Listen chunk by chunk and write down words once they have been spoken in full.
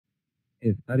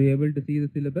Yes. Are you able to see the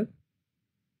syllabus?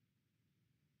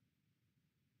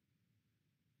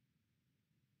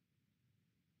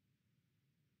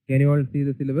 Can you all see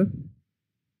the syllabus?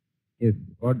 Yes.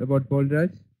 What about Paul Raj?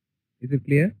 Is it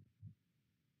clear?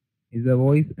 Is the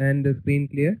voice and the screen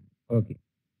clear? Okay.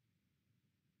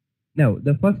 Now,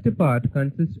 the first part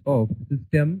consists of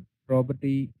system,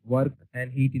 property, work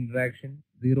and heat interaction,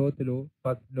 zeroth law,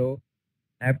 first law,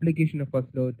 application of first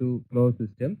law to closed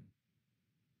systems,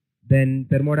 then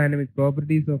thermodynamic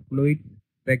properties of fluids,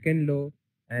 second law,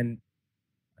 and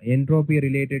entropy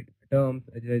related terms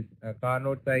such as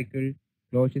Carnot cycle,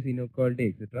 Clausius inequality,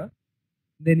 etc.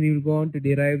 Then we will go on to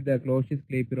derive the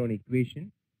Clausius-Clapeyron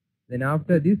equation. Then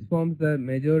after this forms the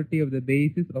majority of the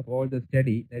basis of all the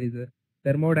study, that is the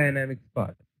thermodynamics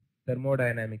part.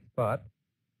 Thermodynamics part.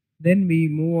 Then we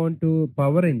move on to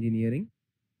power engineering.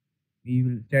 We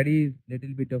will study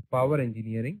little bit of power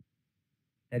engineering.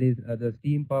 That is the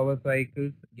steam power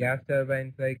cycles, gas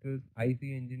turbine cycles, IC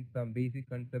engines, some basic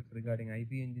concepts regarding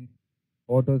IC engines,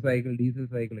 Otto cycle, diesel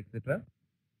cycle, etc.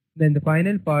 Then the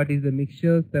final part is the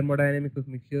mixtures, thermodynamics of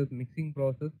mixtures, mixing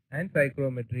process, and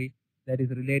psychrometry that is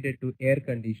related to air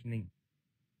conditioning.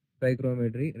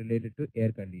 Psychrometry related to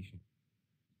air conditioning.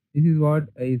 This is what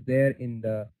is there in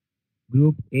the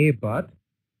group A part.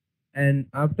 And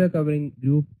after covering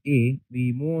group A,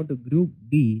 we move on to group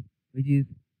B, which is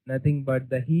nothing but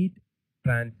the heat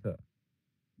transfer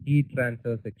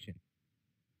section.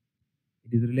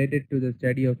 It is related to the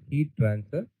study of heat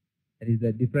transfer. That is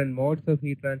the different modes of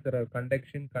heat transfer are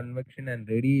conduction, convection and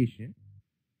radiation.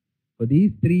 So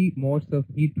these three modes of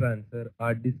heat transfer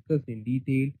are discussed in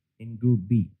detail in group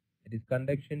B. That is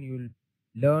conduction, you will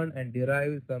learn and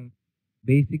derive some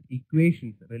basic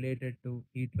equations related to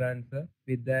heat transfer.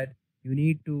 With that, you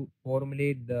need to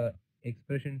formulate the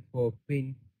expressions for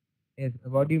fins. Yes,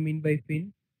 what do you mean by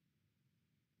fin?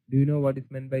 Do you know what is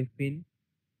meant by fin?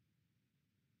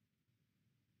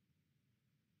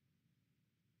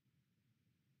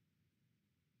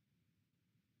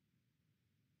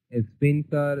 Yes, fins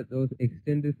are those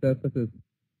extended surfaces.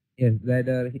 Yes, that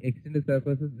are extended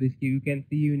surfaces which you can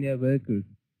see in your vehicles.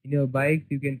 In your bikes,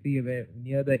 you can see where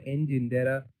near the engine there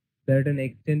are certain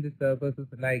extended surfaces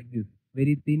like this,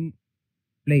 very thin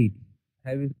plates.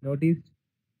 Have you noticed?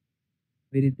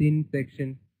 Very thin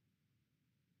sections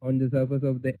on the surface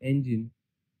of the engine.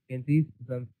 You can see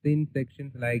some thin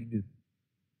sections like this.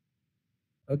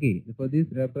 Okay, so this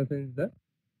represents the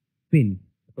fins.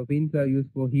 So fins are used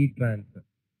for heat transfer.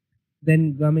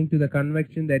 Then coming to the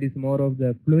convection, that is more of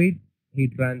the fluid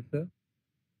heat transfer.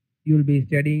 You will be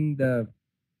studying the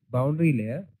boundary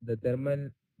layer, the thermal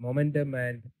momentum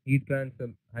and heat transfer,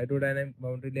 hydrodynamic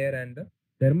boundary layer and the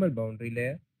thermal boundary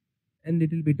layer, and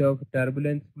little bit of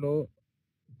turbulence flow,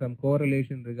 some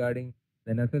correlation regarding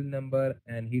the Nusselt number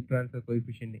and heat transfer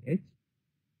coefficient H.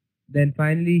 Then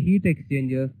finally heat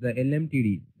exchangers, the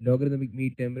LMTD, logarithmic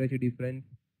mean temperature difference,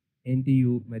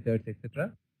 NTU methods,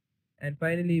 etc. And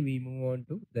finally we move on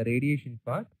to the radiation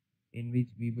part, in which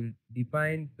we will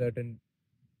define certain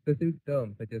specific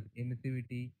terms such as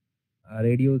emissivity,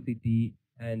 radiosity,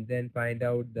 and then find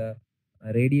out the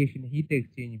radiation heat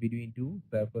exchange between two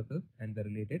surfaces and the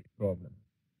related problems.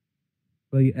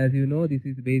 So as you know, this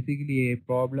is basically a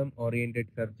problem oriented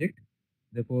subject.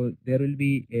 Therefore, there will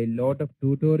be a lot of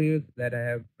tutorials that I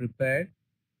have prepared,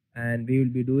 and we will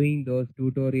be doing those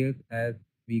tutorials as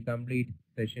we complete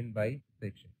session by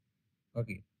section.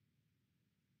 Okay.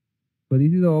 So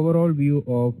this is the overall view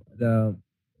of the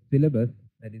syllabus,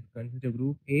 that is consists of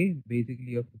group A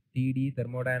basically of TD,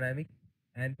 thermodynamics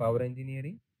and power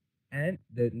engineering, and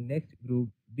the next group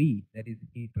B, that is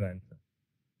heat transfer.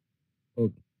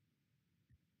 Okay.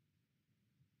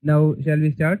 Now shall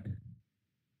we start?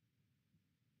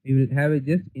 We will have a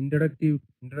just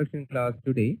introduction class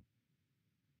today.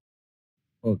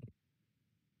 Okay.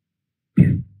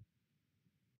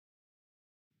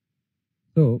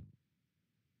 So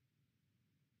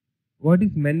what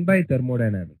is meant by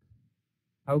thermodynamics?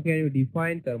 How can you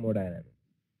define thermodynamics?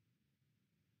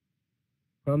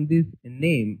 From this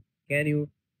name, can you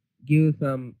give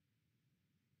some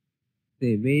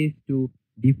ways to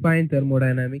define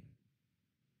thermodynamics?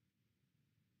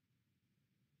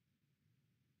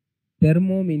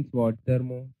 Thermo means what?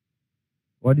 Thermo.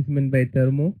 What is meant by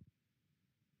thermo?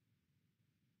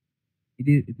 It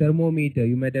is thermometer.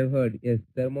 You might have heard. Yes,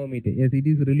 thermometer. Yes, it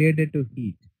is related to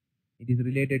heat. It is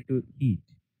related to heat.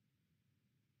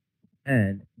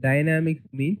 And dynamics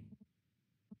means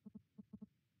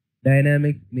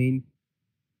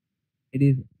it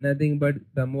is nothing but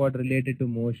somewhat related to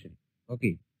motion.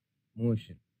 Okay,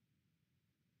 motion.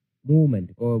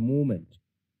 Movement.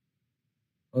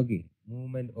 Okay,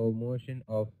 movement or motion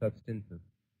of substances.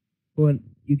 So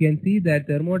you can see that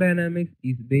thermodynamics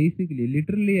is basically,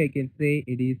 literally I can say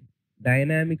it is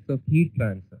dynamics of heat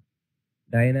transfer.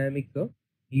 Dynamics of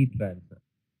heat transfer.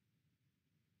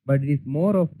 But it is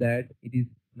more of that. It is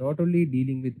not only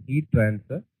dealing with heat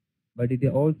transfer, but it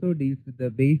also deals with the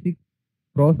basic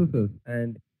processes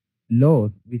and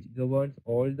laws which governs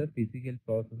all the physical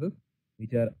processes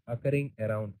which are occurring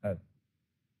around us.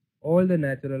 All the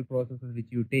natural processes which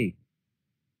you take,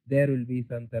 there will be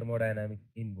some thermodynamics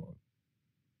involved.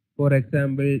 For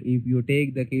example, if you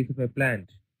take the case of a plant,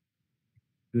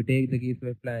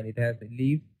 it has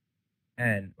leaves,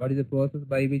 and what is the process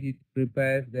by which it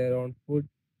prepares their own food?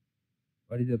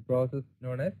 What is the process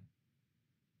known as?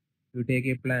 You take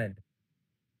a plant.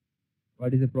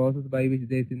 What is the process by which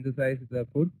they synthesize the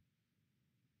food?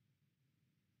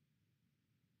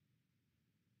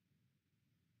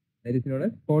 That is known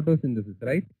as photosynthesis,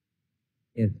 right?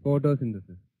 Yes,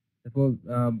 photosynthesis. Therefore,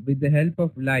 with the help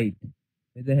of light,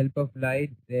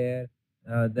 the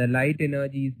light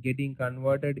energy is getting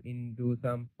converted into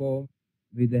some form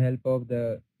with the help of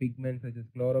the pigments such as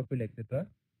chlorophyll, etc.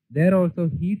 There also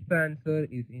heat transfer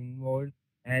is involved,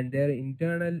 and their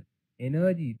internal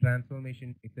energy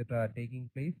transformation, etc., are taking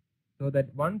place, so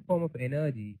that one form of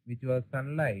energy, which was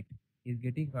sunlight, is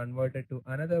getting converted to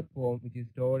another form, which is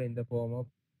stored in the form of,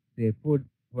 say, food.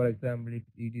 For example, it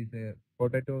is a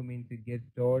potato, means it gets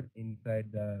stored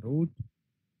inside the root,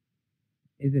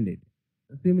 isn't it?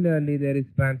 Similarly, there is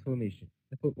transformation.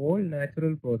 So all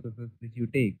natural processes which you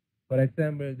take, for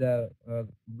example, the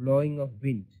blowing of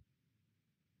wind,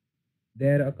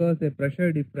 there occurs a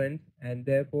pressure difference, and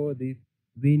therefore these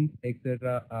winds,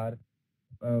 etc., are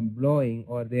blowing,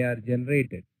 or they are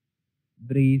generated.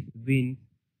 Breeze, wind,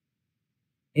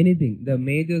 anything. The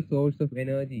major source of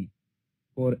energy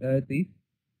for Earth is,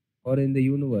 or in the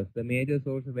universe, the major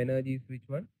source of energy is which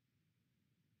one?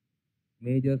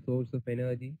 Major source of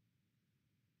energy,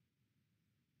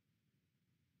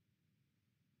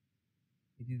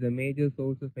 which is a major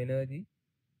source of energy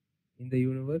in the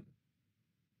universe,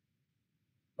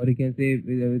 or you can say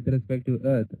with respect to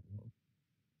Earth,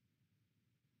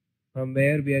 from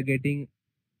where we are getting.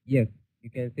 Yes, you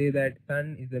can say that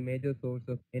sun is a major source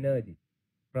of energy.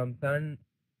 From sun,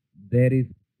 there is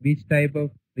which type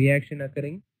of reaction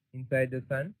occurring inside the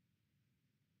sun?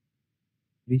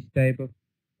 Which type of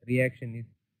reaction is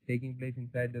taking place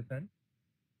inside the sun?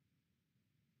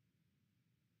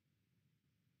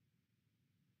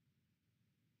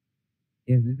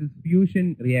 Yes, this is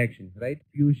fusion reactions, right?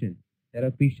 Fusion. There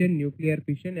are fission, nuclear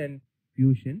fission, and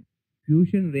fusion.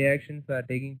 Fusion reactions are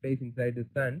taking place inside the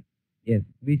sun, yes,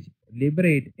 which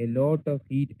liberate a lot of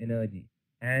heat energy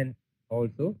and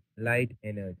also light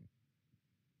energy.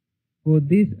 So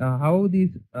this, how this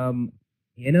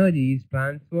energy is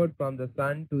transferred from the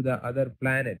sun to the other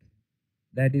planets.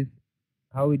 That is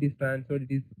how it is transferred.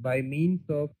 It is by means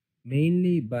of,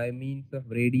 mainly by means of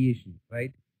radiation,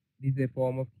 right? This is a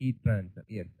form of heat transfer.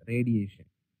 Yes, radiation.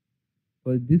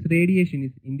 So this radiation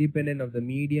is independent of the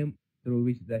medium through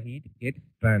which the heat gets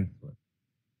transferred.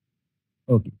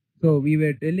 Okay. So we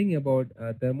were telling about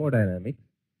thermodynamics.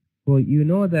 So you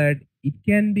know that it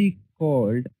can be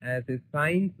called as a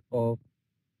science of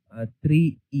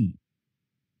 3E.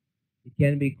 It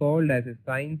can be called as a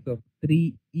science of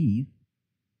 3 E's.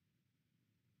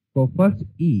 For first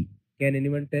E, can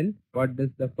anyone tell what does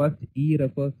the first E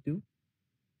refers to?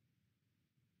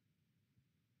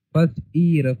 First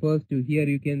E refers to, here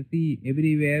you can see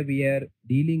everywhere we are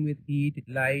dealing with heat,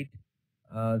 light,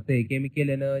 say chemical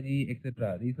energy,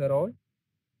 etc. These are all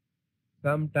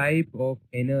some type of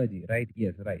energy, right?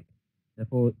 Yes, right.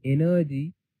 Therefore,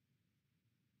 energy,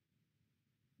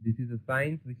 this is a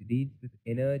science which deals with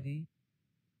energy.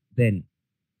 Then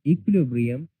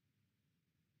equilibrium,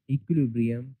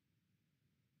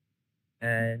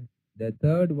 and the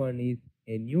third one is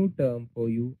a new term for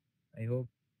you.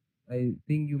 I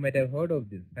think you might have heard of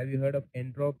this. Have you heard of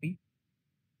entropy?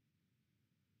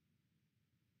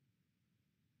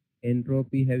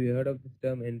 Entropy, have you heard of this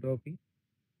term, entropy?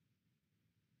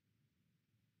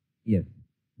 Yes.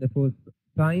 Therefore,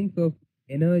 science of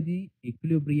energy,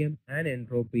 equilibrium, and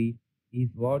entropy is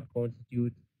what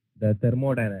constitutes the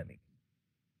thermodynamics.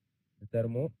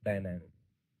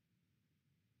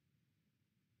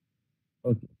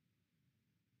 Okay.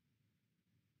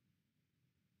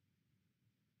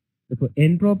 So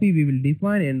entropy, we will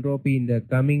define entropy in the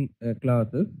coming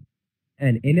classes.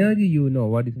 And energy, you know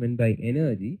what is meant by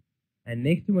energy. And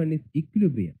next one is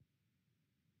equilibrium.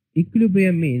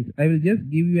 Equilibrium means, I will just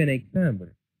give you an example.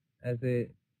 As a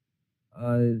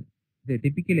the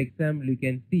typical example, you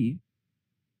can see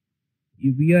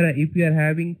if you are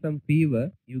having some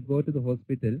fever, you go to the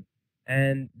hospital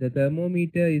and the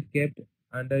thermometer is kept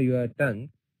under your tongue,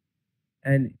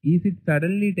 and is it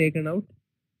suddenly taken out?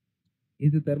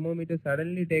 Is the thermometer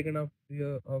suddenly taken off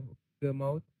your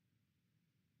mouth?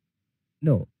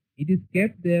 No, it is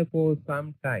kept there for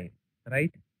some time,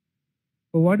 right?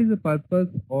 So what is the purpose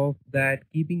of that,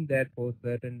 keeping that for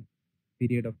certain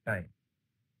period of time?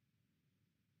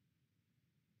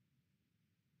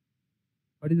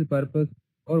 What is the purpose,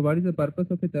 or what is the purpose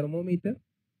of a thermometer?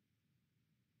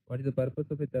 What is the purpose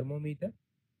of a thermometer?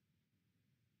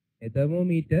 A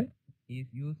thermometer is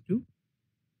used to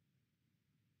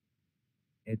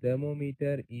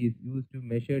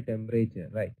measure temperature,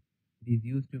 right? It is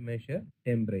used to measure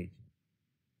temperature.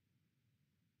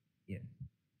 Yes.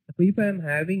 So if I am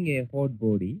having a hot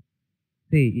body,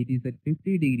 say it is at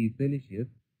 50 degrees Celsius,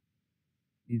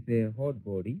 is a hot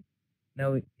body.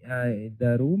 Now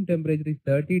the room temperature is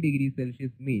 30 degrees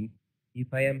Celsius, means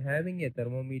if I am having a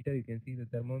thermometer, you can see the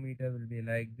thermometer will be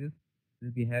like this. Will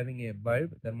be having a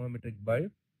bulb, thermometric bulb,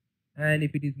 and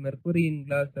if it is mercury in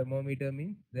glass thermometer,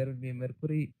 means there will be a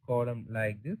mercury column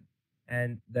like this,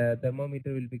 and the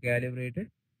thermometer will be calibrated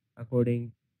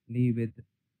accordingly with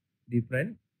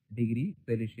different degree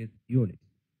Celsius units.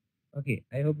 Okay,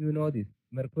 I hope you know this.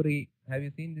 Mercury, have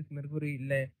you seen this mercury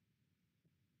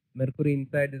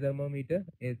inside the thermometer?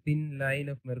 A thin line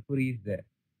of mercury is there.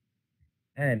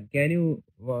 And do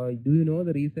you know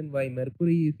the reason why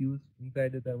mercury is used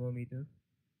inside the thermometers?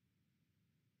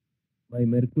 Why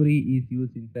mercury is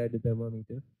used inside the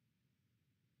thermometers?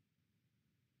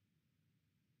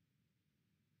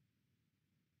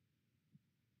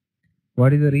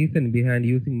 What is the reason behind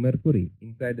using mercury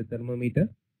inside the thermometer?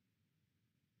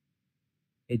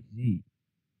 Hg.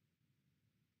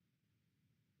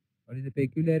 What is the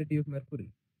peculiarity of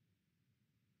mercury?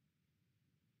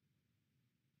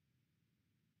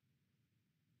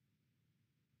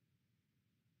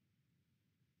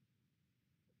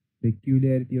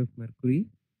 Peculiarity of mercury.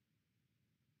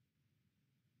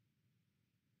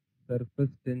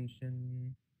 Surface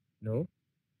tension. No.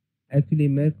 Actually,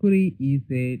 mercury is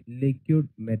a liquid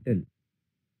metal.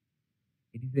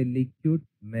 It is a liquid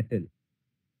metal.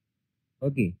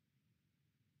 Okay.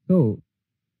 So,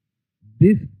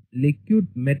 this liquid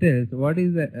metals, what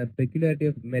is the peculiarity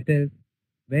of metals?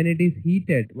 When it is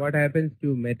heated, what happens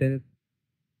to metals?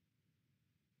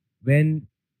 When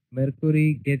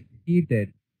mercury gets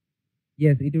heated,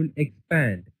 yes, it will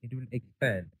expand. It will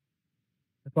expand.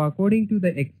 So according to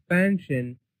the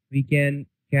expansion, we can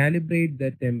calibrate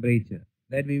the temperature.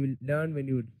 That we will learn when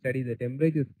you study the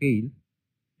temperature scale.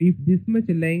 If this much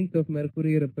length of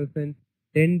mercury represents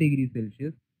 10 degrees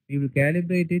Celsius, we will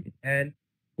calibrate it, and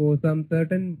for some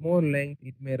certain more length,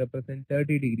 it may represent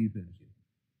 30 degrees Celsius.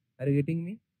 Are you getting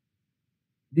me?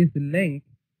 This length,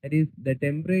 that is, the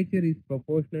temperature is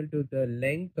proportional to the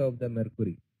length of the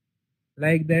mercury.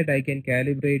 Like that, I can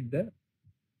calibrate the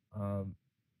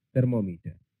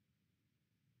thermometer.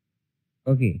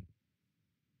 Okay.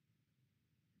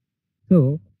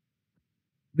 So,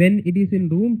 when it is in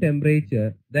room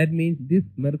temperature, that means this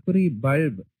mercury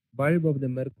bulb of the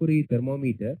mercury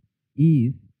thermometer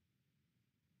is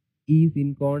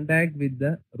in contact with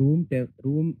the room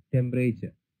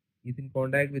temperature. Is in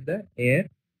contact with the air.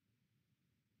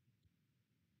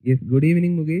 Yes. Good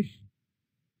evening, Mukesh.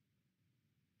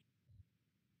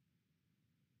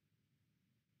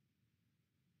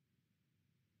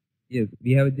 Yes,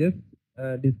 we have just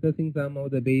discussing some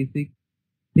of the basic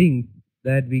things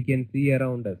that we can see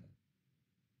around us.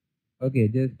 Okay,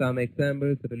 just some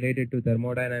examples related to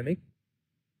thermodynamics.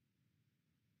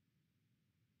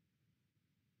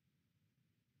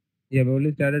 Yeah, we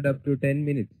only started up to 10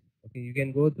 minutes. Okay, you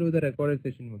can go through the recorded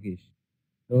session, Mukesh.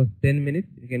 Those 10 minutes,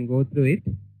 you can go through it.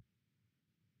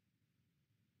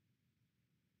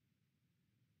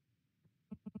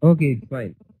 Okay, it's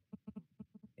fine.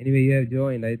 Anyway, you have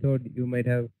joined. I thought you might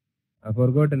have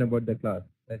forgotten about the class.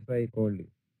 That's why I called you.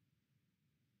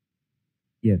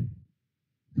 Yes.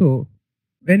 So,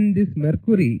 when this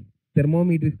mercury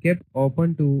thermometer is kept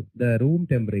open to the room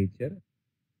temperature,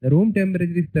 the room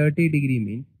temperature is 30 degree,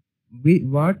 means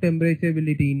what temperature will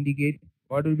it indicate?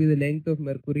 What will be the length of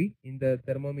mercury in the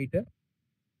thermometer?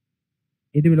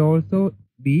 It will also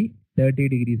be 30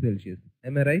 degrees Celsius.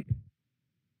 Am I right?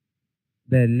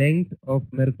 The length of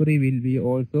mercury will be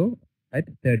also at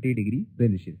 30 degrees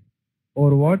Celsius.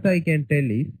 Or what I can tell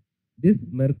is, this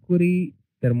mercury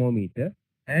thermometer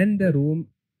and the room,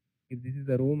 if this is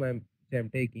the room I'm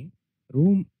taking,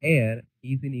 room air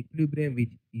is in equilibrium with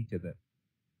each other.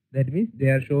 That means they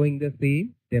are showing the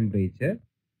same temperature.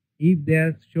 If they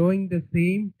are showing the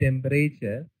same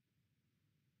temperature,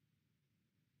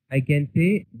 I can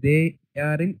say they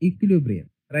are in equilibrium,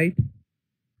 right?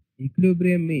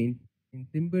 Equilibrium means, in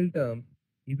simple terms,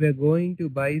 if you are going to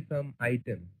buy some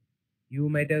item, you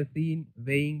might have seen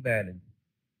weighing balance,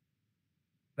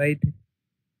 right?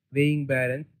 Weighing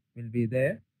balance will be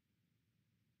there.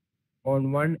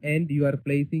 On one end, you are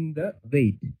placing the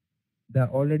weight. The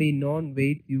already known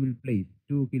weight you will place,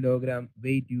 2 kilogram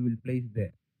weight you will place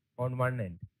there on one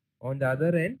end. On the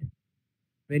other end,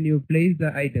 when you place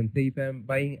the item, say if I am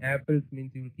buying apples,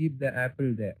 means you will keep the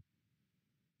apple there.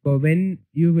 So when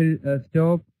you will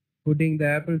stop putting the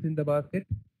apples in the basket,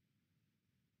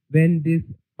 when this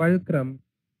fulcrum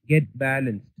gets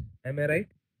balanced, am I right?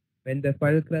 When the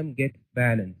fulcrum gets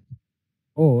balanced,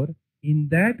 or in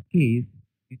that case,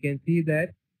 you can see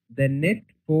that the net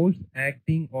force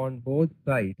acting on both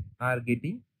sides are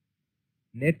getting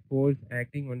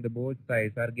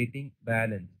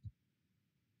balanced.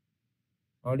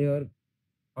 All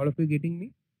of you getting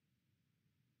me?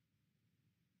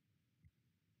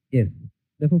 Yes.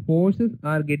 Therefore, forces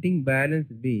are getting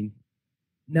balanced means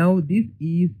now this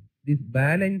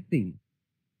balancing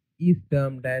is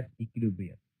termed as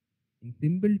equilibrium. In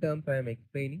simple terms, I am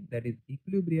explaining that is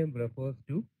equilibrium refers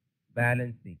to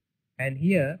balancing. And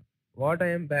here, what I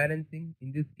am balancing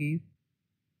in this case,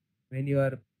 when you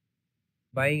are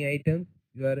buying items,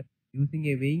 you are using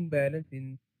a weighing balance.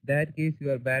 In that case,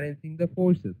 you are balancing the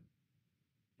forces.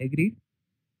 Agreed?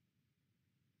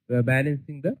 You are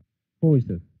balancing the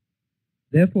forces.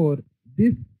 Therefore,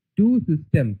 these two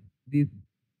systems, this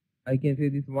I can say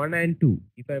this 1 and 2.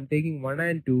 If I am taking 1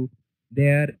 and 2, they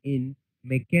are in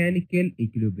mechanical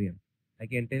equilibrium. I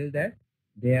can tell that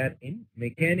they are in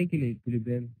mechanical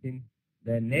equilibrium since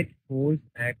the net force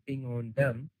acting on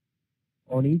them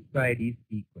on each side is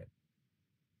equal.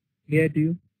 Clear to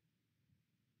you?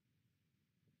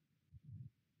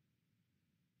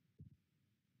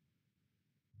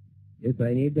 Yes,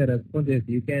 I need the responses.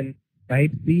 You can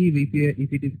type C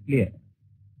if it is clear.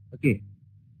 Okay.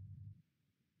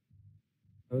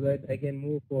 So that I can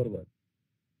move forward.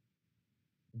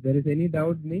 If there is any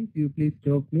doubt, means you please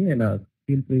stop me and ask.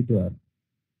 Feel free to ask.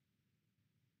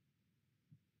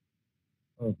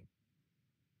 Okay.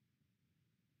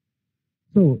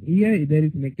 So here there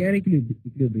is mechanical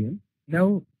equilibrium.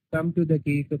 Now come to the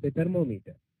case of a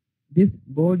thermometer. This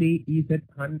body is at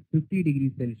 150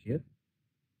 degrees Celsius,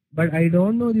 but I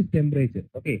don't know this temperature.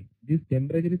 Okay, this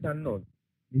temperature is unknown.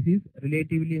 This is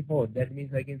relatively hot. That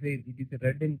means I can say it is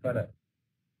red in color.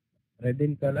 Red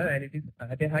in color, and it is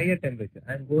at a higher temperature.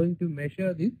 I am going to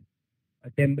measure this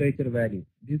temperature value.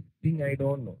 This thing I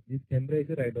don't know. This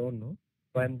temperature I don't know.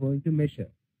 So I am going to measure.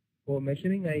 For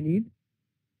measuring I need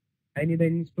an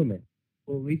instrument.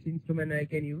 For which instrument I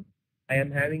can use? I am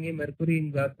having a mercury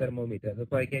in glass thermometer.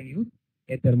 So I can use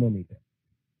a thermometer.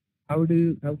 How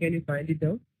can you find it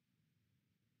out?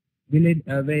 Will it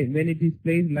when it is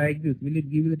placed like this, will it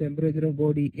give you the temperature of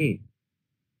body A?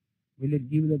 Will it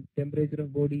give the temperature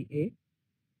of body A?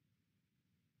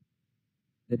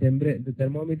 The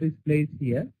thermometer is placed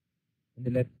here on the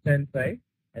left hand side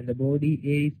and the body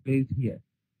A is placed here.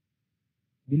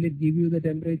 Will it give you the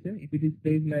temperature if it is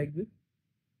placed like this?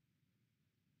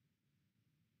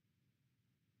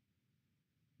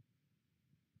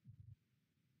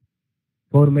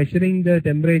 For measuring the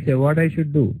temperature, what I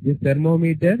should do? This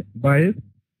thermometer bulb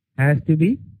has to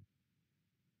be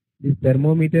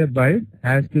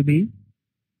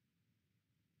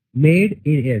made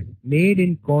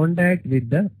in contact with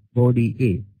the body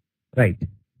A. Right.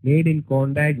 Made in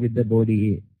contact with the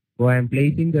body A. So I am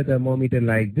placing the thermometer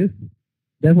like this.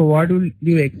 Therefore, what will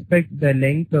you expect the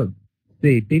length of,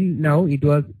 say, till now it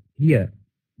was here.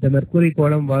 The mercury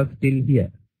column was still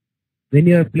here. When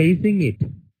you are placing it,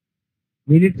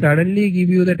 will it suddenly give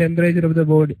you the temperature of the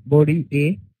body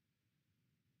A?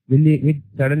 Will it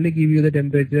suddenly give you the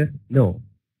temperature? No.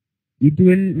 It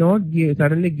will not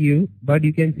suddenly give, but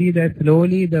you can see that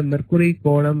slowly the mercury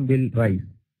column will rise.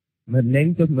 The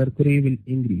length of mercury will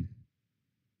increase.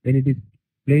 When it is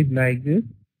placed like this,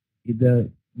 the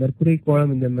mercury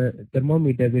column in the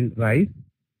thermometer will rise,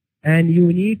 and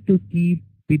you need to keep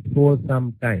it for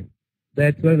some time.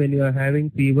 That's why when you are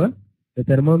having fever, the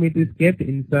thermometer is kept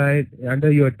inside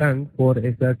under your tongue for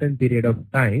a certain period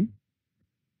of time,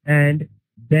 and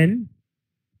then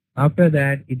after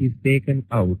that it is taken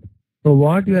out. So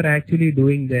what you are actually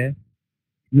doing there,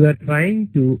 you are trying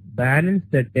to balance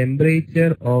the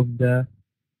temperature of the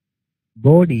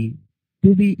body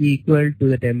to be equal to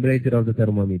the temperature of the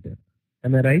thermometer.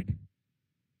 Am I right?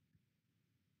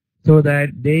 So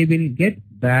that they will get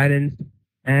balanced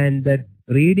and that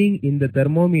reading in the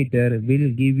thermometer will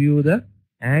give you the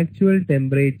actual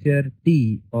temperature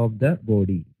T of the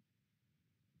body.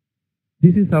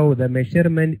 This is how the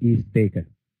measurement is taken.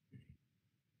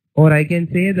 Or I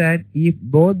can say that if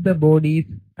both the bodies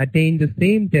attain the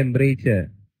same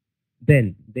temperature,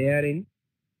 then they are in,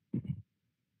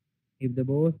 if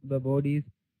both the bodies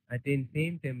attain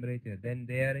same temperature, then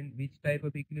they are in which type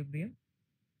of equilibrium?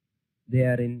 They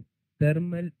are in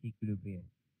thermal equilibrium.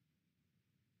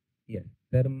 Yes,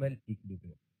 thermal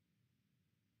equilibrium.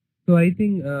 So I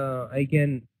think I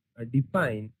can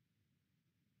define,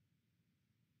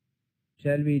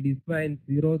 shall we define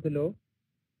zeroth law?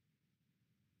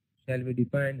 Shall we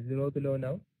define zeroth law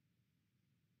now?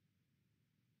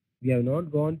 We have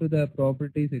not gone to the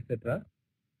properties, etc.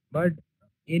 But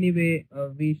anyway,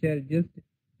 we shall just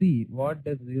see what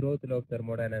does zeroth law of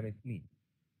thermodynamics mean.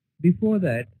 Before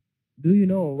that, do you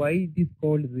know why it is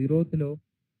called zeroth law?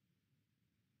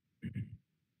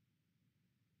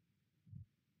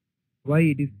 Why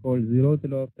it is called zeroth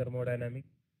law of thermodynamics?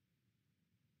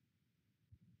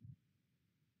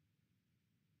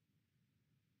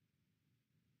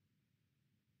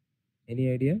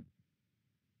 Any idea?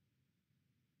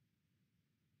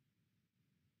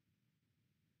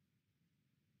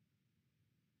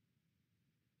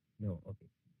 No. Okay.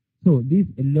 So these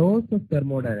laws of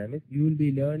thermodynamics, you will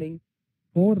be learning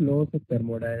 4 laws of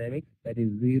thermodynamics, that is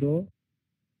zero,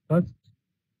 first,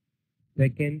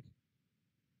 second,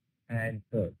 and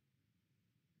third.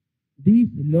 These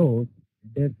laws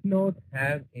does not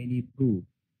have any proof.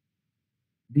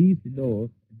 These laws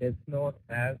does not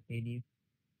have any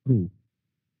proof.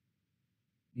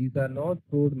 These are not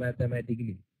proved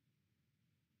mathematically.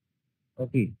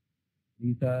 Okay.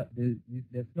 This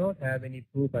does not have any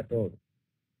proof at all.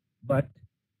 But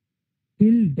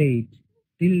till date,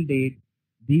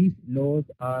 these laws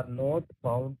are not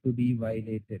found to be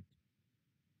violated.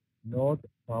 Not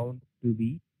found to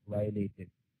be violated.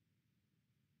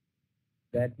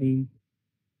 That means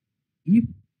if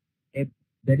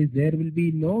there will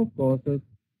be no process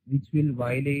which will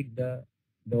violate the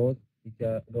laws which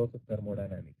are laws of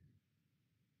thermodynamics.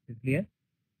 Is it clear?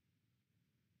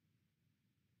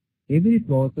 Every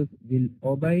process will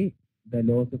obey the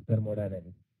laws of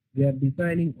thermodynamics. We are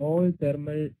designing all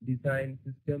thermal design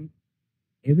systems,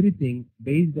 everything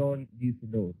based on these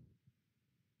laws.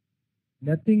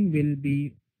 Nothing will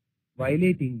be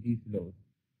violating these laws.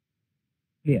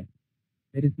 Clear?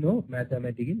 There is no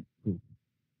mathematical proof.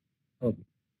 Okay.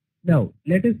 Now,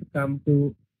 let us come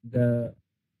to the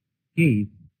case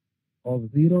of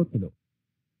zeroth law.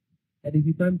 That is,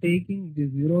 if I am taking the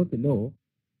zeroth law,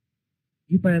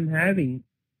 if I am having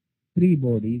 3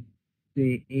 bodies,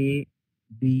 say A,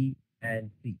 B, and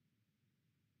C.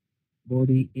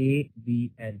 Body A,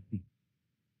 B, and C.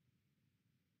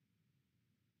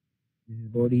 This is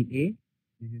body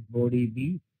A, this is body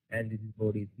B, and this is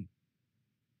body C.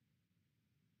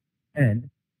 And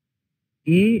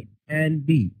A and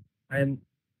B, I am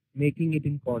making it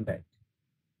in contact.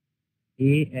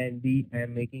 A and B, I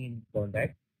am making in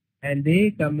contact, and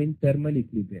they come in thermal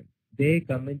equilibrium. They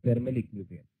come in thermal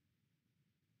equilibrium.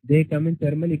 They come in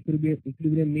thermal equilibrium.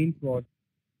 Equilibrium means what?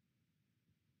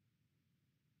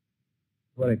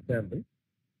 For example,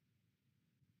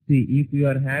 see, if you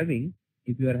are having,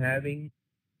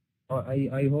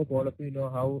 I hope all of you know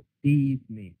how tea is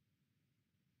made.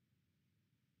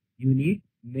 You need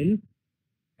milk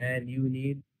and you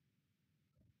need,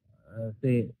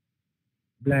 say,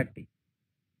 black tea.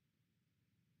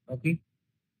 Okay.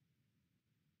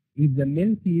 If the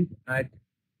milk is at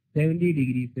 70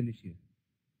 degrees Celsius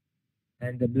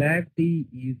and the black tea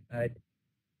is at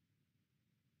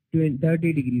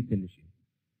 30 degrees Celsius,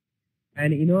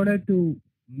 and in order to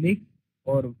mix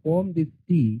or form this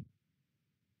tea,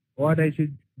 what I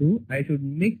should do? I should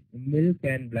mix milk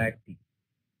and black tea.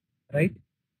 Right?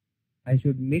 I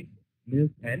should mix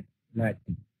milk and black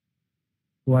tea.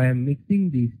 So I am mixing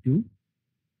these two.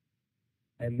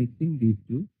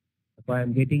 So I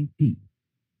am getting tea.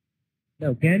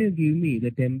 Now, can you give me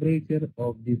the temperature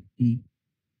of this tea?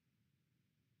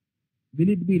 Will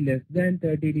it be less than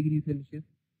 30 degrees Celsius?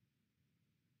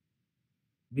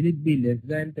 Will it be less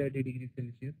than 30 degrees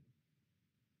Celsius?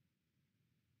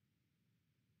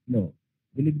 No.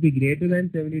 Will it be greater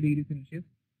than 70 degrees Celsius?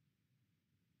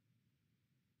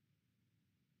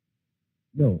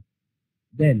 No.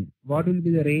 Then, what will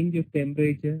be the range of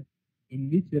temperature? In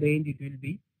which range it will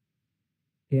be?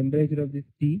 Temperature of this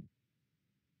tea?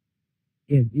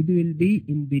 Yes, it will be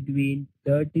in between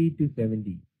 30 to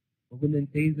 70.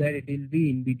 Mukundan says that it will be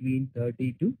in between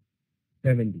 30 to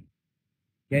 70.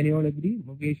 Can you all agree,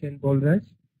 Mukesh and Paulraj?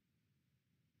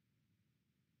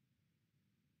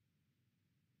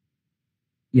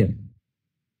 Yes.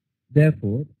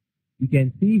 Therefore, you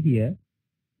can see here,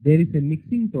 there is a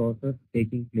mixing process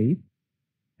taking place.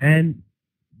 And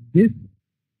this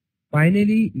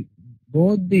finally,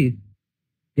 both this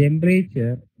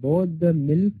temperature, both the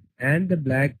milk and the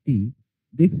black tea,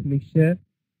 this mixture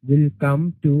will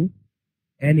come to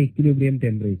an equilibrium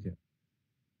temperature.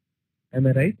 Am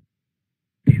I right?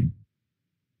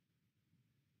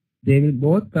 They will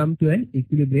both come to an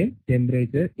equilibrium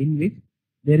temperature in which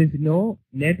there is no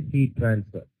net heat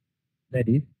transfer. That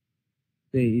is,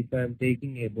 say if I am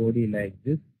taking a body like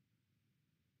this,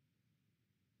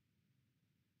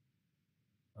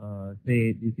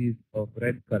 say this is of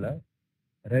red color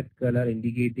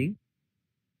indicating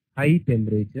high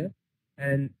temperature,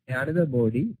 and another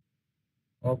body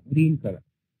of green color.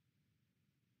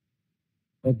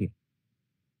 Okay.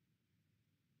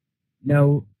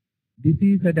 Now, this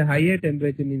is at a higher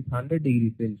temperature, means 100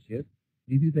 degrees Celsius.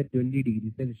 This is at 20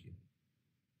 degrees Celsius.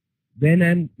 When I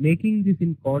am making this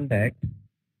in contact,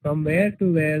 from where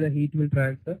to where the heat will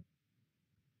transfer?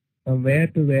 From where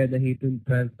to where the heat will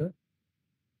transfer?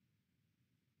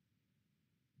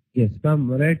 Yes, from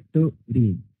red to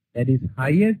green. That is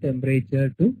higher temperature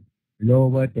to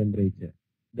lower temperature.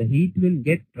 The heat will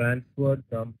get transferred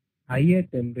from higher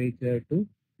temperature to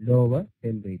lower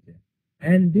temperature.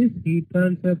 And this heat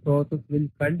transfer process will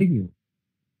continue.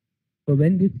 So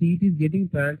when this heat is getting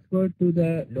transferred to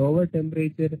the lower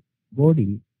temperature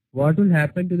body, what will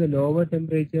happen to the lower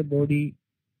temperature body?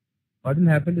 What will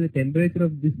happen to the temperature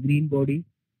of this green body?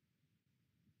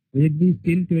 Will it be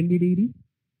still 20 degrees?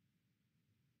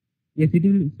 Yes, it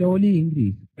will slowly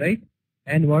increase, right?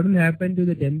 And what will happen to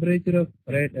the temperature of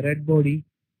red body?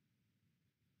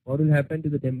 What will happen to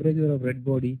the temperature of red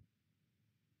body?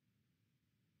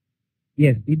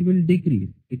 Yes, it will decrease.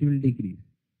 It will decrease.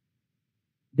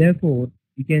 Therefore,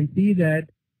 you can see that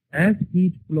as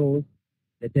heat flows,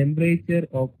 the temperature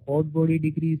of hot body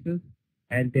decreases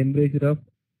and temperature of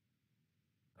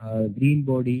green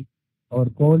body or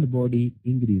cold body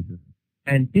increases.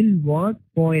 And till what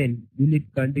point will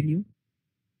it continue?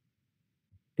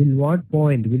 Till what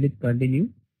point will it continue?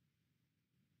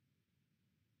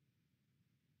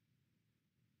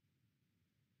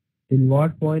 Till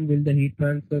what point will the heat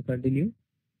transfer continue?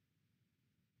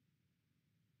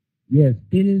 Yes,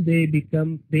 till they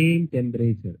become same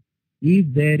temperature.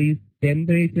 If there is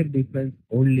temperature difference,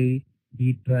 only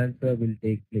heat transfer will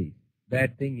take place.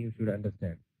 That thing you should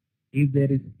understand. If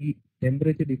there is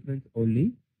temperature difference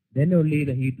only, then only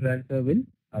the heat transfer will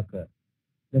occur.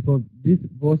 Therefore, this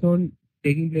goes on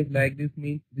taking place like this,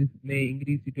 means this may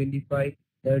increase to 25,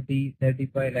 30,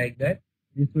 35 like that.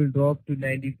 This will drop to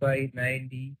 95,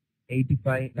 90,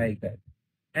 85 like that.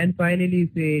 And finally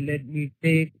say, let me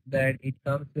take that it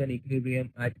comes to an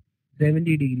equilibrium at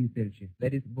 70 degrees Celsius.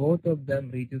 That is, both of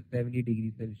them reaches 70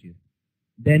 degrees Celsius.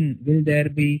 Then will there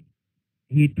be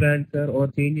heat transfer or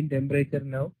change in temperature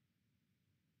now?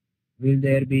 Will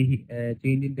there be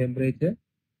change in temperature?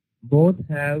 Both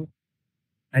have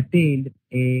attained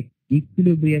a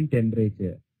equilibrium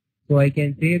temperature. So I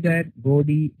can say that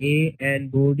body A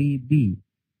and body B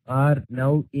are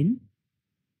now in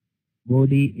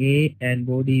body A and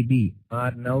body B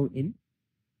are now in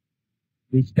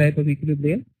which type of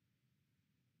equilibrium?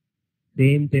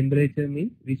 Same temperature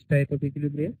means which type of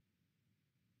equilibrium?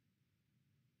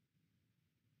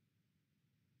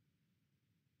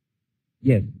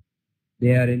 Yes,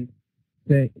 they are in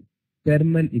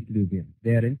thermal equilibrium.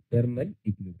 They are in thermal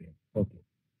equilibrium. Okay.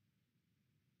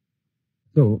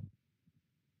 So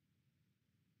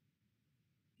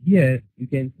here you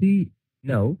can see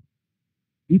now,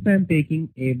 if I am taking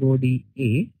a body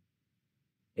A,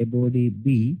 a body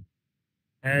B,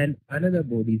 and another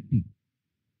body C,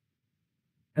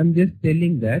 I am just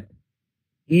telling that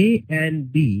A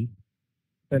and B,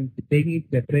 if I am taking it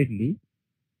separately,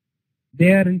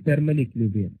 they are in thermal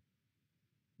equilibrium.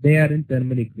 They are in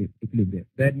thermal equilibrium.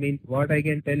 That means what I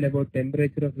can tell about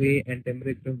temperature of A and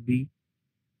temperature of B.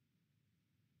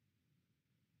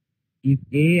 If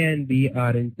A and B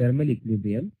are in thermal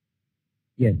equilibrium,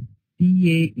 yes,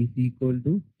 TA is equal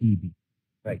to TB,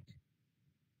 right?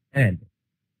 And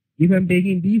if I am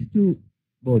taking these two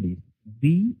bodies,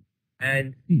 B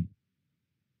and C,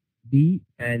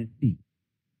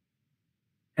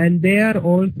 and they are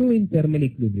also in thermal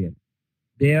equilibrium.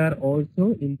 They are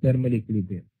also in thermal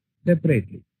equilibrium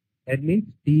separately. That means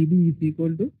TB is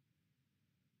equal to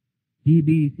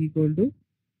TB is equal to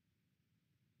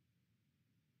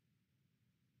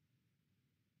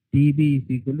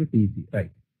TC,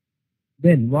 right?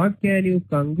 Then what can you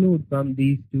conclude from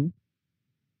these two?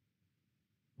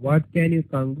 What can you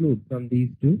conclude from these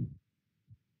two?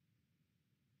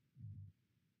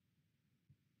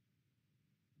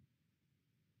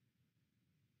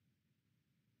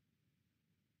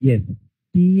 Yes,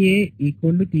 TA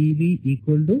equal to TB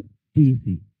equal to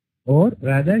TC, or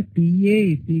rather TA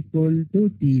is equal to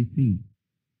TC.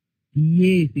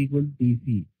 TA is equal to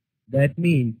TC. That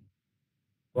means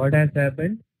what has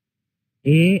happened?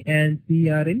 A and C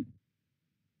are in.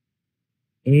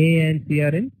 A and C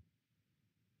are in.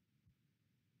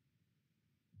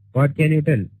 What can you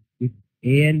tell? If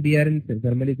A and B are in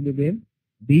thermal equilibrium,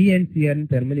 B and C are in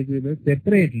thermal equilibrium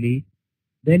separately,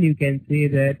 then you can say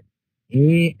that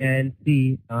A and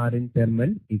C are in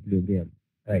thermal equilibrium.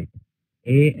 Right.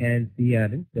 A and C are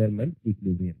in thermal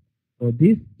equilibrium. So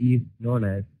this is known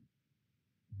as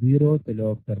zeroth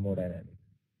law of thermodynamics.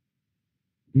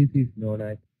 This is known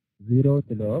as zeroth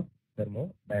law of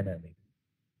thermodynamics.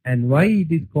 And why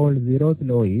it is called zeroth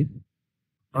law is,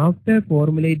 after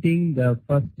formulating the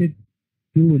first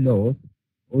two laws,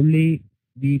 only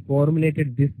we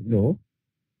formulated this law,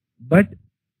 but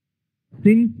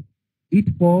since it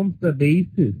forms the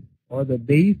basis or the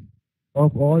base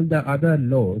of all the other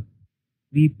laws,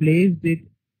 we placed it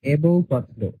above first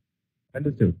law.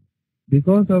 Understood?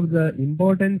 Because of the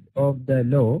importance of the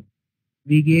law,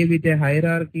 we gave it a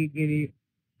hierarchically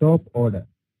top order.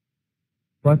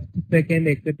 First, second,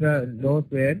 etc. laws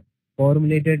were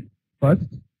formulated first,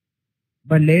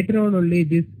 but later on only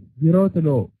this zeroth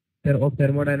law of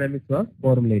thermodynamics was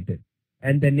formulated.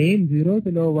 And the name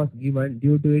zeroth law was given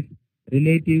due to its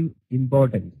relative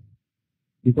importance,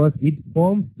 because it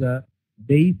forms the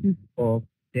basis of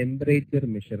temperature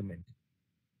measurement.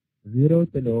 Zeroth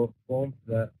law forms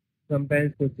the,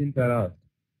 sometimes questions are asked,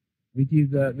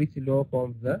 which law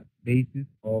forms the basis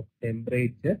of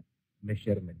temperature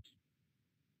measurement.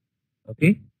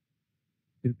 Okay,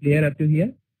 is clear up to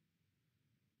here?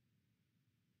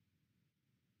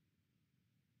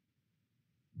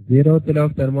 Zeroth law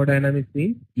of thermodynamics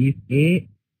means if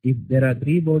there are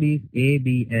three bodies A,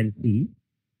 B and C,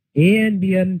 A and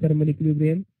B are in thermal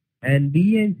equilibrium and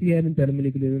B and C are in thermal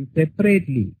equilibrium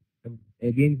separately.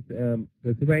 Again,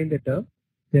 specifying the term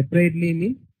separately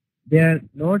means they are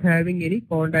not having any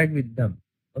contact with them.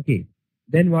 Okay,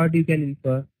 then what you can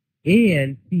infer? A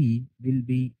and C will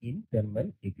be in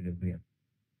thermal equilibrium.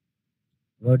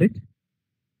 Got it?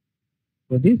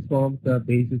 So this forms the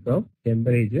basis of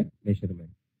temperature measurement.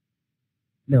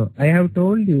 Now, I have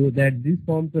told you that this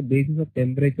forms the basis of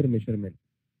temperature measurement.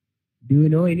 Do you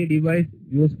know any device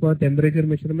used for temperature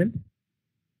measurement?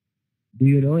 Do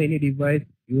you know any device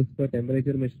used for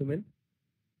temperature measurement?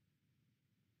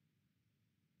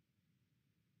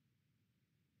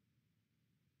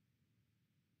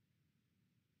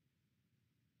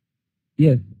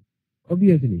 Yes,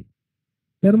 obviously.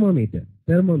 Thermometer.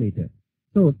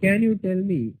 So, can you tell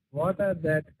me what are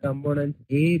that components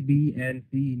A, B and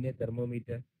C in a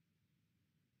thermometer?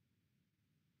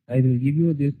 I will give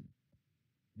you this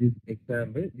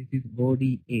example. This is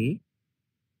body A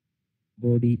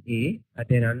at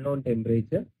an unknown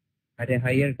temperature, at a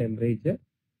higher temperature.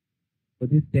 So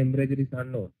this temperature is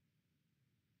unknown,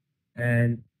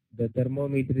 and the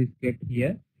thermometer is kept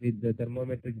here with the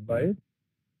thermometric bulb,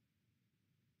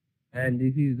 and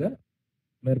this is the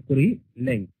mercury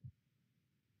length.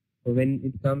 So when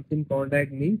it comes in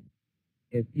contact means,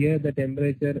 yes, here the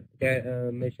temperature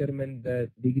measurement, the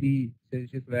degree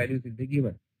Celsius values will be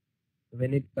given.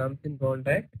 When it comes in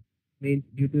contact means,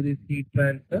 due to this heat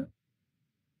transfer,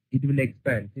 it will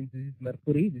expand. Since this is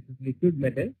mercury, this is liquid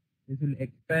metal, this will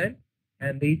expand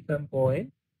and reach some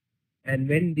point. And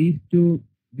when these two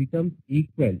becomes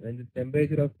equal, when the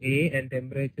temperature of A and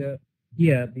temperature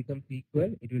here becomes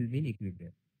equal, it will mean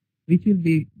equilibrium. Which will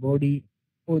be body?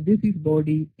 So this is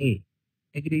body A.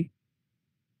 Agree?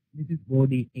 This is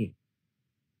body A.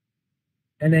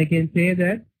 And I can say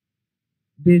that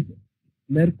this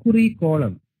mercury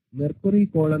column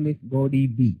is body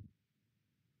B.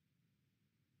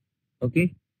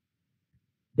 Okay.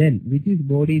 Then which is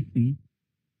body C?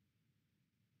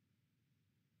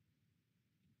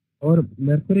 Or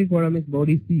mercury column is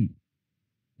body C.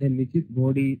 Then which is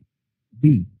body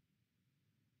B?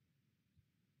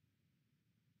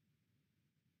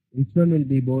 Which one will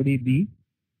be body B?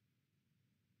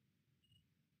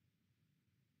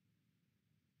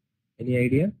 Any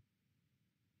idea?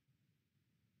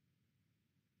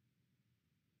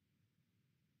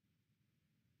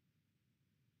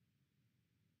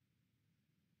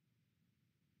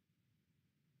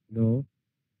 No.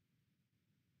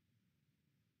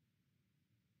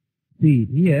 See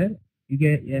here, you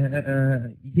get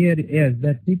here, yes,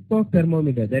 the tip of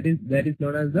thermometer, that is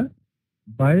known as the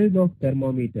bulb of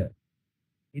thermometer.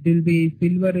 It will be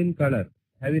silver in color.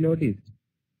 Have you noticed?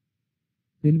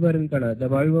 Silver in color, the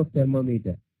bulb of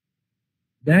thermometer.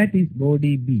 That is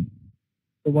body B.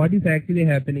 So what is actually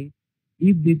happening?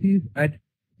 If this is at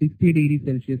 60 degrees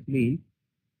Celsius means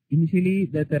initially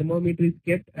the thermometer is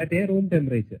kept at a room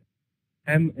temperature.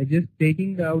 I'm just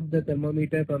taking out the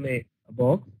thermometer from a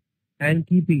box and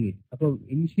keeping it. So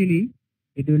initially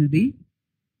it will be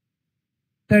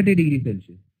 30 degrees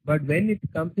Celsius. But when it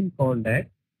comes in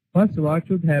contact, first what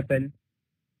should happen?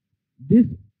 This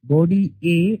body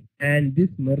A and this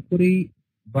mercury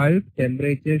bulb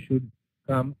temperature should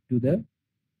come to the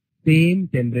same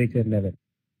temperature level.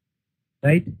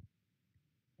 Right?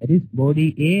 That is,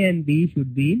 body A and B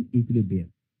should be in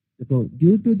equilibrium. So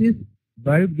due to this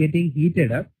bulb getting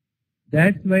heated up,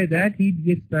 that's why that heat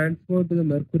gets transferred to the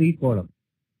mercury column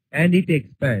and it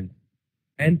expands.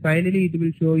 And finally it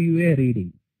will show you a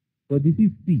reading. So this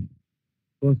is C.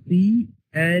 So C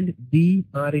and D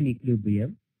are in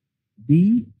equilibrium.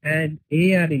 B and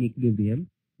A are in equilibrium.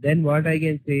 Then what I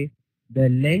can say, the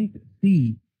length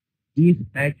C is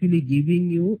actually giving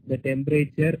you the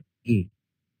temperature A,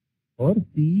 or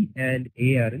C and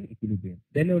A are in equilibrium.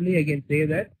 Then only I can say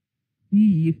that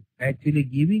C is actually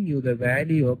giving you the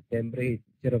value of temperature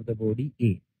of the body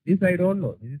A. This I don't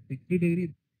know. This is 60 degrees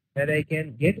that I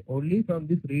can get only from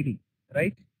this reading,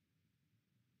 right?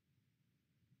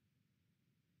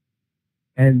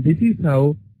 And this is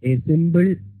how a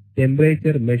simple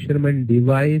temperature measurement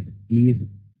device is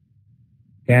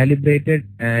calibrated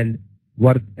and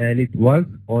it works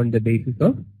on the basis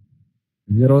of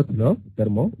zeroth law of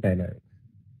thermodynamics.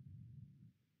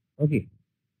 Okay.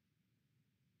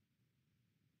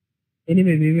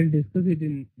 Anyway, we will discuss it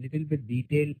in little bit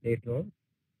detail later on.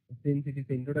 Since it is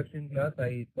introduction class,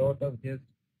 I thought of just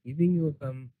giving you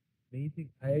some basic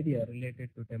idea related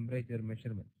to temperature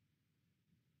measurement.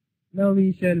 Now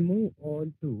we shall move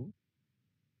on to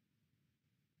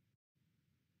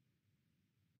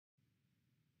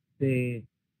say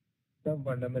some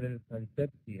fundamental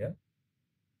concepts here.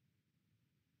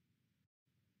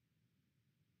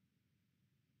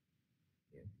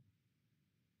 Yes.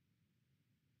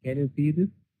 Can you see this?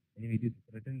 Anyway, it is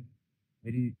written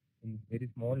in very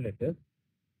small letters.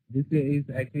 This is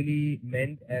actually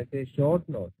meant as a short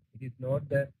note. It is not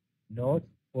the notes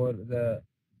for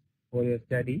your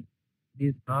study. It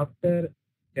is after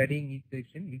studying each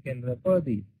section, you can refer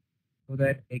these so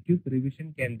that a quick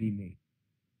revision can be made.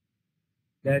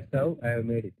 That's how I have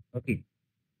made it. Okay.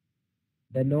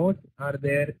 The notes are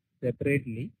there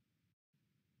separately.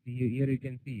 Here you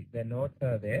can see the notes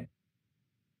are there.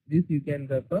 This you can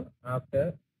refer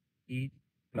after each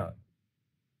class.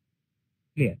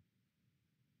 Clear?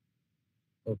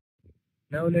 Okay.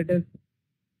 Now let us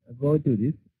go to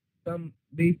this. Some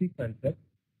basic concepts.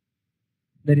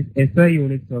 There is SI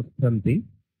units of something,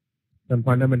 some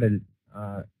fundamental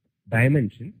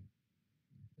dimensions.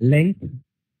 Length,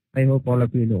 I hope all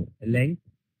of you know. Length.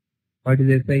 What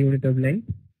is SI unit of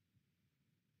length?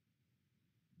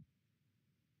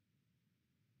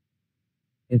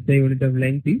 SI unit of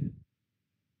length is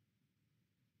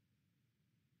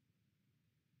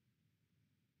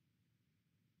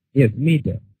yes,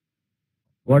 meter.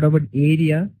 What about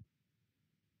area?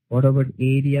 What about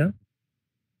area?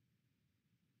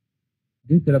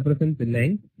 This represents the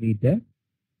length, meter.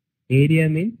 Area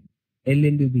means L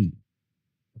into V.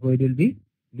 So it will be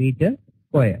meter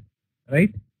square,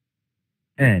 right?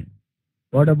 And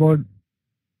what about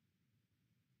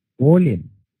volume?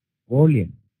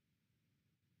 Volume.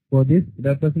 So this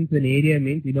represents an area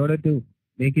means in order to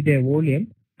make it a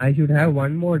volume, I should have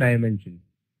one more dimension,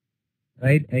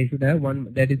 right? I should have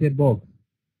one, that is a box.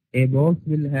 A box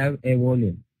will have a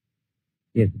volume.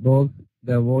 Yes, box,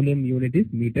 the volume unit is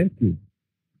meter cube.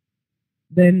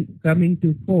 Then coming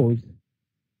to force,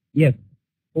 yes,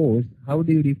 force. How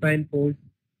do you define force?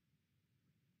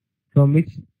 From which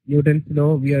Newton's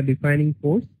law we are defining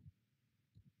force?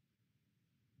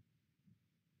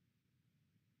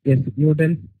 Yes,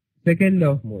 Newton's second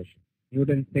law of motion.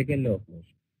 Newton's second law of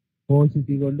motion. Force is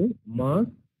equal to mass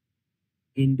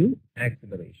into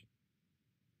acceleration.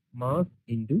 Mass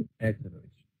into acceleration.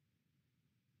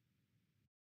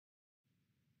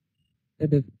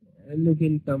 Let us look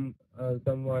in some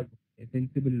somewhat a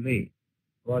sensible way.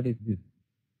 What is this?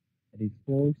 That is,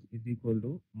 force is equal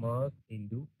to mass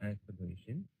into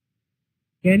acceleration.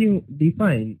 Can you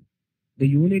define the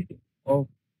unit of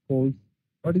force?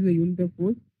 What is the unit of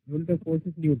force? Unit of force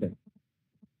is Newton.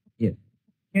 Yes.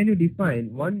 Can you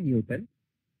define 1 Newton?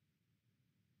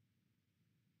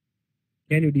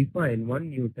 Can you define 1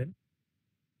 Newton?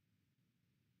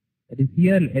 That is,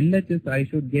 here LHS I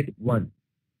should get 1.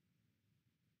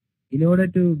 In order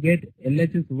to get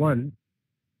LHS 1,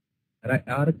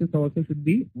 RHS also should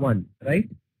be 1, right?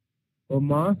 So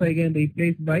mass I can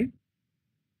replace by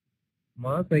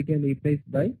what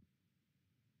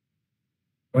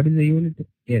is the unit?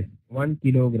 Yes, 1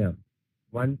 kilogram.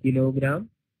 1 kilogram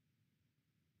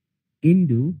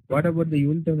into, what about the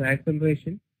unit of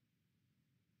acceleration?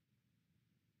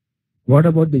 What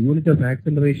about the unit of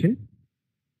acceleration?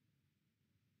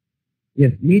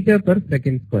 Yes, meter per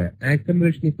second square.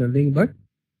 Acceleration is nothing but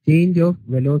change of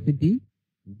velocity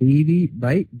dv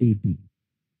by dt.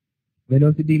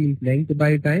 Velocity means length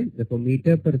by time, therefore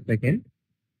meter per second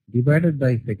divided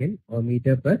by second or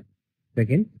meter per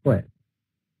second square.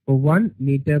 So 1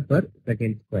 meter per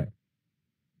second square.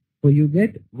 So you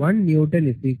get 1 Newton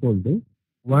is equal to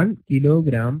 1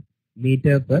 kilogram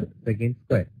meter per second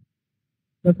square.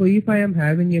 So if I am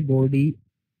having a body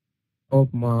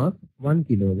of mass 1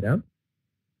 kilogram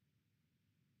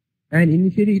and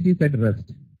initially it is at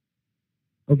rest.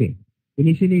 Okay,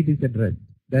 initially it is at rest.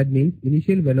 That means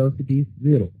initial velocity is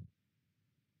 0.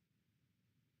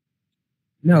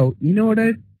 Now, in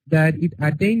order that it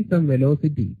attains some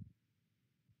velocity,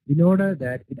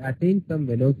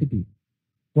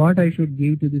 what I should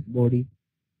give to this body?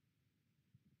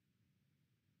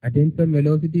 Attain some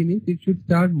velocity means it should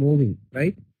start moving,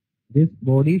 right? This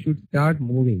body should start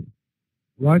moving.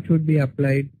 What should be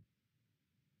applied?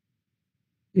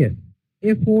 Yes,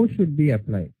 a force should be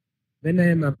applied. When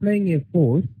I am applying a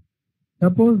force,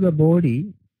 suppose the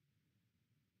body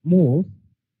moves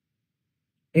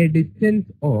a distance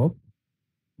of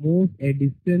 1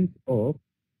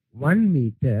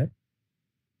 meter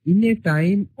in a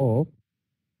time of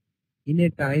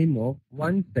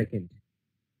 1 second.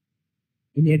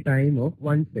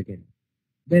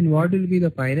 Then what will be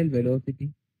the final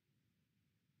velocity?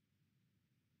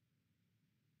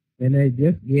 When I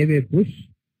just gave a push,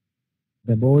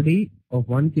 the body of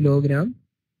 1 kilogram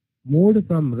moved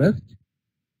from rest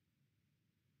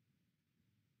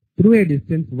through a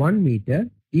distance 1 meter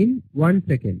in 1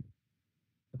 second.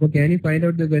 So can you find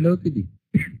out the velocity?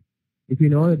 If you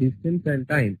know the distance and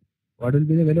time, what will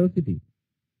be the velocity?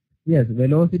 Yes,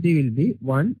 velocity will be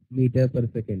 1 meter per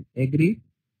second. Agree?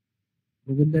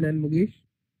 Mugundan and Mugesh?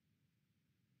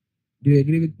 Do you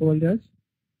agree with Paul Raj?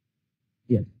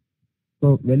 Yes.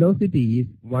 So velocity is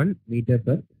 1 meter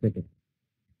per second.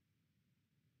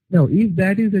 Now, if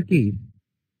that is the case,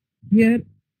 here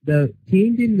the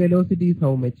change in velocity is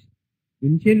how much?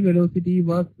 Initial velocity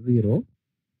was 0.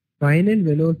 Final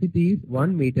velocity is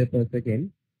 1 meter per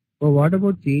second. So what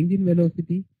about change in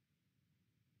velocity?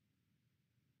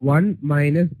 1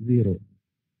 minus 0.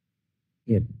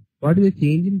 Yes. What is the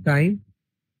change in time?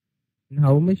 In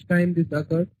how much time this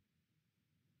occurred?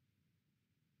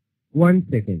 1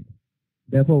 second.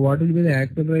 Therefore, what will be the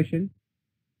acceleration?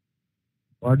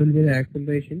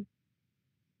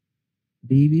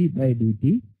 dv by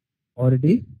dt, or it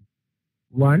is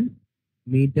 1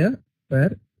 meter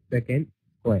per second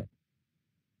square.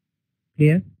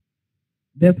 Clear?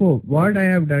 Therefore, what I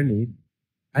have done is,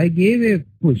 I gave a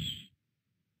push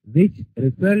which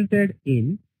resulted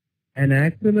in an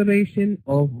acceleration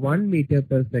of 1 meter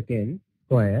per second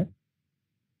square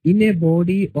in a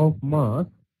body of mass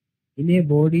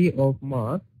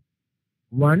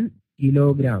 1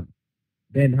 kilogram.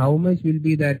 Then how much will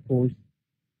be that force?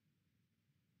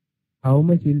 How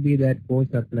much will be that force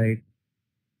applied?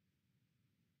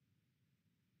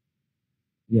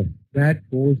 Yes, that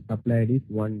force applied is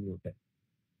 1 Newton.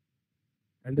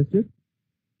 Understood?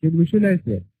 You visualize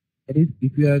that. That is,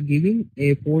 if you are giving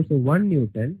a force of 1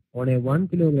 Newton on a 1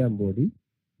 kilogram body,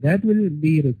 that will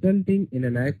be resulting in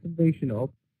an acceleration of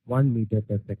 1 meter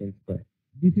per second square.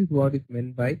 This is what is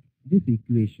meant by this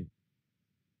equation.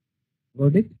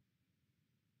 Got it?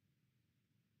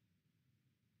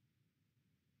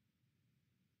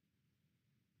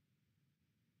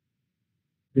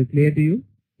 Is it clear to you?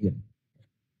 Yes.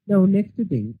 Now, next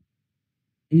thing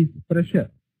is pressure.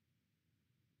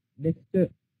 Next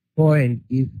point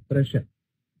is pressure.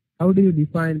 How do you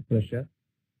define pressure?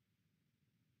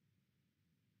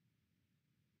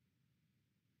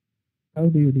 How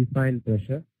do you define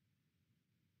pressure?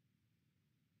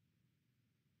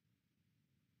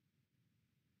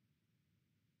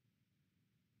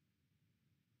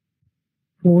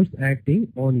 Force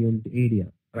acting on unit area.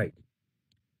 Right.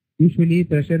 Usually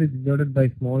pressure is denoted by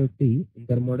small p. In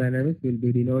thermodynamics, we will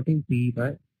be denoting P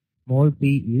by small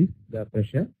p is the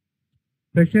pressure.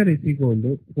 Pressure is equal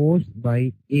to force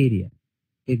by area.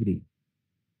 Agree.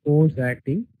 Force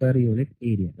acting per unit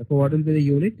area. So what will be the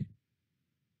unit?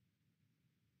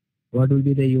 What will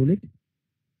be the unit?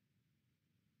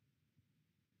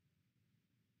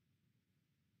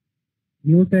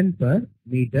 Newton per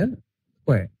meter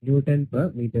square. Newton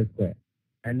per meter square.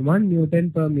 And 1 Newton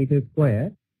per meter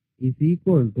square is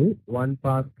equal to 1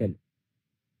 Pascal.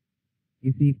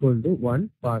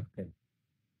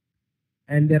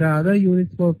 And there are other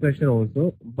units for pressure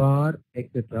also, bar,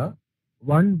 etc.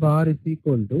 1 bar is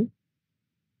equal to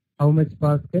how much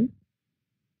Pascal?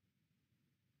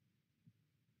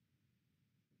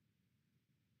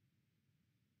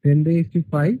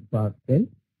 10⁵ Pascal.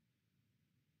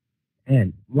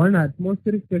 And 1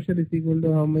 atmospheric pressure is equal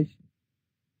to how much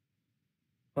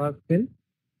Pascal?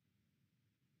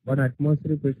 1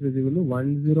 atmospheric pressure is equal to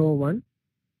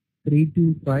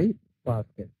 101,325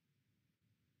 Pascal.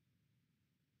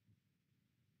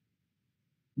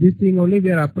 This thing only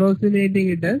we are approximating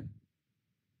it as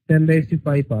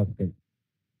 10⁵ Pascal.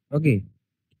 Okay.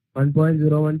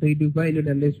 1.01325 into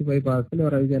 10⁵ Pascal,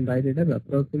 or I can write it as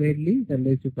approximately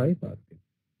 10⁵ Pascal.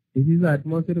 This is the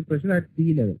atmospheric pressure at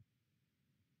sea level.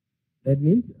 That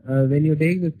means when you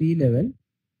take the sea level,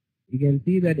 you can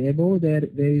see that above there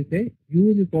is a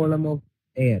huge column of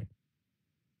air,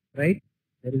 right?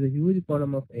 There is a huge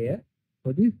column of air.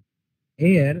 So this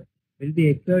air will be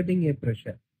exerting a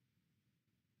pressure.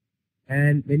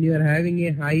 And when you are having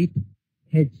a height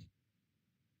h,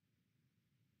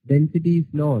 density is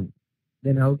known,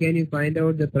 then how can you find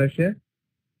out the pressure?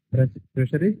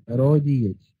 Pressure is rho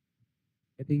gh.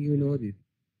 I think you know this.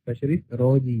 Pressure is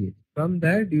rho gh. From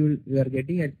that you are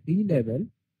getting at sea level,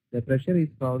 the pressure is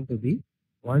found to be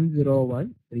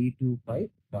 101,325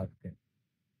 Pascal.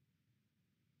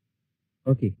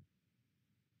 Okay.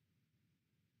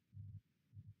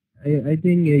 I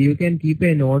think you can keep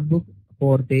a notebook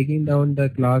for taking down the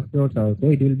class notes also.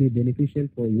 It will be beneficial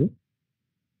for you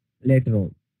later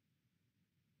on.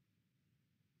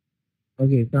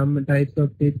 Okay, some types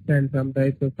of tips and some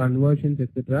types of conversions,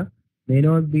 etc. may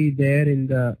not be there in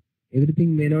the,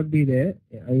 everything may not be there.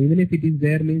 Even if it is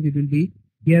there, means it will be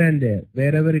here and there.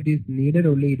 Wherever it is needed,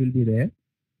 only it will be there.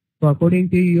 So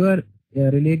according to your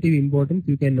relative importance,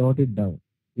 you can note it down.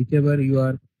 Whichever you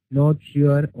are not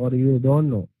sure or you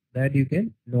don't know, that you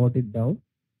can note it down,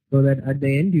 so that at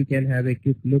the end you can have a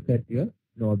quick look at your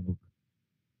notebook.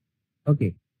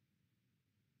 Okay.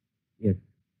 Yes.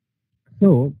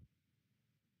 So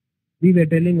we were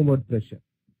telling about pressure.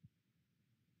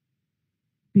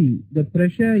 See, the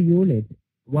pressure unit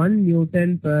 1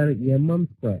 Newton per mm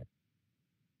square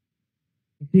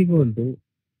is equal to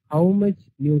how much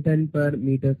Newton per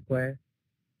meter square?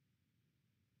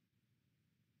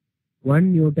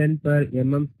 1 Newton per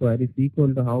mm square is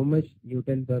equal to how much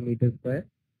Newton per meter square?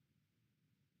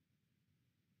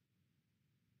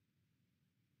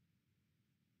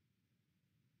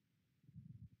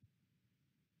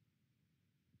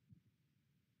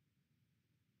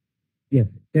 Yes,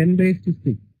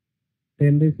 10⁵.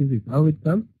 10⁵. How it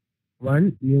comes?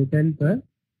 1 Newton per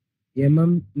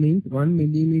mm means 1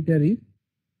 millimeter is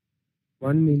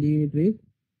 10⁻³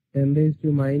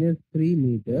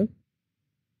 meters.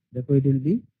 Therefore it will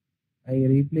be, I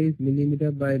replace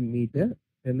millimeter by meter,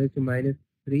 10⁻³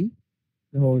 the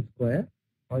whole square,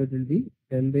 or it will be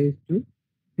 10⁵.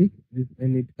 This,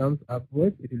 when it comes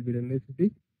upwards, it will be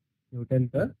 10⁵ Newton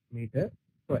per meter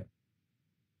square.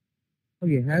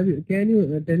 Okay, can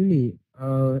you tell me,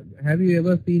 have you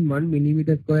ever seen 1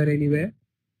 millimeter square anywhere?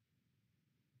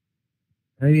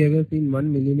 Have you ever seen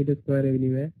 1 millimeter square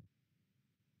anywhere?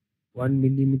 1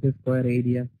 millimeter square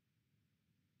area.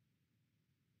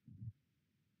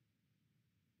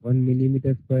 1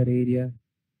 millimeter square area.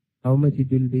 How much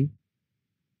it will be?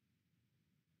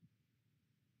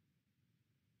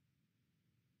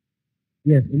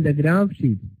 Yes, in the graph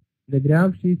sheet. The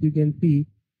graph sheet you can see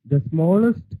the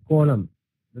smallest column,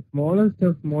 the smallest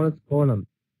of smallest column,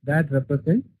 that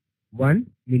represents 1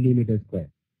 millimeter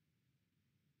square.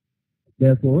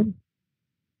 Therefore,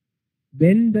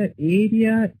 when the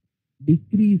area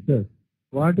decreases,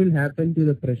 what will happen to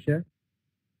the pressure?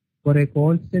 For a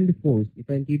constant force, if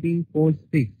I am keeping force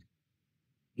fixed,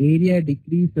 area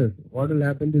decreases, what will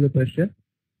happen to the pressure?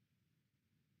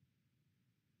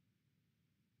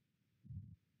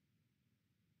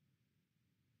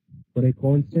 For a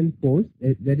constant force,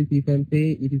 that is, if I am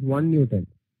say it is 1 Newton,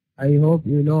 I hope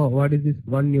you know what is this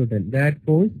 1 Newton. That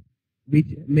force which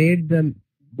made the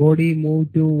body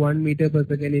move to 1 meter per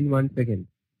second in 1 second.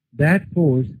 That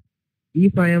force,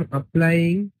 if I am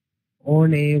applying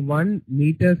on a 1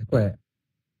 meter square,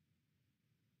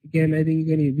 I think you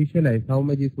can visualize how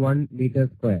much is 1 meter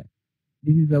square.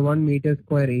 This is the 1 meter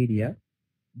square area.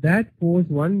 That force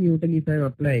 1 Newton if I am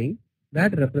applying,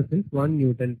 that represents 1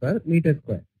 Newton per meter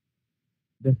square.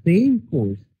 The same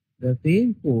force,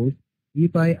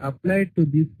 if I applied to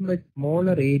this much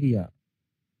smaller area,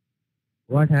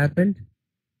 what happened?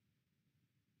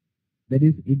 That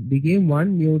is, it became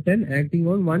 1 Newton acting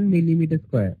on 1 millimeter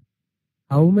square.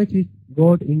 How much it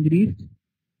got increased?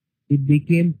 It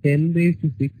became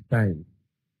 10⁵ times.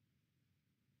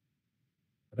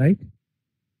 right?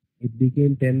 It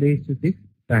became 10 raised to 6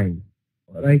 times.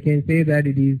 Or I can say that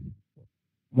it is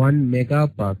 1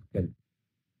 megapascal.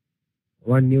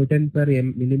 1 Newton per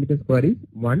millimeter square is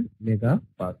 1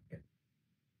 megapascal.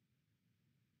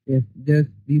 Yes, just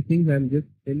these things I'm just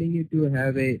telling you to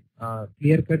have a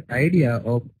clear-cut idea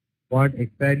of what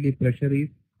exactly pressure is,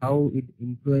 how it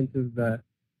influences the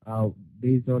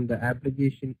based on the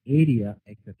application area,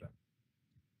 etc.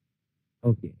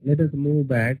 Okay, let us move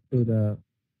back to the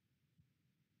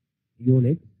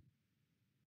units.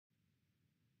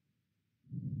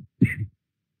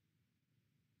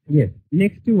 Yes,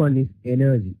 next one is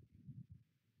energy.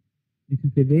 This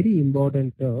is a very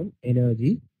important term,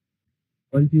 energy.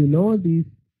 Once you know this,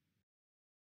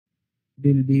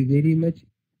 will be very much,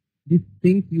 these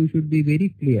things you should be very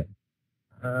clear.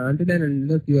 Until and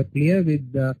unless you are clear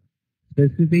with the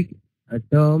specific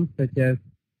terms such as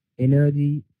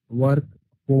energy, work,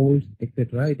 force,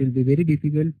 etc., it will be very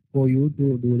difficult for you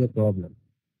to do the problem.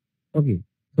 Okay,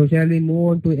 so shall we move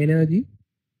on to energy?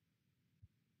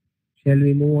 Shall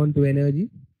we move on to energy?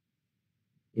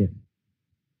 Yes.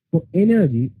 So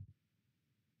energy,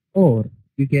 or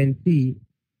you can see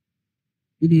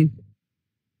it is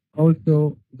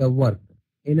also the work.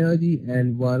 Energy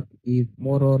and work is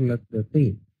more or less the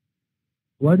same.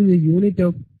 What is the unit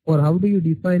of, or how do you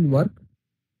define work?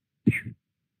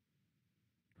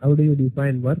 How do you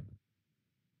define work?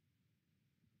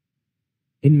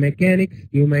 In mechanics,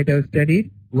 you might have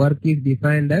studied work is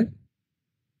defined as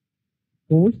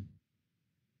force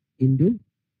into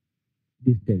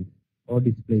distance or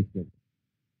displacement.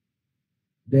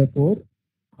 Therefore,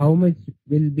 how much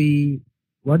will be,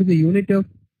 what is the unit of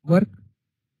work?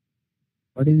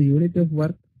 What is the unit of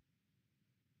work?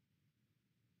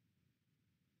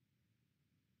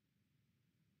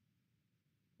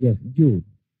 Yes, joule.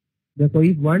 Therefore,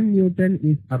 if 1 Newton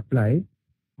is applied,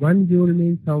 1 joule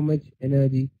means how much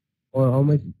energy or how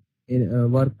much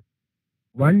work.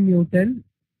 1 Newton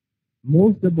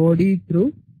moves the body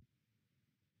through,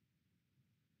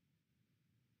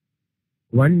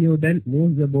 1 Newton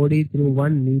moves the body through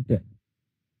 1 meter.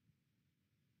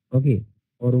 Okay,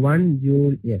 or 1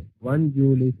 joule, yes, 1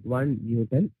 joule is 1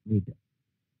 Newton meter.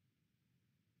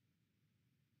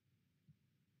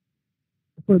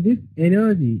 So this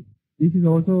energy, this is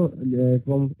also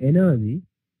from energy.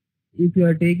 If you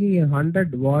are taking a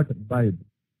 100-watt bulb,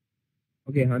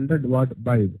 okay, 100-watt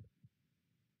bulb,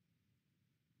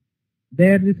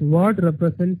 there this watt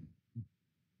represents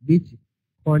which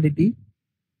quantity?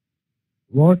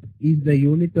 What is the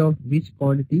unit of which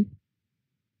quantity?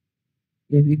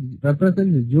 Yes, it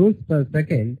represents joules per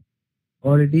second,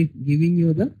 or it is giving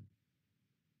you the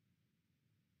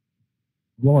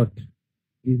watt,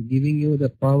 is giving you the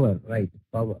power, right?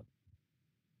 Power.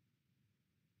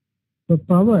 So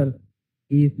power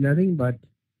is nothing but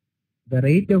the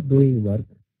rate of doing work,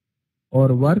 or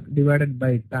work divided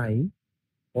by time,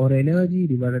 or energy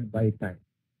divided by time.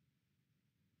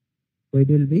 So it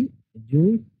will be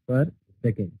joules per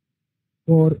second.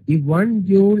 For if 1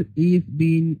 joule is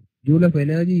being, joule of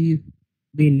energy is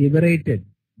being liberated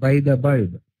by the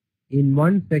bulb in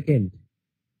 1 second,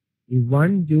 if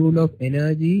 1 joule of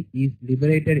energy is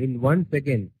liberated in 1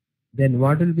 second, then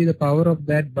what will be the power of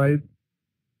that bulb?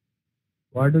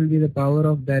 What will be the power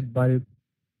of that bulb?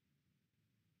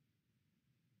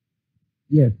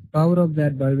 Yes, power of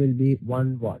that bulb will be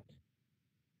 1 watt.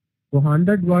 So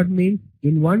 100 watt means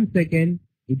in 1 second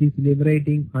it is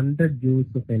liberating 100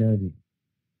 joules of energy.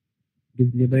 It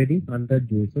is liberating 100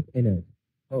 joules of energy.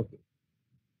 Okay.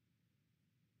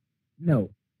 Now,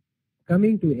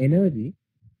 coming to energy,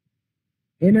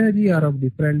 energy are of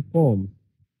different forms.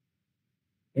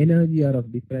 Energy are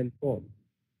of different forms.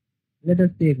 Let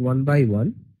us take one by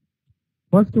one.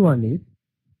 First one is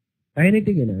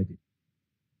kinetic energy.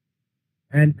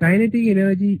 And kinetic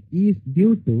energy is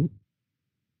due to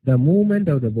the movement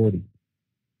of the body.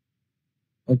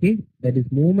 Okay, that is,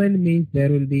 movement means there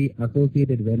will be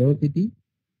associated velocity,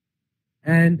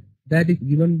 and that is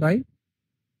given by,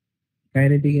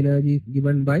 kinetic energy is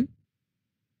given by,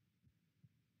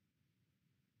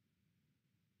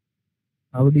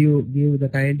 how do you give the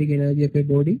kinetic energy of a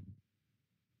body?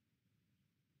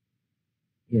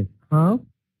 Yes, half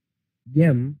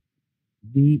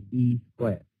mv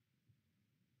square.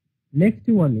 Next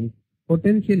one is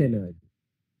potential energy.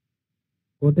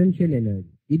 Potential energy.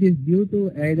 It is due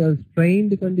to either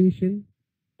strained condition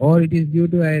or it is due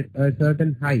to a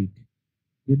certain height.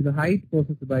 Due to the height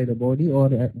caused by the body, or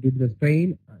due to the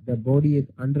strain the body is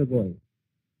undergoing.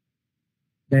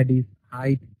 That is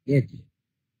height h,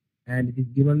 and it is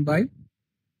given by,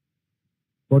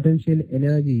 potential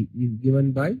energy is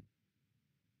given by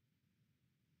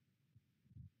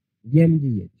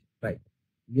mgh, right?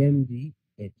 mgh.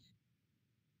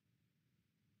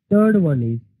 Third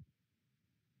one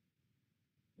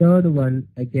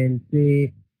I can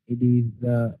say it is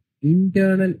the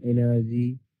internal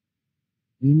energy.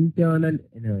 Internal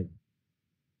energy.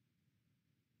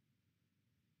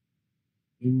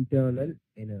 Internal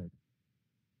energy.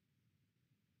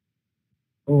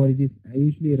 Or it is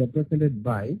usually represented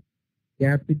by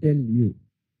capital U.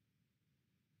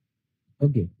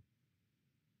 Okay.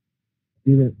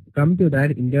 We will come to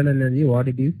that internal energy, what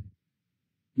it is.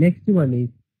 Next one is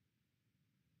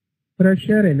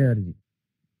pressure energy.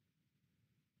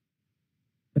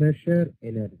 Pressure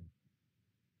energy.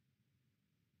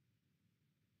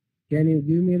 Can you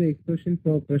give me the expression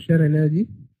for pressure energy?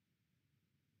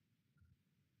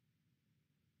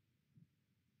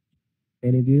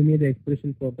 Can you give me the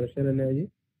expression for pressure energy?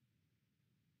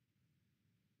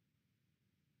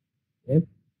 Yes.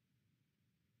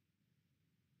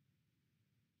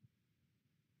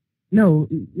 Now,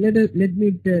 let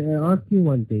me ask you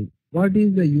one thing. What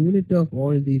is the unit of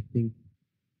all these things?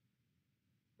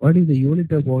 What is the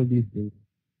unit of all these things?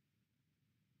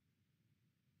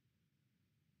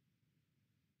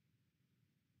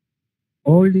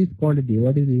 All these quantity,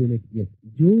 what is the unit? Yes,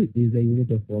 joule is the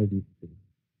unit of all these things.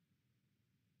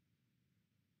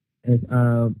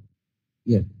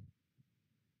 Yes.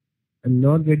 I'm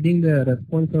not getting the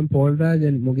response from Paul Raj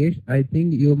and Mukesh. I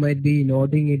think you might be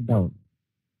noting it down.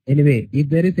 Anyway, if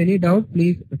there is any doubt,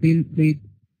 please feel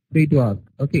free to ask.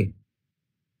 Okay.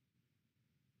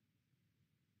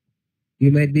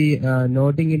 You might be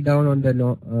noting it down on the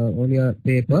on your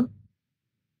paper.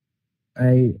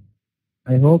 I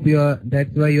hope you are.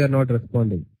 That's why you are not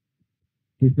responding.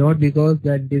 It's not because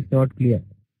that is not clear.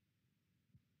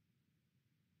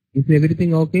 Is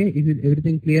everything okay? Is it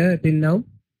everything clear till now?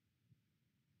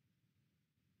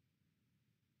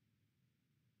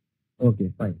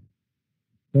 Okay, fine.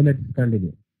 So let's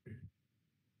continue.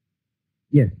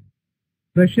 Yes.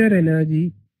 Pressure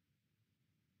energy.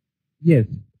 Yes.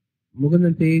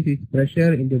 Mukundan says it's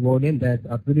pressure into volume. That's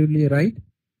absolutely right.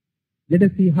 Let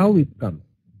us see how it comes.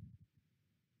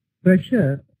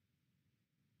 Pressure,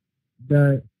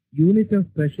 the unit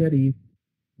of pressure is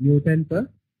Newton per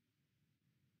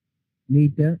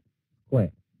meter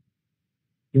square.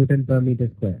 Newton per meter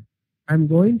square. I'm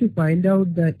going to find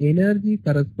out the energy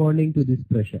corresponding to this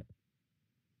pressure.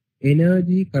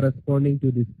 Energy corresponding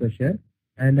to this pressure.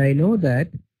 And I know that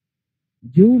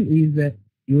joule is the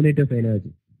unit of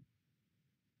energy.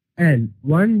 And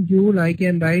 1 joule I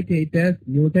can write it as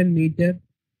Newton meter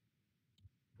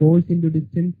force into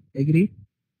distance. Agree?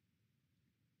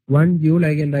 1 joule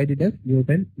I can write it as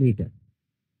Newton meter.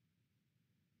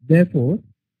 Therefore,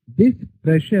 this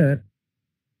pressure,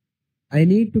 I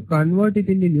need to convert it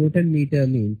into Newton meter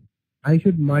means I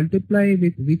should multiply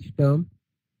with which term?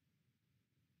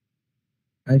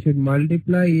 I should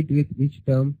multiply it with which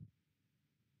term?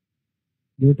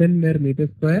 Newton per meter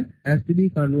square has to be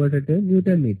converted to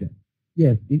Newton meter.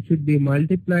 Yes, it should be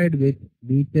multiplied with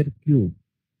meter cube.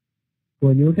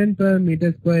 So Newton per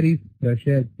meter square is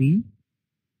pressure P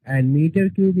and meter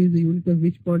cube is the unit of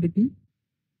which quantity?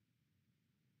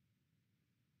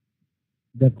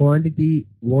 The quantity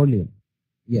volume.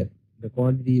 Yes, the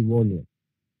quantity volume.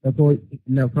 Suppose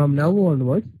now from now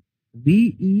onwards,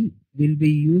 VE will be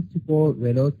used for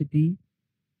velocity.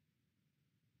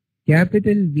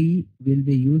 Capital V will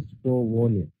be used for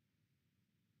volume.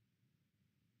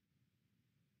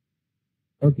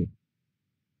 Okay.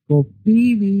 So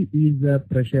PV is the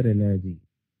pressure energy.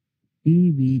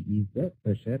 PV is the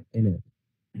pressure energy.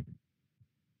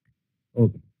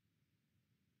 Okay.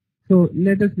 So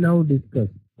let us now discuss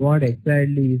what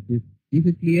exactly is this. Is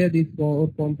it clear these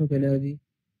 4 forms of energy?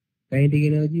 Kinetic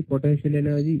energy, potential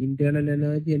energy, internal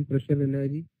energy and pressure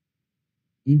energy.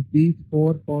 Is these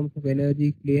 4 forms of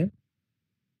energy clear?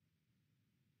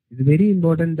 It's very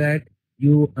important that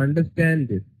you understand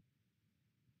this.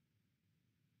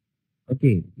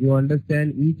 Okay, you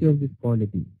understand each of this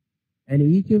quantity. And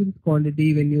each of this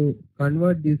quantity, when you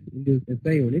convert this into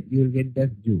SI unit, you will get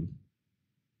just joules.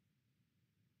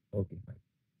 Okay, fine.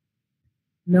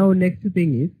 Now next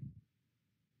thing is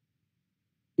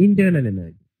internal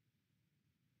energy.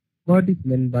 What is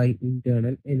meant by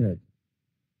internal energy?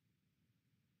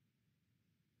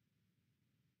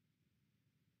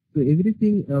 So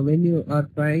everything when you are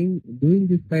doing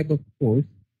this type of course,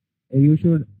 you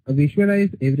should visualize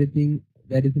everything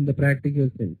that is in the practical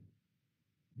sense.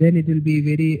 Then it will be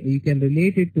you can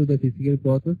relate it to the physical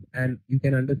process and you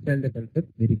can understand the concept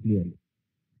very clearly.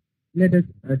 Let us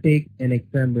take an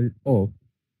example of,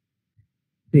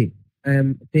 say, I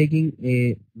am taking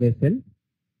a vessel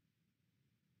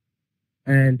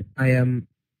and I am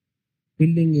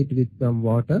filling it with some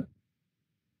water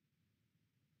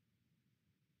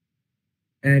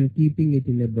and keeping it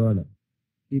in a burner,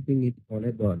 keeping it on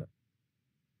a burner.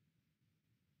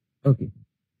 Okay.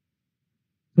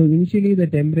 So initially the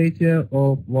temperature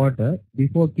of water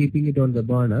before keeping it on the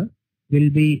burner will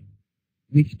be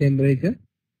which temperature?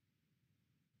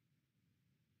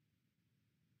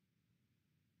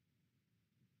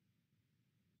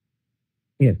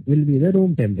 Yes, will be the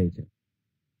room temperature.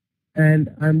 And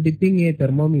I'm dipping a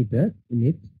thermometer in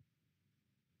it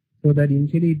so that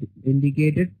initially it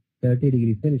indicated 30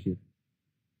 degrees Celsius.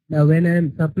 Now when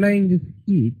I'm supplying this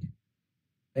heat,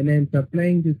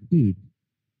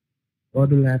 what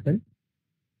will happen?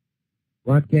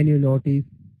 What can you notice?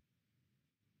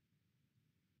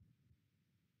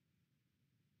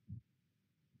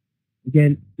 You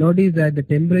can notice that the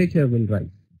temperature will rise.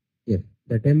 Yes,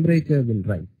 the temperature will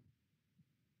rise.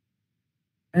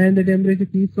 And the temperature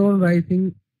keeps on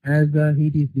rising as the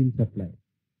heat is being supplied.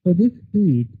 So this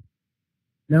heat,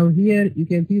 now here you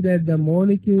can see that the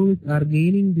molecules are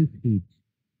gaining this heat,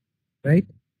 right?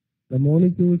 The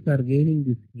molecules are gaining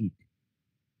this heat.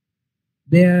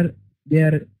 They are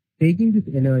taking this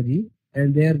energy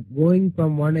and they are going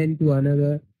from one end to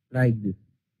another like this.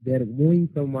 They are moving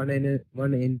from one end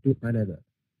to another.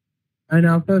 And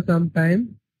after some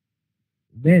time,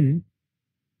 when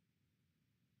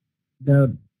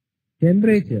the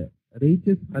temperature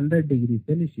reaches 100 degrees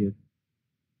Celsius,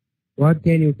 what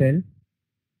can you tell?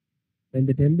 When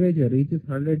the temperature reaches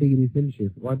 100 degrees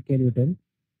Celsius, what can you tell?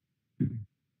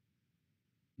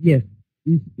 Yes,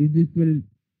 this will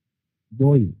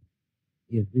boil.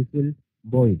 Yes, this will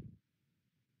boil.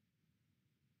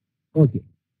 Okay.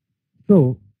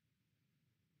 So,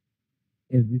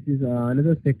 yes, this is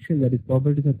another section that is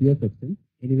properties of pure substance.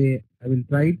 Anyway, I will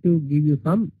try to give you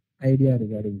some idea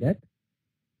regarding that.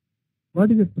 What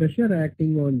is the pressure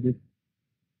acting on this?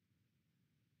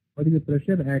 What is the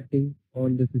pressure acting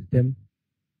on the system?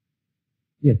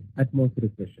 Yes,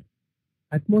 atmospheric pressure.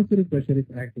 Atmospheric pressure is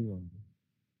acting on this.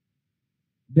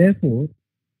 Therefore,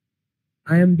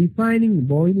 I am defining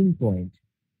boiling point.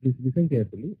 Please listen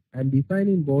carefully. I am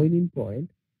defining boiling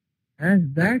point as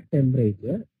that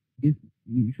temperature. This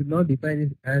you should not define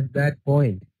it as that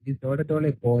point. It is not at all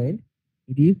a point.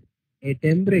 It is a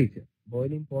temperature.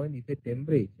 Boiling point is a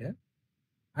temperature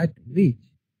at which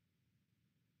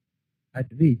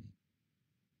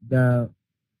the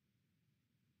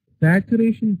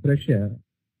saturation pressure,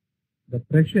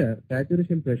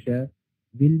 saturation pressure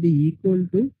will be equal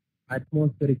to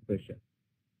atmospheric pressure.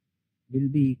 Will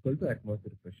be equal to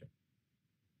atmospheric pressure.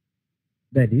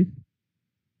 That is,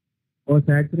 or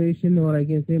saturation, or I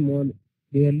can say more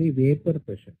clearly, vapor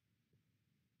pressure.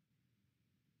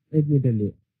 Let me tell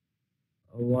you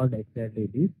what exactly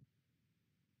it is.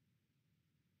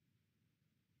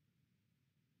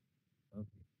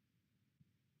 Okay.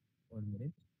 1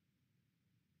 minute.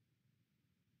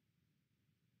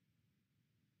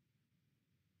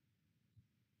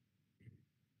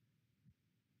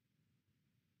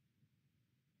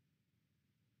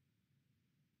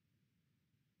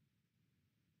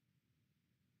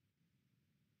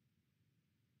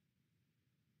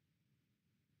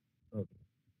 Okay.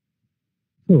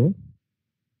 So,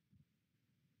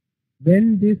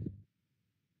 when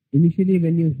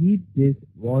you heat this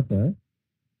water,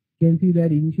 you can see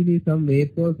that initially some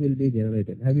vapors will be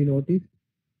generated. Have you noticed?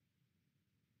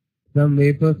 Some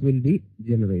vapors will be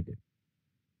generated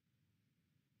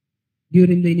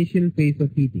during the initial phase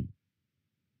of heating.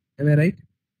 Am I right?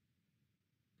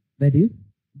 That is,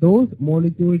 those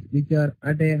molecules which are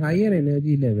at a higher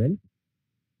energy level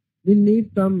will need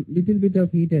some little bit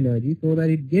of heat energy so that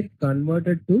it gets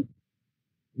converted to,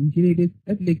 initially it is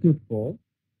at liquid form,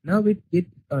 now it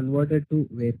gets converted to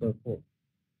vapor form,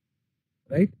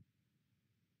 right?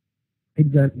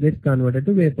 It gets converted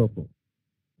to vapor form.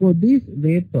 So this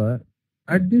vapor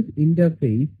at this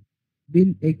interface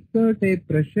will exert a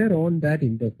pressure on that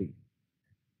interface.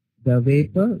 The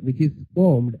vapor which is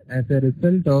formed as a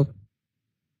result of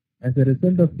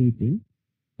heating,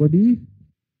 so these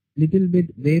little bit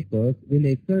vapors will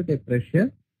exert a pressure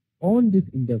on this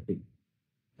interface.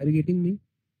 Are you getting me?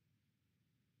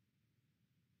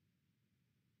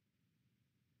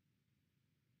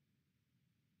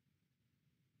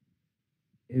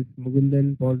 Is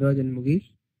Mugundan, Paulraj and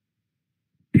Mugesh?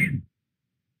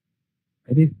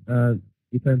 That is,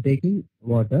 if I'm taking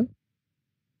water,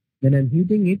 then I'm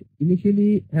heating it.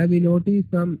 Initially, have you noticed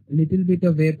some little bit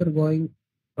of vapor going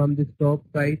from the top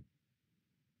side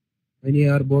when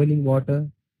you are boiling water?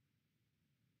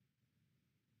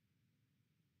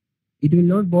 It will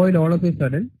not boil all of a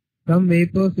sudden. Some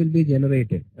vapors will be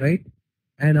generated, right?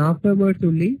 and afterwards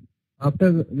only,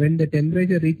 after when the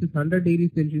temperature reaches 100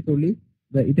 degrees Celsius only,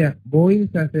 it boils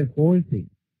as a whole thing.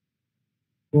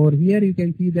 For here you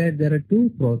can see that there are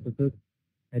two processes,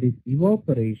 that is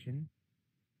evaporation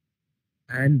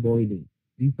and boiling.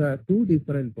 These are two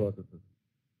different processes.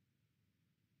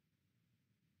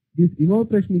 This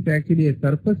evaporation is actually a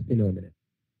surface phenomenon.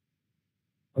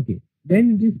 Okay,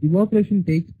 then this evaporation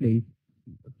takes place,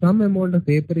 some amount of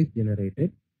vapor is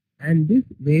generated, and this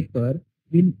vapor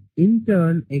will in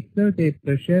turn exert a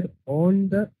pressure on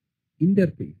the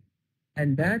interface,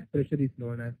 and that pressure is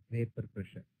known as vapor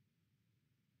pressure.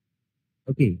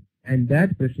 Okay, and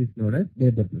that pressure is known as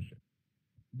vapor pressure.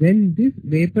 Then this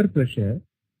vapor pressure,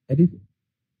 that is,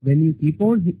 when you keep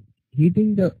on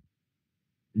heating the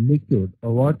liquid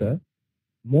or water,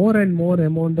 more and more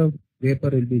amount of vapor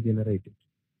will be generated.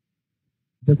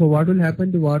 Therefore, what will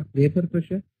happen to vapor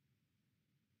pressure?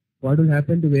 What will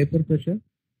happen to vapor pressure?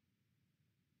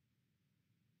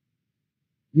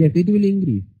 Yes, it will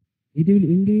increase. It will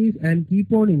increase and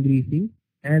keep on increasing.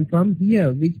 And from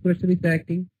here, which pressure is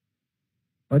acting?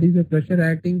 What is the pressure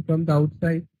acting from the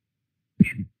outside?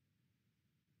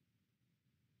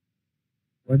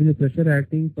 What is the pressure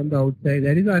acting from the outside?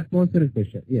 That is atmospheric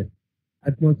pressure. Yes,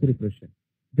 atmospheric pressure.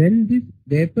 Then this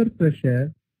vapor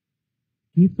pressure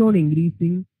keeps on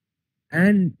increasing,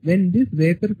 and when this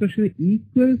vapor pressure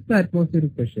equals the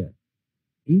atmospheric pressure,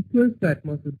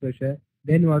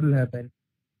 then what will happen?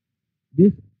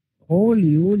 This whole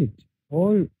unit,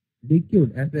 whole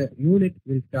liquid as a unit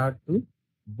will start to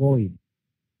boil.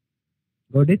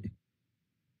 Got it?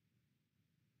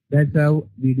 That's how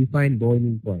we define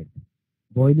boiling point.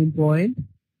 Boiling point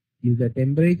is the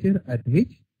temperature at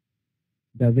which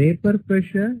the vapor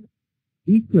pressure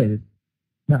equals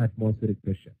the atmospheric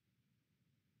pressure.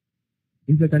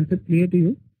 Is the concept clear to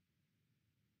you?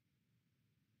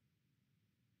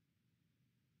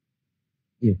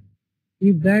 Yes.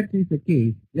 If that is the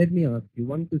case, let me ask you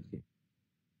one question.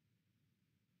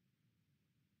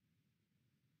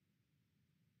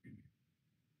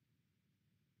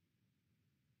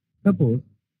 Suppose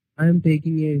I am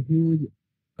taking a huge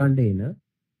container,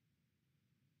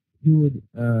 huge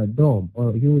dome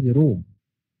or huge room,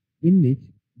 in which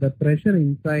the pressure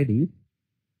inside is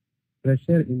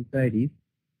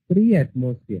 3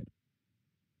 atmosphere.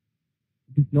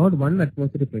 It is not 1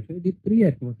 atmospheric pressure, it is 3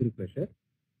 atmospheric pressure.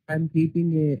 I am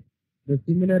keeping the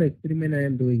similar experiment I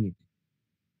am doing it.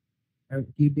 I am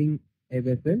keeping a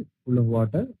vessel full of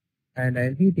water and I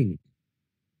am heating it.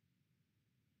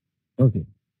 Okay.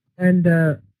 And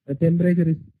the temperature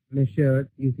is measured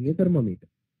using a thermometer.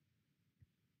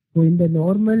 So in the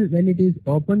normal, when it is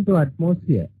open to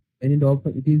atmosphere, when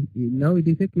it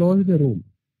is a closed room,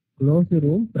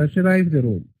 pressurized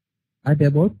room at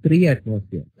about 3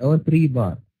 atmosphere or 3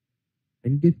 bar.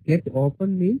 When it is kept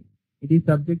open means it is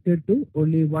subjected to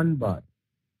only 1 bar.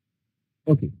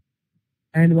 Okay.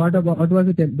 And what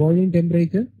was the boiling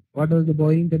temperature? What was the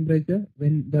boiling temperature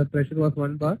when the pressure was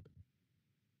 1 bar?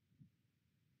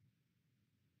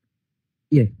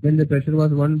 Yes, when the pressure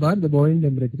was 1 bar, the boiling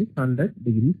temperature is 100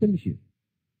 degrees Celsius.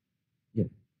 Yes.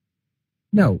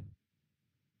 Now,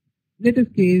 let us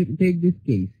take this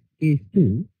case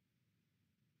 2.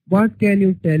 What can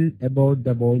you tell about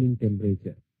the boiling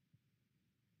temperature?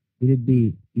 Will it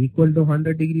be equal to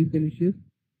 100 degrees Celsius?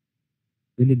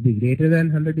 Will it be greater than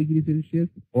 100 degrees Celsius?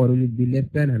 Or will it be less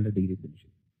than 100 degrees Celsius?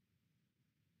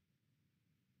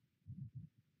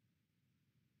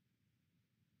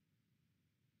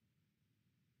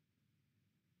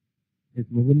 Yes,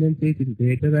 Mugundan says it is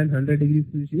greater than 100 degrees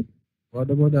Celsius. What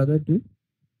about the other two?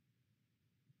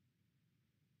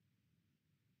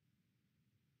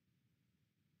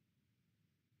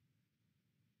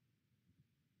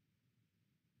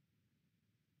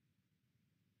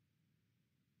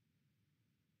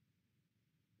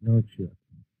 Not sure.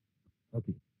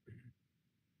 Okay.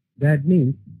 That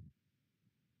means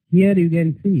here you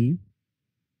can see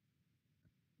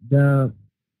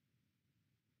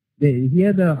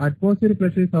here the atmospheric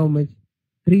pressure is how much?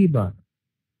 3 bar.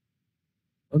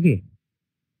 Okay.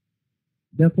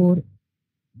 Therefore,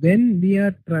 when we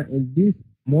are these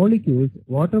molecules,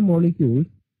 water molecules,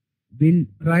 will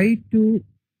try to,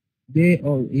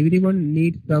 everyone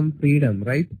needs some freedom,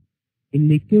 right? In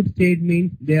liquid state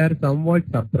means they are somewhat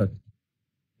suppressed.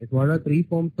 It's one of 3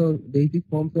 basic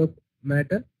forms of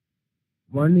matter.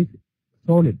 One is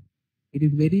solid. It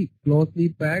is very closely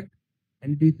packed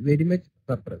and it is very much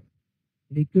suppressed.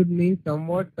 Liquid means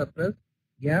somewhat suppressed.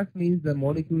 Gas means the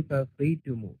molecules are free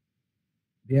to move.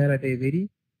 They are at a very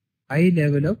high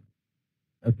level of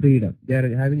freedom. They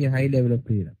are having a high level of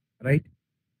freedom, right?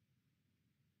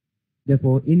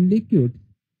 Therefore, in liquids,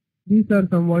 These are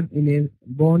somewhat in a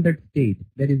bonded state,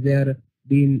 that is, they are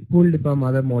being pulled from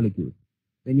other molecules.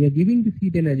 When you are giving this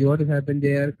heat energy, what has happened?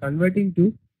 They are converting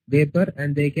to vapor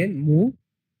and they can move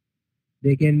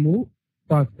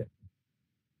faster.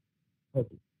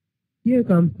 Okay. Here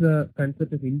comes the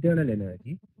concept of internal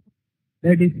energy.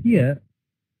 That is, here,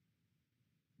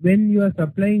 when you are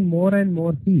supplying more and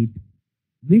more heat,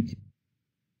 which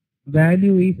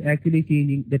value is actually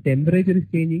changing? The temperature is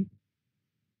changing.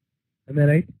 Am I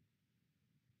right?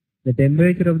 The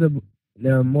temperature of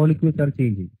the molecules are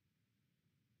changing.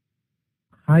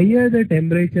 Higher the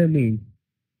temperature means,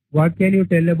 what can you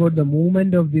tell about the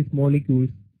movement of these molecules?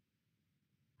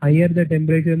 Higher the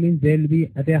temperature means they will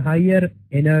be at a higher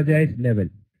energized level.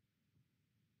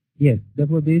 Yes,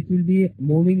 therefore this will be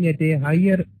moving at a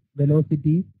higher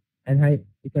velocity and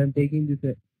if I am taking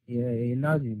this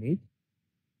enlarged image,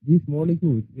 these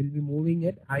molecules will be moving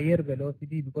at higher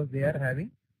velocity because they are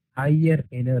having higher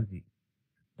energy.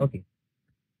 Okay.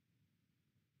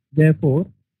 Therefore,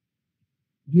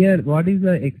 here what is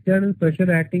the external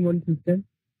pressure acting on system?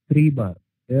 3 bar.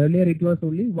 Earlier it was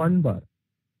only 1 bar.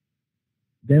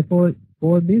 Therefore,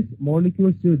 for this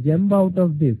molecules to jump out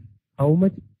of this, how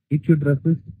much it should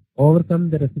overcome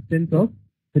the resistance of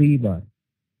 3 bar.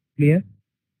 Clear?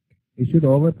 It should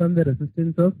overcome the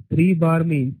resistance of 3 bar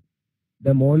means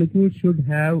the molecule should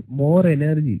have more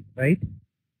energy, right?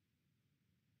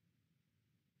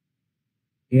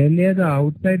 Earlier the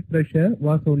outside pressure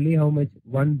was only how much?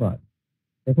 1 bar.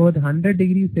 Therefore, at 100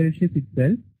 degrees Celsius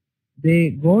itself,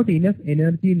 they got enough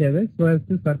energy level so as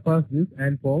to surpass this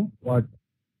and form what?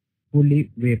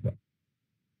 Fully vapor.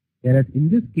 Whereas in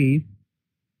this case,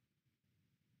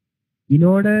 in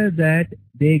order that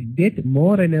they get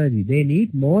more energy, they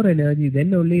need more energy,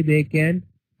 then only they can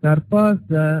surpass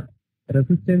the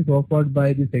resistance offered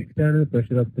by this external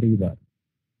pressure of 3 bar.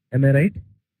 Am I right?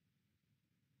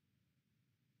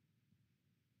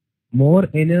 More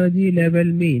energy level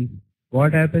means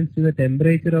what happens to the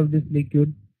temperature of this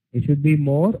liquid? It should be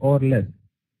more or less.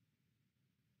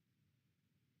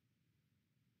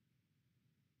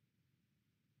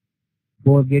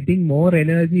 For getting more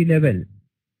energy level,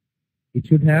 it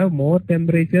should have more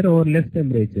temperature or less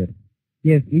temperature.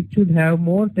 Yes, it should have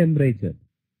more temperature.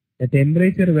 The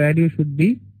temperature value should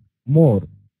be more.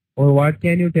 Or what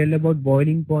can you tell about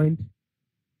boiling point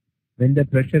when the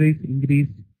pressure is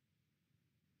increased?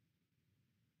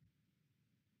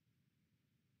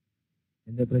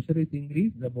 When the pressure is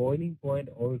increased, the boiling point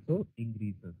also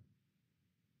increases.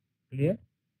 Clear?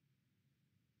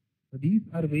 So these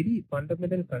are very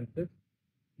fundamental concepts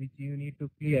which you need to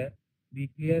be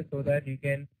clear so that you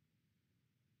can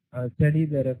study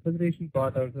the refrigeration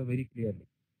part also very clearly.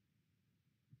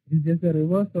 This is just the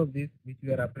reverse of this which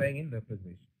we are applying in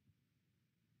refrigeration.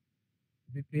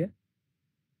 Is it clear?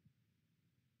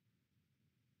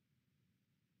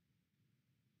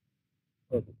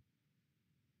 Okay.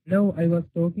 Now I was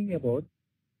talking about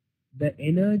the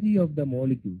energy of the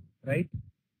molecule, right?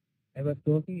 I was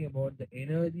talking about the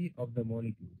energy of the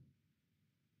molecule.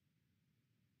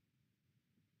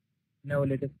 Now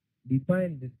let us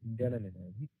define this internal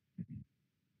energy.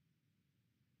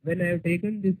 When I have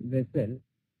taken this vessel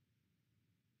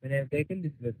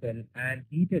and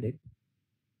heated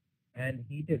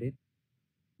it,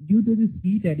 due to this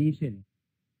heat addition,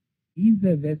 is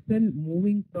the vessel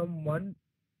moving from one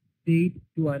state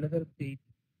to another state?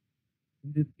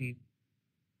 In this case,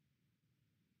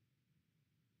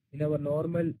 in our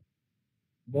normal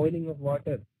boiling of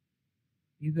water,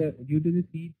 due to this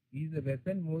heat, is the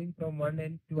vessel moving from one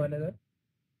end to another?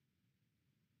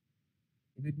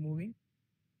 Is it moving?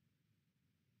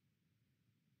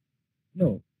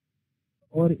 No.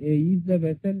 Or is the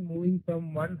vessel moving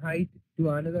from one height to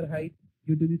another height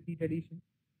due to this heat addition?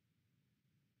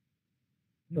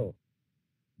 No.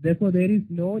 Therefore, there is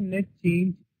no net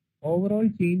change, overall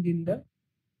change in the,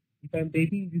 if I am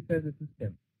taking this as a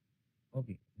system.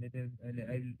 Okay,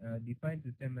 I'll define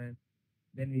system and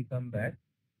then we come back.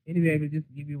 Anyway, I will just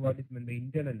give you what is meant by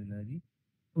internal energy.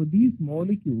 So these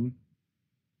molecules,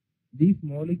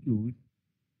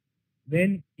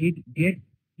 when it gets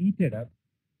heated up,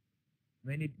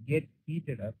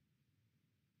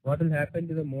 what will happen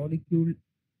to the molecule?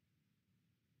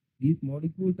 These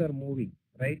molecules are moving,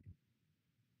 right?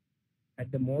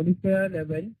 At the molecular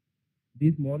level,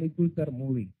 these molecules are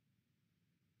moving.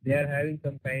 They are having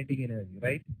some kinetic energy,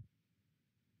 right?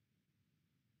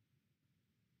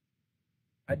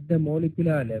 At the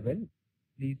molecular level,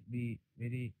 please be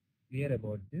very clear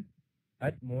about this.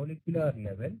 At molecular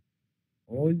level,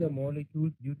 all the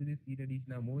molecules due to this heat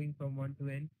addition are moving from one to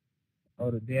end,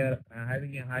 or they are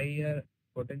having a higher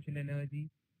potential energy,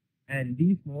 and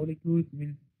these molecules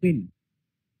will spin.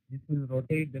 This will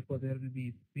rotate, therefore there will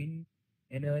be spin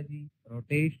energy,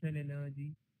 rotational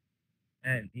energy,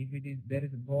 and if it is there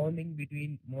is bonding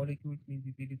between molecules, means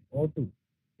if it is O2,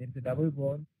 there is a double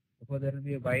bond, therefore there will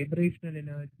be a vibrational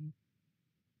energy,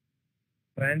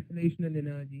 translational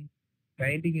energy,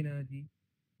 kinetic energy.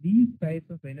 These types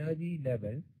of energy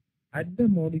levels at the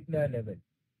molecular level,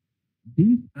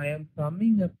 these I am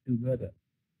summing up together.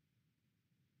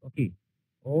 Okay,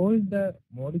 all the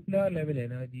molecular level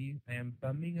energies I am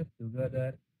summing up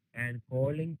together and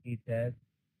calling it as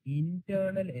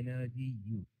internal energy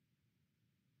U.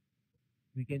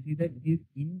 We can see that it is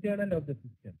internal of the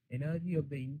system, energy of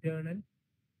the internal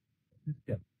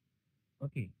system.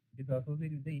 Okay, it is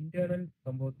associated with the internal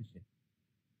composition.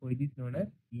 So it is known as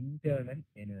internal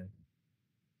energy.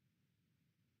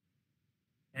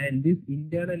 And this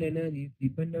internal energy is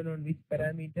dependent on which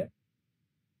parameter?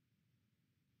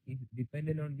 Is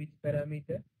dependent on which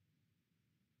parameter?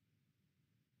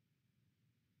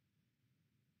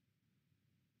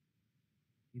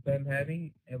 If I am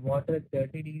having a water at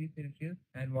 30 degrees Celsius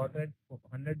and water at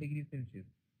 100 degrees Celsius,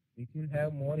 which will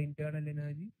have more internal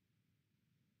energy?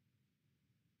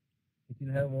 Which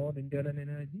will have more internal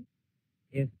energy?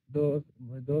 Yes, those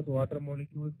water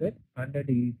molecules at 100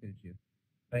 degrees Celsius.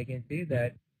 So I can say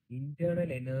that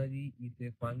internal energy is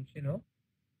a function of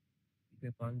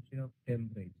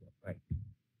temperature, right?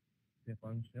 It's a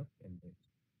function of temperature.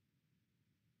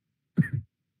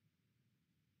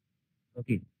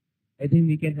 Okay, I think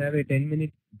we can have a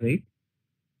 10-minute break,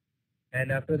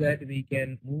 and after that we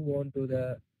can move on to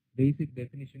the basic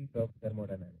definitions of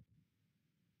thermodynamics.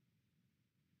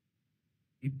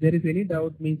 If there is any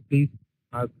doubt, means please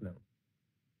ask now.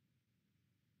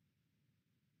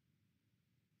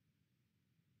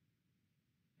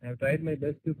 I have tried my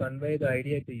best to convey the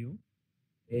idea to you.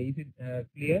 Is it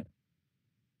clear?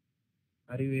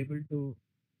 Are you able to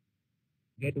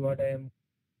get what I am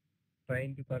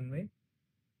trying to convey?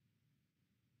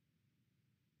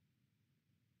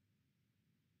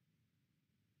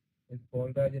 Is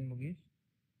Paul Raj and Mukesh?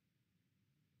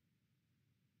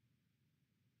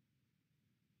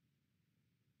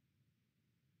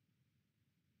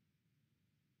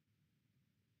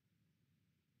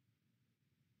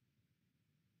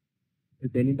 Is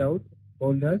any doubt?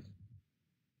 Paul Raj?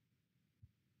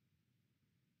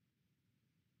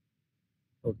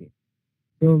 Okay.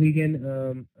 So we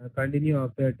can continue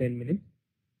after 10 minutes.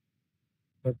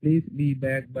 So please be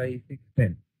back by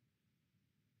 6:10.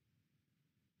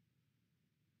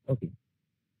 Okay.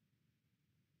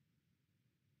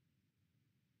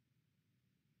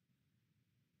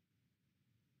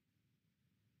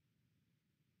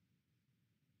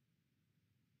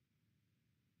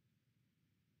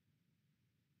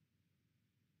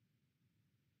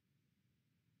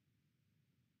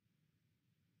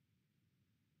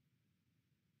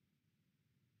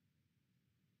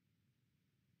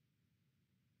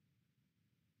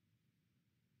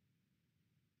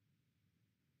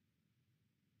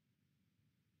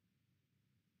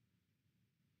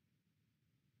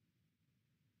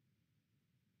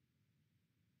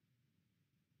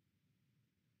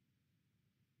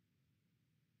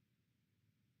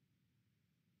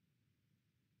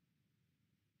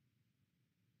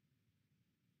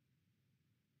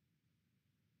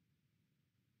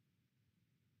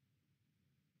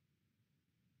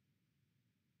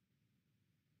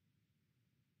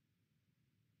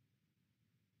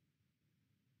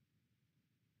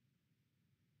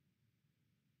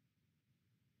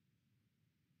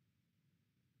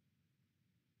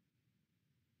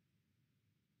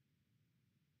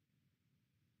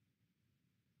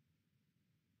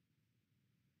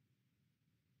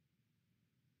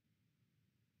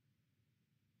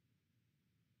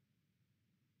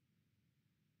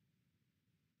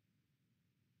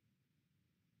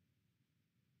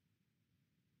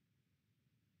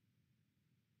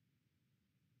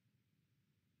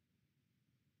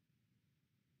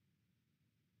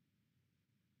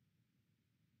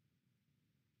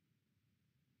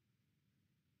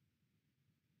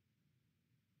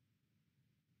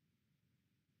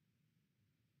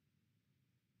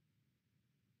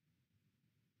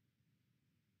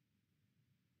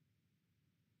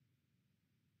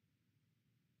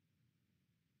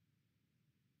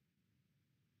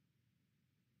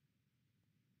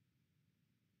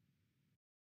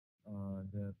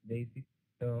 The basic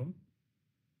term.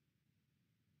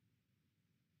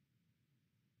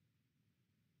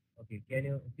 Okay. Can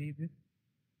you see this?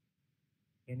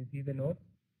 Can you see the note?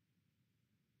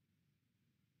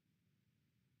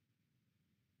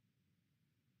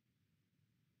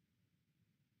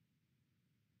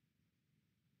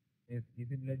 Is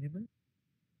it legible?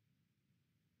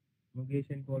 Mukesh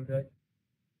and Polraj.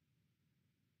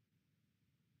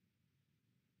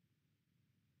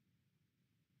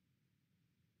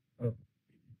 Oh.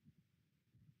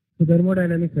 So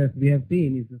thermodynamics, as we have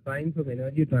seen, is the science of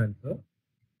energy transfer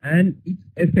and its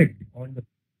effect on the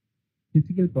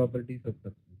physical properties of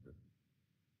substances.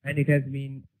 And it has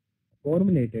been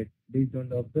formulated based on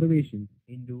the observations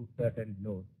into certain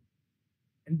laws.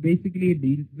 And basically it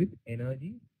deals with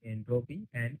energy, entropy,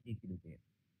 and equilibrium.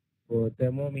 So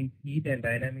thermo means heat and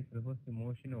dynamics refers to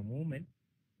motion or movement.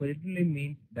 So it literally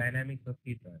means dynamics of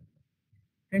heat transfer.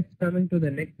 Next, coming to the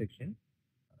next section,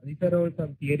 these are all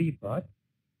some theory parts.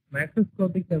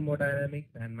 Macroscopic thermodynamics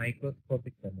and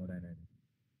microscopic thermodynamics.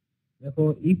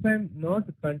 Therefore, if I'm not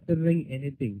considering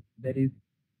anything, that is,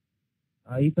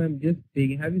 if I'm just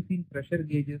taking, have you seen pressure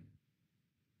gauges?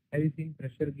 Have you seen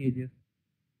pressure gauges?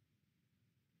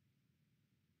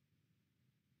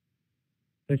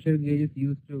 Pressure gauges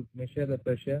used to measure the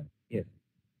pressure. Yes.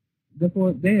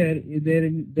 Therefore, there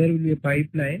will be a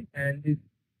pipeline, and this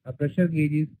pressure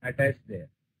gauge is attached there.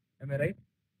 Am I right?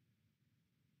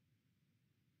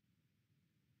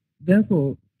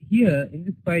 Therefore, here in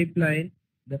this pipeline,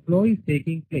 the flow is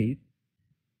taking place.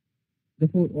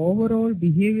 Therefore, overall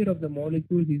behavior of the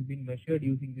molecules is being measured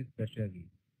using this pressure gauge.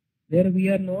 There we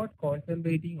are not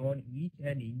concentrating on each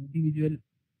and individual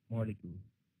molecule.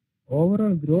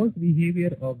 Overall gross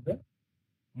behavior of the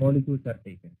molecules are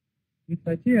taken. If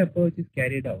such a approach is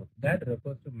carried out, that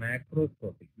refers to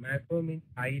macroscopic. Macro means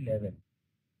high level.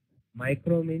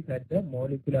 Micro means at the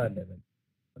molecular level.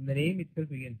 From the name itself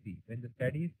we can see, when the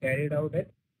study is carried out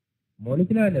at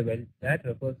molecular level, that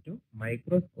refers to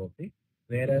microscopic,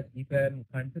 whereas if I am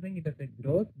considering it as a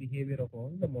gross behavior of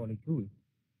all the molecules,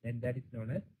 then that is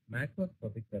known as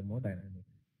macroscopic thermodynamics.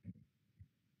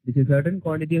 Which is certain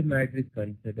quantity of matter is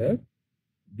considered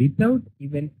without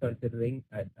events occurring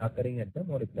at the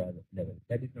molecular level.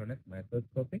 That is known as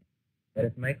macroscopic.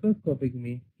 Whereas microscopic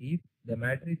means if the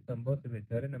matter is composed of a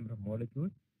certain number of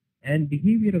molecules and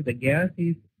behavior of the gas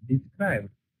is described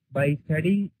by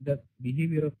studying the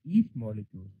behavior of each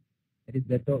molecule. That is,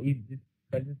 if this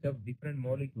consists of different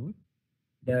molecules,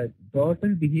 the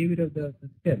total behavior of the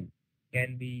system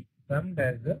can be summed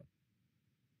as the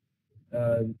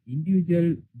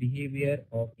individual behavior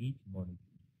of each molecule.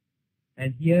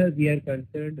 And here we are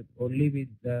concerned only with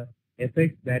the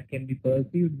effects that can be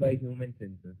perceived by human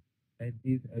senses. As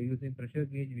this, using pressure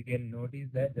gauge, we can notice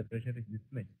that the pressure is this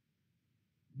much.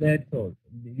 That's all.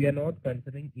 We are not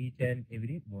considering each and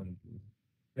every molecule.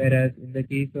 Whereas in the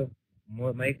case of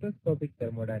microscopic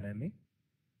thermodynamics,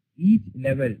 each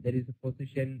level, there is a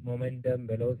position, momentum,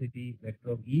 velocity,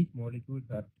 vector of each molecules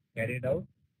are carried out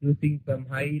using some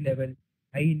high level,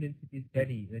 high intensity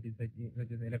study, that is such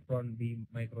as electron beam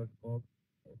microscope.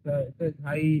 So such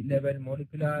high level,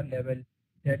 molecular level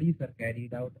studies are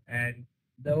carried out, and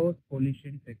those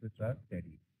collisions, etc., are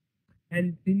studied.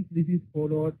 And since this is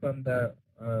followed from the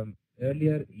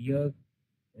earlier years,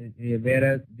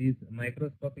 whereas this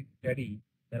microscopic study,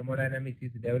 thermodynamics,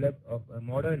 is developed of a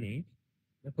modern age,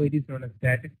 therefore it is known as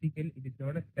statistical. It is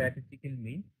known as statistical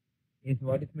means is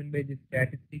what is meant by this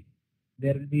statistics.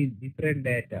 There will be different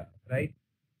data, right?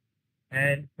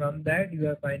 And from that you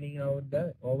are finding out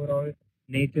the overall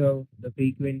nature of the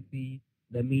frequency,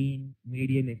 the mean,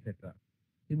 median, etc.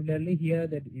 Similarly, here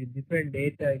that is different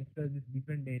data, instead of this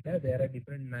different data, there are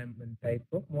different types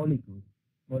of molecules.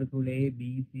 Molecule A,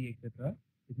 B, C, etc.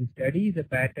 If you study the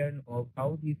pattern of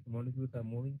how these molecules are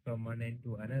moving from one end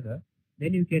to another,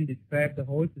 then you can describe the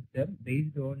whole system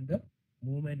based on the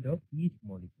movement of each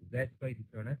molecule. That's why it is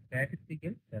known as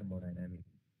statistical thermodynamics.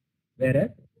 Whereas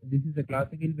this is a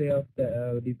classical way of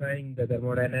defining the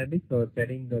thermodynamics or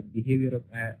studying the behavior of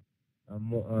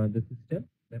the system.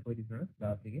 Therefore, it is known as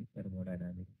classical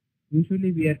thermodynamics.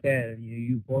 Usually, we are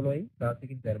you following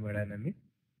classical thermodynamics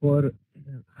for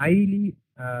highly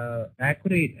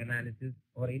accurate analysis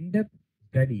or in-depth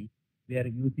study. We are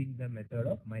using the method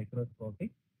of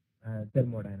microscopic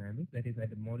thermodynamics, that is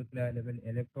at the molecular level,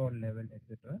 electron level,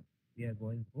 etc. We are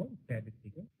going for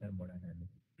statistical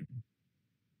thermodynamics.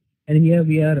 And here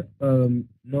we are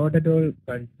not at all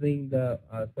considering the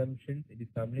assumptions. It is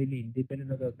completely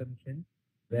independent of the assumptions,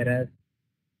 whereas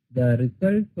the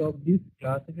results of this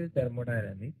classical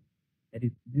thermodynamics, that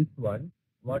is this one,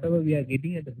 whatever we are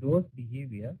getting at the gross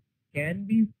behavior, can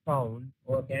be found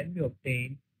or can be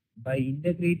obtained by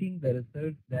integrating the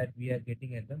results that we are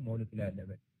getting at the molecular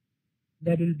level.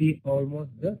 That will be almost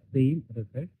the same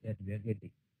result that we are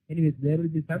getting. Anyways, there will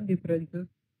be some differences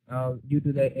due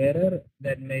to the error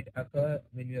that might occur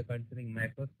when you are considering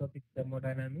macroscopic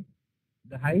thermodynamics.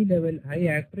 The high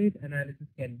accurate analysis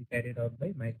can be carried out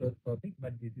by microscopic,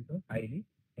 but this is a highly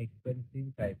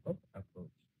expensive type of approach.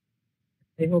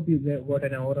 I hope you got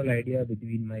an overall idea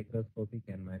between microscopic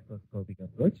and macroscopic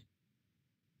approach.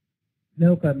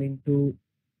 Now coming to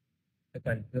the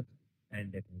concepts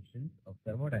and definitions of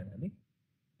thermodynamics.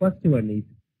 First one is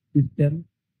system,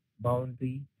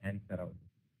 boundary, and surrounding.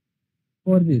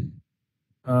 For this,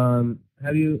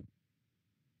 have you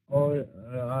or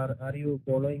are you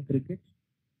following cricket?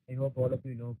 I hope all of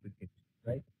you know cricket,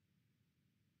 right?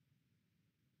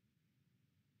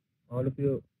 All of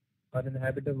you are in the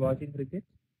habit of watching cricket?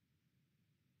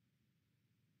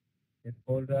 Yes,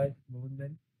 Paul Raj,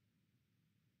 Mohandan.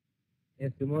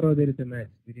 Yes, tomorrow there is a match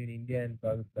between India and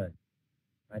Pakistan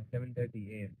at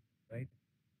 7:30 a.m., right?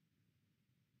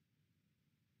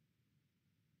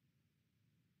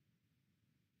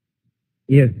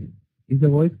 Yes. Is the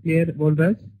voice clear, Paul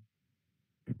Raj?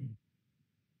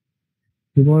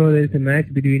 Tomorrow there is a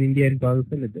match between India and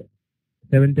Pakistan at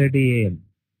 7:30 a.m.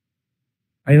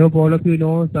 I hope all of you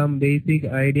know some basic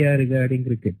idea regarding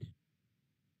cricket.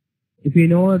 If you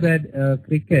know that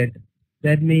cricket,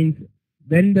 that means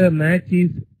when the match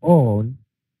is on,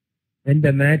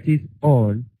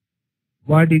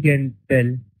 what you can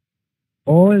tell,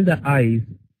 all the eyes,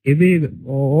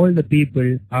 all the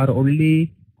people are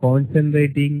only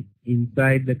concentrating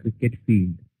inside the cricket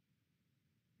field.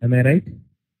 Am I right?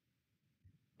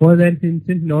 For that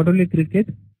instance, not only cricket,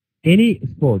 any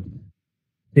sports,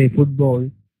 say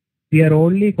football, we are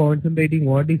only concentrating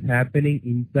what is happening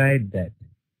inside that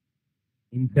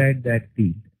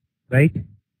field, right?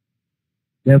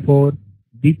 Therefore,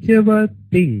 whichever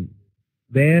thing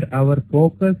where our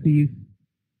focus is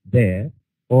there,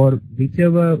 or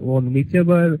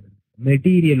whichever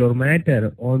material or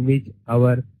matter on which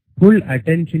our full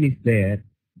attention is there,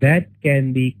 that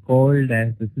can be called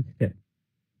as the system.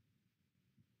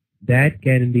 That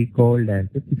can be called as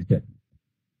the system.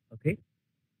 Okay?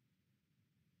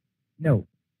 Now,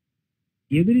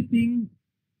 everything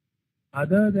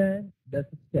other than the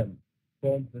system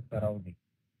forms the surrounding.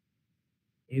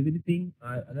 Everything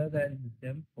other than the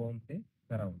system forms a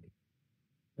surrounding.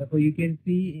 Therefore, you can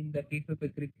see in the case of a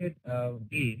cricket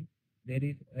game, there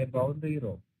is a boundary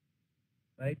rope,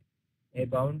 right? A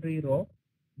boundary rope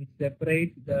which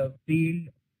separates the field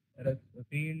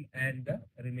and the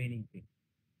remaining thing.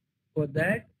 So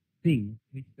that thing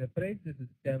which separates the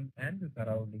system and the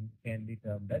surroundings can be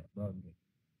termed as boundary.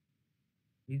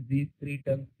 Is these three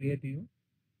terms clear to you?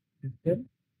 System,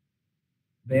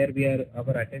 where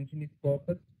our attention is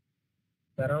focused.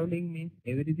 Surrounding means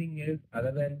everything else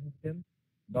other than system.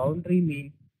 Boundary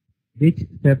means which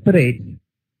separates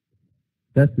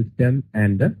the system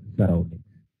and the surroundings.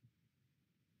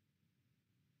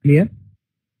 Clear?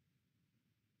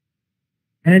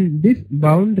 And this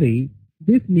boundary,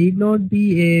 this need not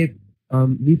be a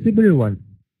visible one.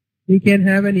 We can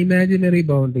have an imaginary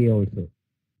boundary also.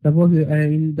 Suppose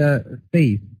in the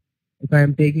space, if I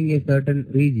am taking a certain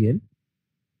region,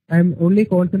 I am only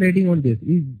concentrating on this.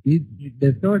 It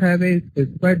does not have a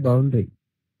specified boundary,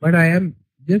 but I am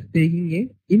just taking a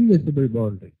invisible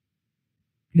boundary.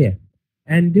 Clear?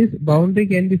 And this boundary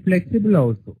can be flexible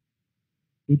also.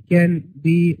 It can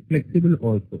be flexible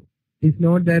also. It's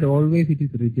not that always it is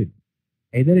rigid.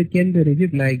 Either it can be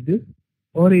rigid like this,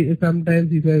 or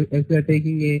sometimes if you are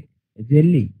taking a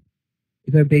jelly,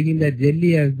 if I'm taking that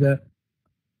jelly as the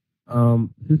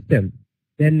system,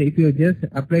 then if you just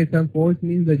apply some force,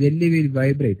 means the jelly will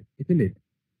vibrate, isn't it?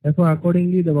 Therefore,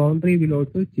 accordingly, the boundary will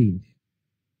also change.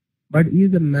 But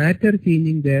is the matter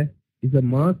changing there? Is the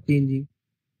mass changing?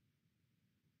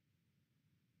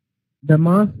 The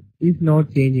mass is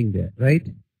not changing there, right?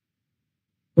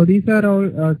 So these are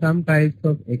all some types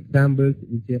of examples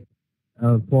which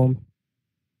form.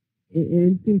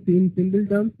 In simple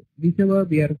terms, whichever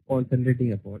we are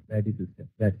concentrating upon, that is system.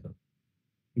 That's all.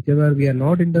 Whichever we are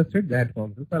not interested, that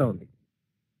forms the surrounding.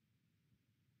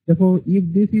 Therefore, if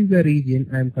this is the region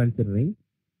I am considering,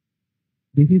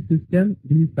 this is system,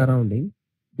 this is surrounding,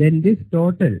 then this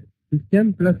total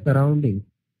system plus surrounding,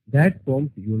 that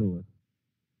forms universe.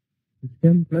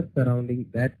 System plus surrounding,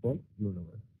 that forms universe.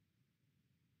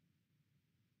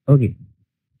 Okay,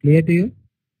 clear to you?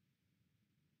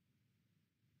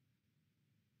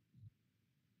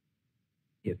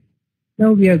 Yes.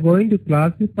 Now we are going to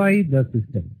classify the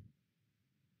system.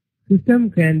 System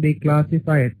can be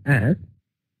classified as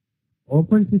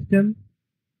open system,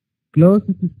 closed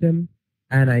system,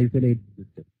 and isolated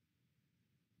system.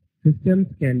 Systems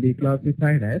can be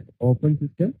classified as open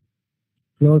system,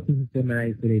 closed system, and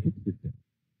isolated system.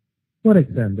 For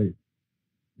example,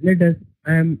 let us,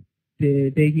 I am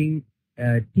taking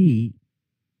tea,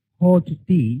 hot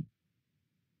tea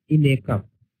in a cup,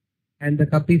 and the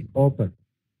cup is open.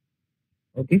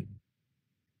 Okay.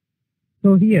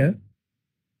 So here,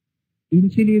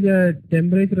 initially the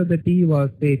temperature of the tea was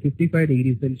say 55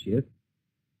 degrees Celsius.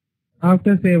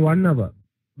 After say 1 hour,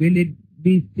 will it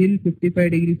be still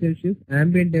 55 degrees Celsius?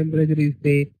 Ambient temperature is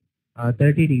say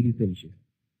 30 degrees Celsius.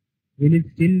 Will it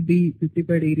still be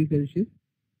 55 degrees Celsius?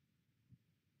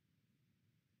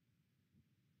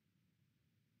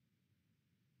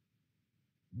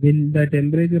 Will the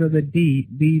temperature of the tea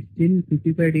be still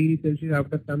 55 degrees Celsius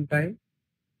after some time?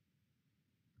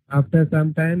 After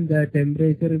some time, the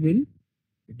temperature will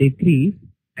decrease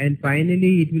and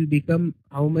finally it will become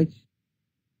how much?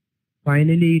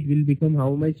 Finally, it will become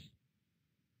how much?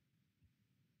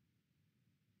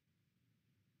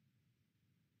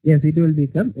 Yes, it will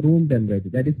become room temperature.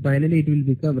 That is, finally it will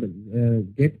become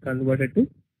get converted to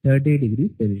 30 degrees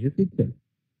Celsius itself.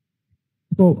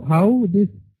 So, how this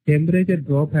temperature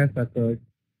drop has occurred?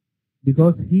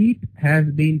 Because heat has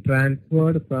been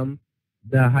transferred from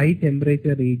the high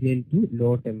temperature region to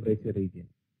low temperature region.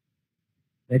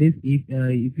 That is,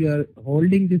 if you are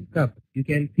holding this cup, you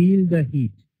can feel the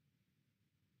heat,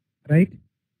 right?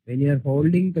 When you are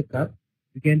holding the cup,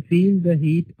 you can feel the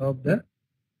heat of the,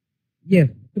 yes,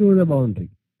 through the boundary.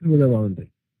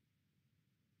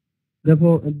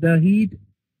 The heat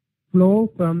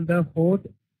flow from the hot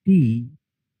tea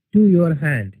to your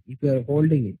hand if you are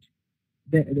holding it.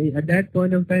 At that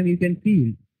point of time, you can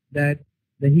feel that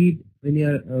the heat when you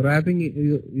are wrapping it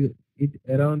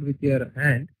around with your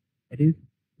hand. It is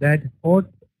that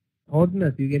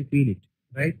hotness, you can feel it,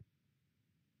 right?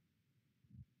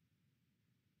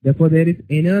 Therefore, there is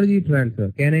energy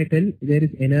transfer. Can I tell there is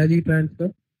energy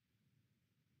transfer?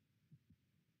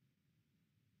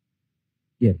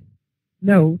 Yes.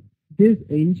 Now, this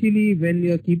initially when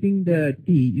you are keeping the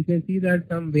tea, you can see that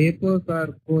some vapors are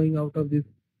going out of this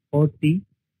hot tea.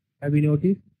 Have you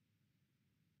noticed?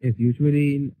 Yes,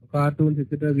 usually in cartoons,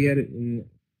 etc.,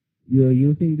 you are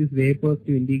using these vapors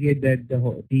to indicate that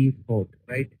the tea is hot,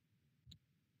 right?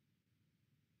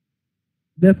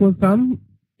 Therefore,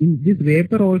 this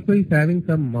vapor also is having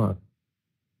some mass.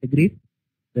 Agreed?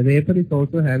 The vapor is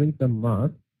also having some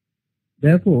mass.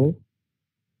 Therefore,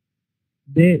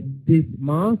 this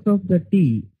mass of the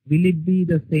tea, will it be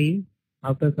the same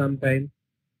after some time?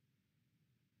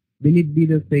 Will it be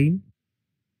the same?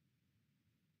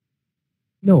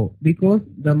 No, because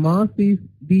the mass is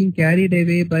being carried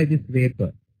away by this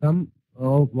vapor. Some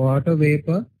water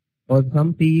vapor or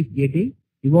some tea is getting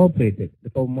evaporated.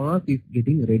 So mass is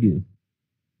getting reduced.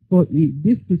 So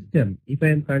this system, if I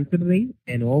am considering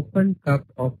an open cup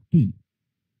of tea,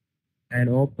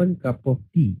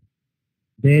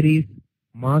 there is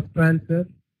mass transfer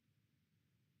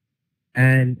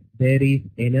and there is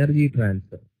energy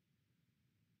transfer.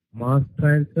 Mass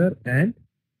transfer and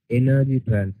energy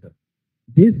transfer.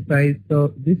 This type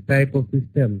of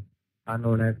systems are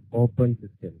known as open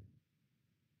systems.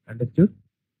 Understood?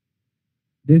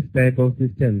 This type of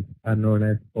systems are known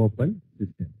as open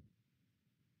systems.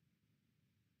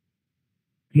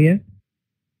 Clear?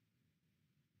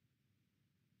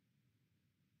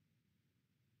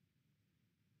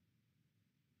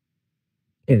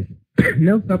 Yes.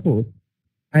 Now suppose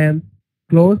I am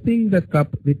closing the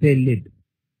cup with a lid.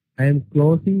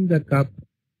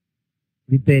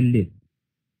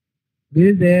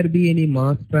 Will there be any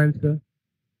mass transfer?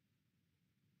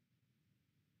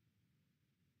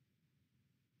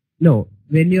 No.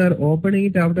 When you are opening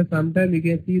it after some time, you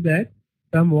can see that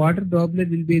some water droplet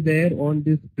will be there on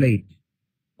this plate,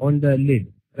 on the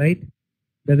lid, right?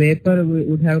 The vapor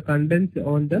would have condensed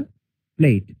on the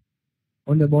plate.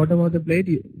 On the bottom of the plate,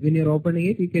 when you are opening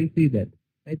it, you can see that.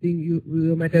 I think you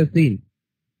might have seen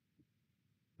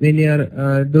when you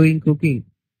are doing cooking.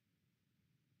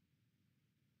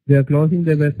 We are closing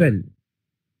the vessel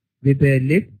with a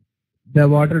lid. The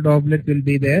water droplet will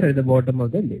be there at the bottom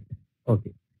of the lid.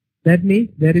 Okay. That means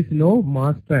there is no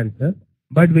mass transfer,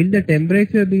 but will the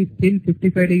temperature be still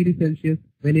 55 degrees Celsius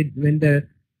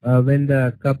when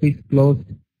the cup is closed?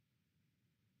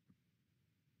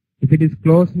 If it is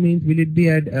closed, means will it be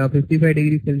at 55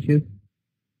 degrees Celsius?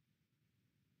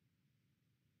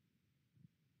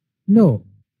 No.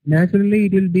 Naturally,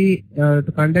 it will be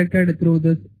conducted through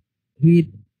this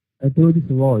heat, through this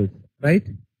walls, right?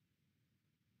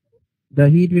 The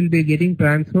heat will be getting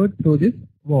transferred through this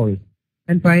walls.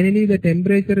 And finally, the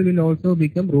temperature will also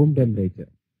become room temperature.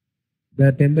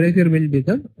 The temperature will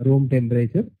become room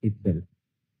temperature itself.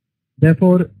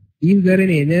 Therefore, is there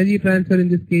any energy transfer in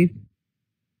this case?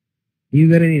 Is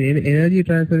there any energy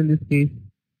transfer in this case?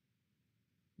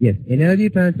 Yes, energy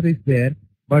transfer is there.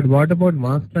 But what about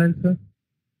mass transfer?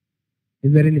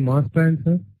 Is there any mass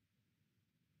transfer?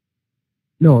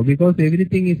 No, because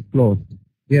everything is closed.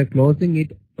 we are closing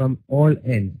it from all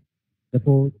ends.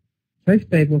 Therefore, such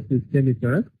type of system is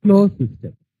known as closed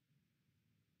system.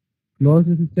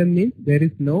 Closed system means there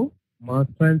is no mass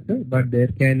transfer, but there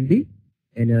can be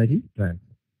energy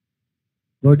transfer.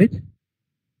 Got it?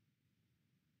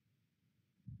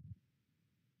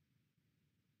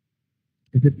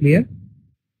 Is it clear?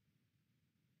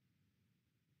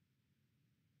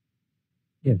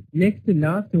 Yes. Next,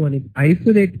 last one is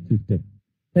isolated system.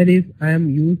 That is, I am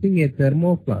using a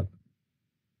thermoflask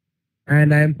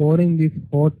and I am pouring this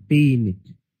hot tea in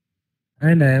it,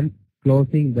 and I am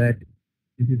closing that.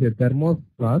 This is a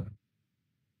thermoflask.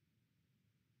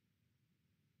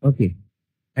 Okay.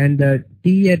 And the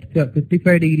tea at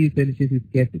 55 degrees Celsius is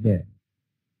kept there.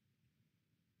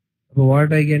 So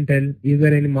what I can tell, is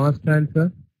there any mass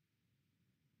transfer?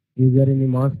 Is there any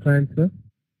mass transfer?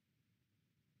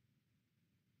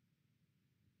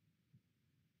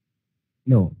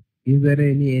 No. Is there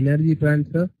any energy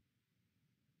transfer?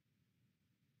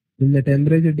 Will the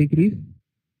temperature decrease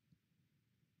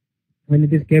when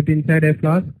it is kept inside a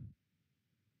flask?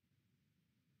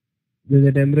 Will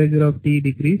the temperature of tea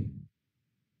decrease?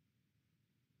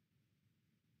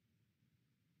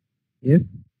 Yes?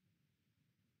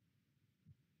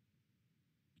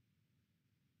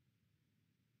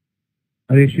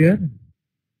 Are you sure?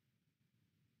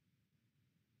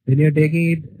 When you are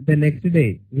taking it the next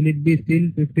day, will it be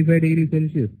still 55 degrees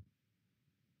Celsius?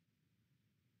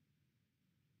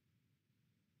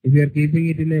 If you are keeping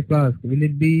it in a flask, will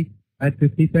it be at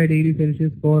 55 degrees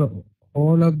Celsius for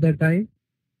all of the time?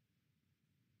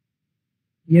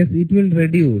 Yes, it will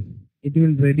reduce. It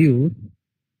will reduce.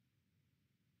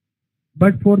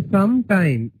 But for some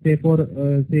time, say for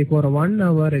 1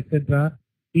 hour, etc.,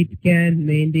 it can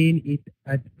maintain it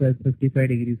at 55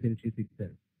 degrees Celsius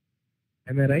itself.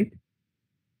 Am I right?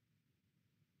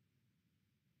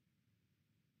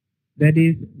 That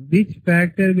is, which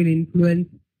factor will influence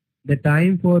the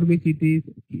time for which it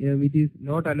is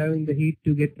not allowing the heat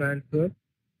to get transferred?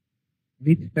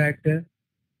 Which factor?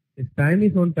 This time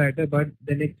is one factor, but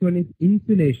the next one is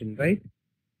insulation, right?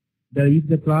 If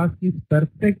the flask is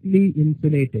perfectly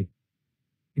insulated,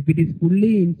 if it is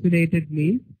fully insulated,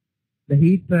 means the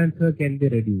heat transfer can be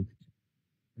reduced.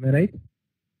 Am I right?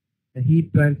 The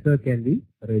heat transfer can be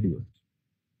reduced.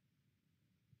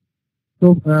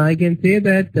 So I can say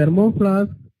that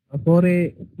thermoflask for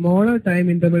a smaller time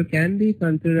interval can be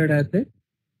considered as a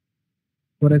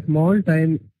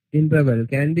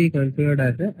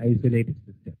isolated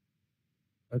system.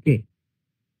 Okay.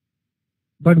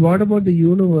 But what about the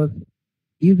universe?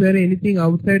 Is there anything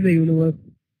outside the universe?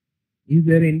 Is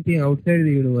there anything outside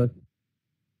the universe?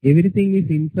 Everything is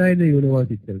inside the universe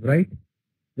itself, right?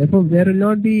 Therefore, there will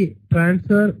not be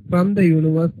transfer from the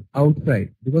universe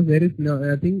outside, because there is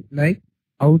nothing like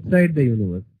outside the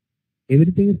universe.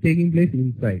 Everything is taking place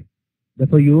inside.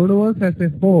 Therefore, universe as a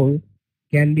whole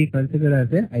can be considered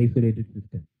as an isolated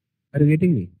system. Are you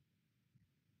getting me?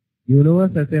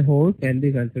 Universe as a whole can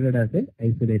be considered as an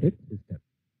isolated system.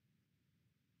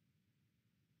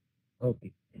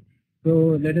 Okay.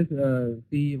 So let us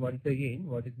see once again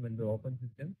what is meant by open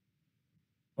system.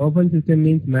 Open system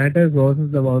means matter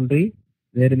crosses the boundary.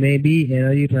 There may be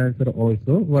energy transfer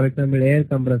also. For example, air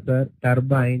compressor,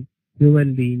 turbine,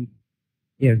 human beings.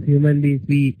 Yes, human beings,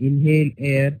 we inhale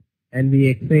air and we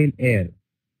exhale air.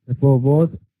 So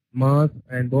both mass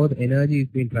and both energy is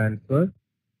being transferred.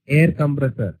 Air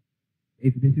compressor.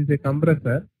 If this is a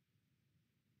compressor,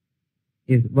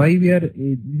 yes, why we are, this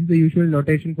is the usual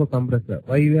notation for compressor.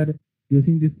 Why we are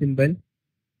using this symbol?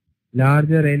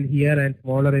 Larger end here and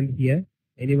smaller end here.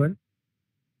 Anyone?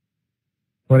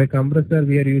 For a compressor,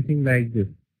 we are using like this,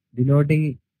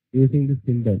 denoting using this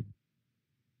symbol.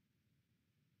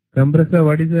 Compressor,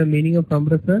 what is the meaning of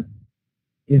compressor?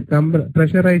 Is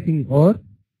pressurizing, or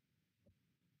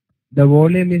the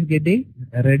volume is getting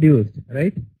reduced,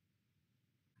 right?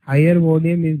 Higher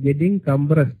volume is getting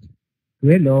compressed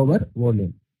to a lower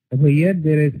volume. So here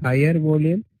there is higher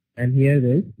volume and here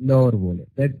there is lower volume.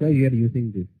 That's why we are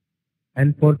using this.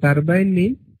 And for turbine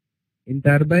means, in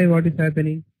turbine what is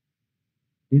happening?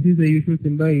 This is the usual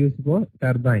symbol used for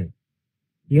turbine.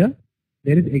 Here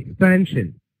there is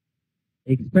expansion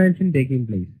taking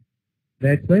place.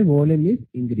 That's why volume is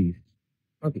increased.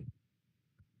 Okay.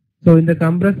 So in the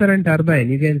compressor and turbine,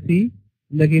 you can see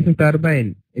in the case of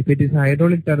turbine, if it is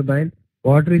hydraulic turbine,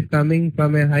 water is coming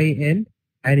from a high end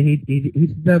and it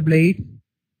hits the blade,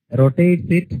 rotates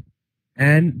it,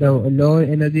 and the low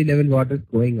energy level water is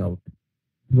going out.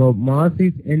 So mass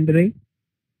is entering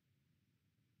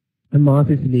and mass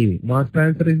is leaving. Mass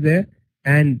transfer is there,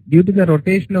 and due to the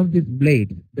rotation of this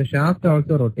blade, the shaft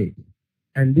also rotates.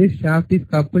 And this shaft is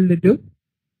coupled to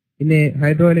In a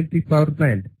hydroelectric power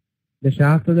plant, the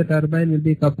shaft of the turbine will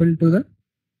be coupled to the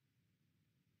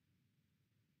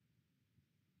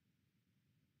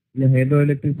in a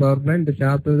hydroelectric power plant, the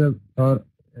shaft of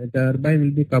the turbine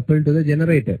will be coupled to the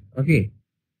generator. Okay,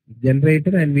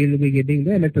 generator, and we will be getting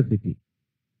the electricity.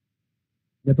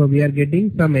 Therefore, we are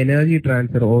getting some energy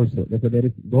transfer also. Therefore, there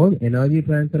is both energy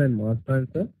transfer and mass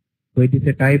transfer. So, it is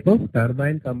a type of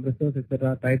turbine, compressors,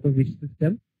 etc. Type of which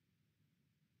system?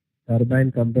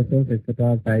 Turbine, compressors,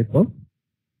 etc. Type of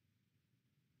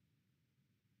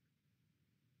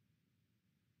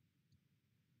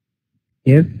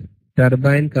yes,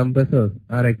 turbine compressors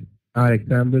are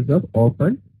examples of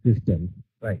open systems.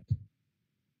 Right.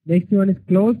 Next one is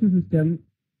closed system.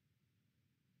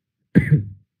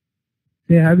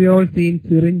 Say, have you all seen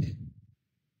syringe?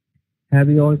 Have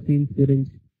you all seen syringe?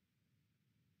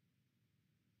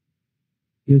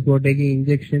 Used for taking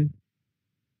injection.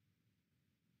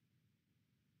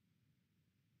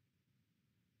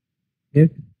 Yes.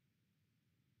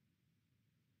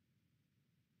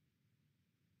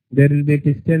 There will be a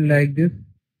piston like this,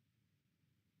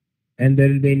 and there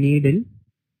will be a needle.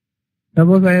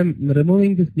 Suppose I am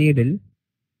removing this needle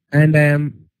and I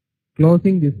am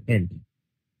closing this end.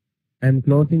 I am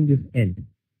closing this end.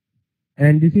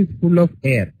 And this is full of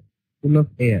air. Full of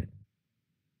air.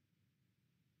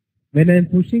 When I am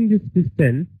pushing this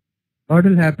piston, what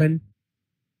will happen?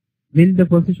 Will the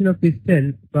position of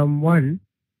piston from 1,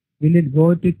 will it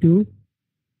go to 2?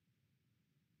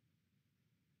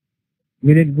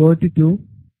 Will it go to 2?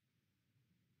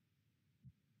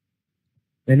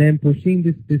 When I am pushing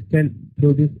this piston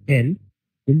through this end,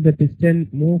 will the piston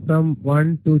move from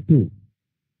 1 to 2?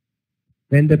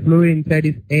 When the fluid inside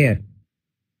is air.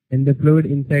 When the fluid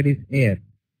inside is air.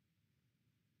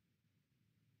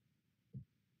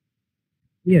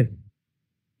 Yes,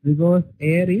 because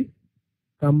air is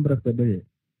compressible.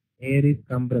 Air is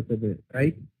compressible,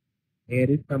 right? Air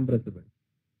is compressible.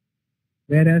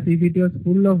 Whereas if it was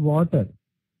full of water,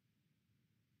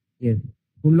 yes,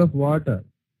 full of water,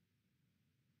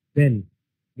 then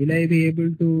will I be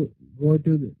able to go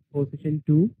to the position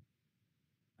 2?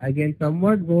 I can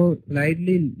somewhat go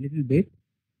slightly little bit,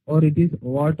 or it is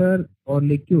water or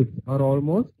liquids are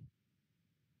almost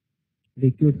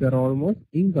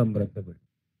incompressible.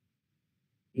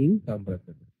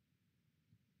 Incompressible.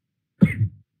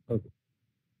 Okay.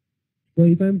 So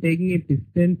if I am taking a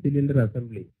piston cylinder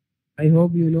assembly, I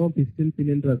hope you know piston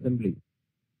cylinder assembly.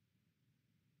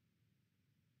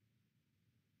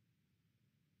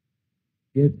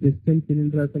 Yes, piston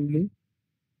cylinder assembly.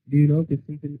 Do you know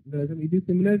piston cylinder assembly? It is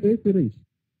similar to a syringe.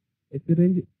 A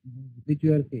syringe which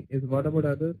you are seeing. Yes, what about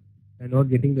others? I am not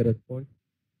getting the response.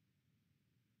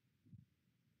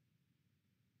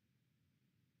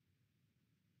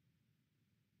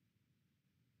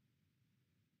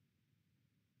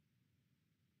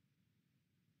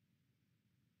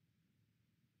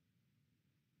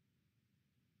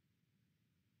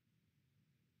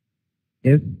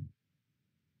 Yes.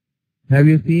 Have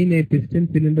you seen a piston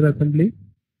cylinder assembly?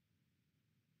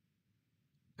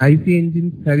 IC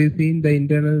engines, have you seen the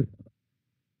internal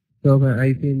of an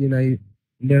IC engine,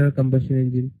 internal combustion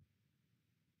engine?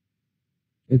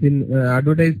 Yes, in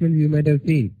advertisements you might have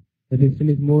seen the piston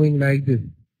is moving like this,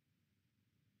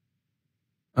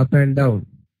 up and down.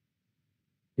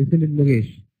 Isn't it,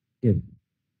 Mukesh? Yes.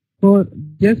 So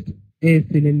just a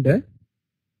cylinder,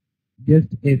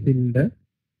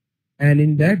 and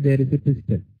in that there is a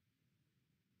piston.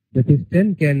 The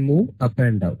piston can move up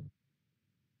and down.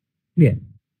 Clear?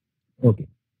 Okay.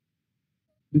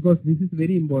 Because this is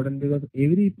very important, because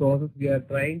every process we are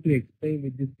trying to explain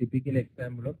with this typical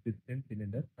example of piston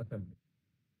cylinder assembly.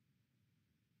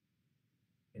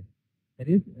 Yes. That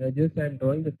is just I am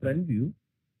drawing the front view.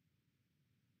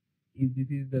 This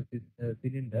is the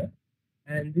cylinder,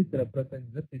 and this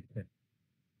represents the piston.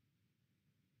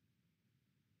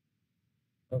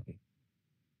 Okay.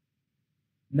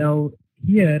 Now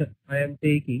here I am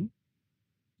taking.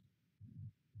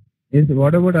 Yes.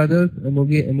 What about others?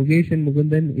 Mukesh and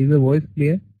Mukundan, is the voice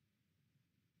clear?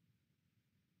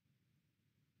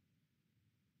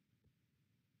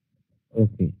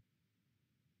 Okay.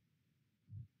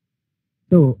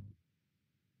 So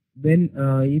when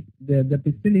if the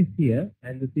piston is here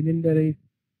and the cylinder is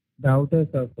the outer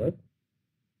surface,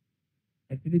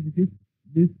 actually this is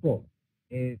this form,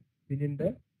 a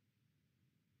cylinder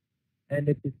and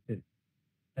a piston.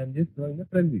 I am just drawing the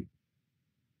front view.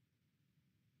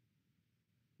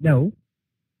 Now,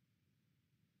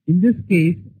 in this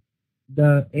case,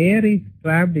 the air is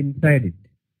trapped inside it.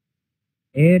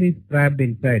 Air is trapped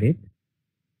inside it.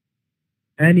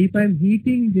 And if I am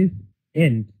heating this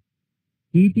end,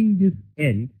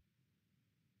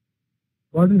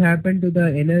 What will happen to the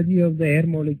energy of the air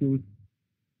molecules?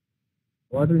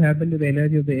 What will happen to the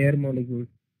energy of the air molecules?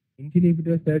 Initially, if it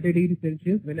was 30 degrees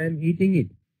Celsius, when I am heating it,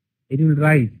 it will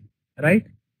rise, right?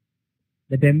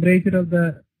 The temperature of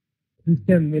the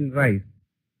system will rise.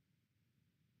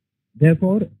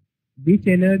 Therefore, which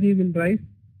energy will rise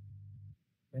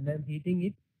when I am heating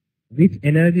it? Which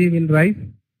energy will rise?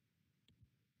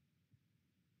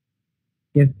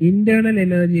 Yes, internal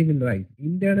energy will rise.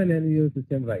 Internal energy of the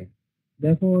system rise.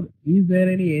 Therefore, is there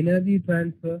any energy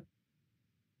transfer?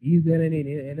 Is there any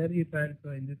energy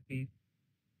transfer in this case?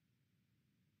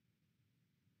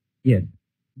 Yes.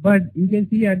 But you can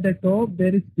see at the top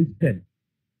there is piston.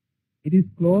 It is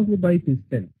closed by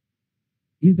piston.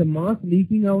 Is the mass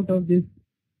leaking out of this?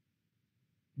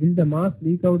 Will the mass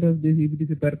leak out of this if it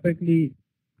is a perfectly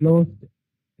closed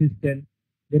piston?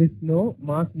 There is no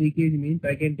mass leakage, means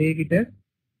I can take it as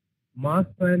mass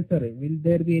transfer. Will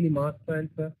there be any mass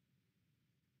transfer?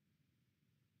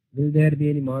 Will there be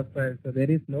any mass transfer?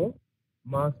 There is no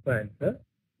mass transfer,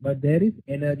 but there is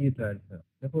energy transfer.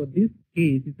 Therefore, this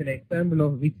case is an example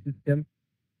of which system?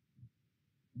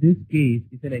 This case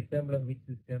is an example of which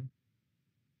system?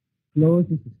 Closed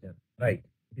system. Right.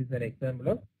 It is an example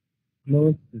of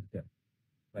closed system.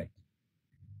 Right.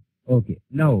 Okay.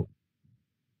 Now,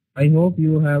 I hope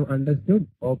you have understood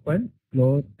open,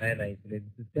 closed and isolated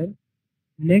system.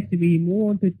 Next, we move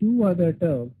on to two other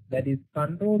terms, that is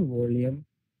control volume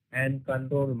and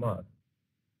control mass.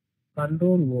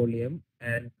 Control volume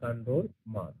and control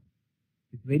mass.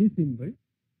 It's very simple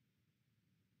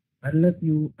unless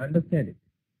you understand it.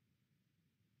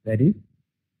 That is,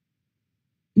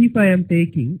 if I am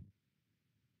taking,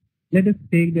 let us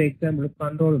take the example of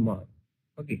control mass.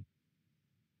 Okay.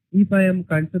 If I am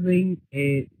considering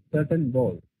a certain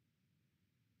ball,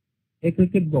 a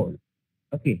cricket ball,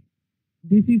 okay,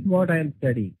 this is what I am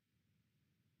studying.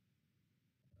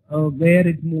 Where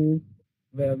it moves,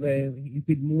 where if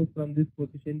it moves from this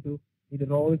position to, it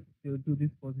rolls to this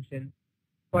position.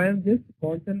 So I am just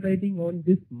concentrating on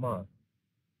this mass.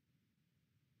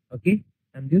 Okay,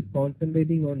 I'm just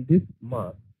concentrating on this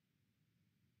mass.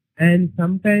 And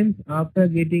sometimes after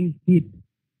getting hit,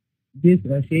 this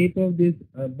shape of this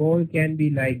ball can be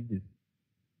like this.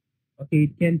 Okay,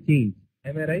 it can change.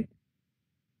 Am I right?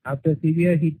 After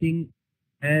severe hitting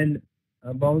and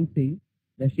bouncing,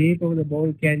 the shape of the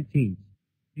ball can change.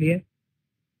 Clear?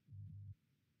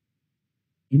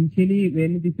 Initially,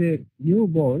 when it is a new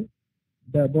ball,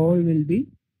 the ball will be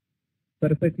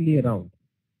perfectly round.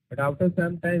 But after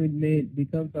some time, it may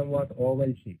become somewhat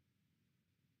oval shape.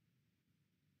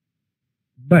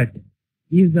 But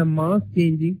is the mass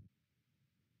changing?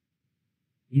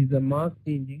 Is the mass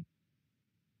changing?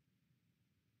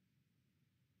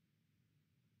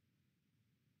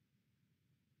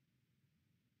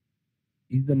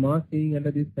 Is the mass changing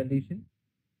under this condition?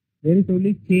 There is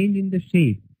only change in the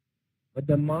shape, but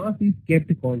the mass is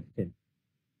kept constant.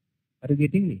 Are you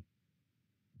getting me?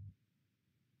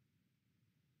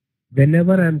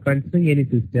 Whenever I am considering any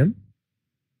system,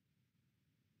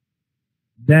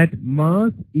 that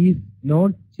mass is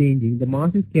not changing, the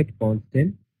mass is kept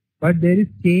constant, but there is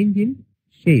change in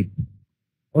shape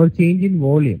or change in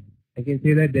volume. I can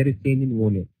say that there is change in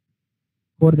volume.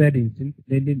 For that instance,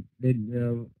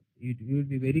 it will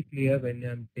be very clear when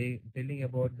I am telling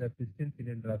about the piston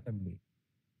cylinder assembly.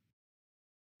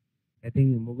 I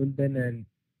think Mugundan and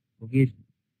Mukesh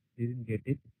didn't get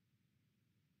it.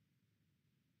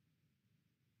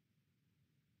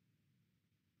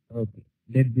 Okay,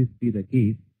 let this be the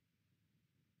case.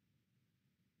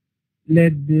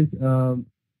 Let this,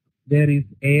 there is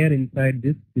air inside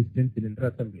this piston cylinder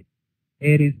assembly.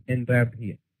 Air is entrapped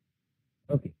here.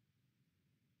 Okay.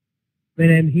 When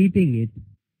I am heating it,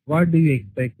 what do you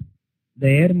expect? The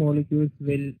air molecules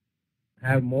will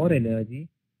have more energy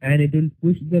and it will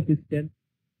push the piston,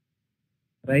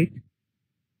 right?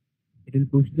 It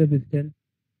will push the piston.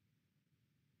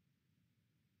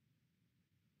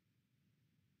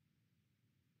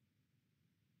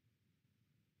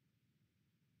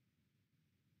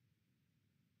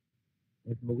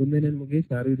 Yes, Mugundan and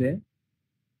Mukesh, are you there?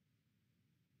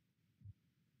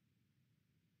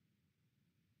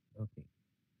 Okay.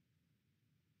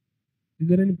 Is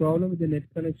there any problem with the net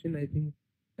connection? I think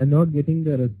I'm not getting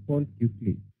the response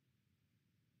quickly.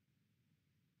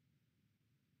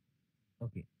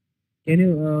 Okay. Can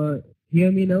you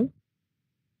hear me now?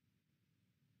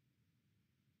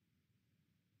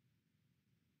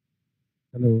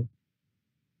 Hello.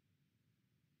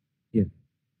 Yes.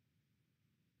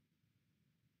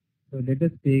 So let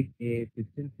us take a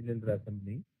piston cylinder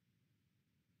assembly.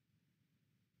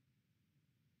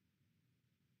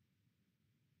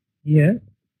 Here,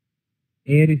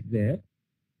 air is there,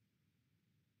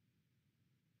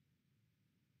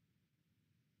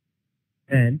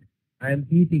 and I am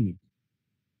heating it.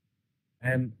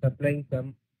 I am supplying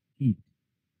some heat.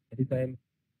 That is, I am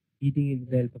heating it with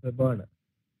the help of a burner.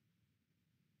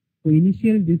 So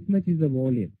initially this much is the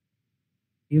volume.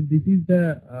 If this is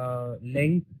the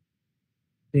length,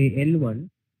 say L1,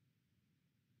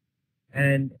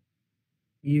 and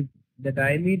if the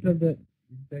diameter of the,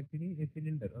 this is actually a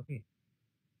cylinder, okay.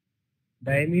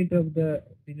 Diameter of the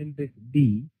cylinder is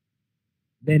D,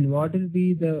 then what will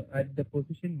be the, at the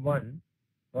position 1,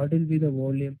 what will be the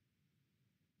volume?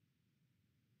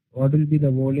 What will be the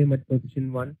volume at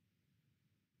position 1?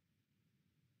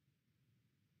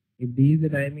 If D is the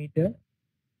diameter,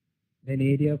 then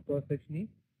area of cross section is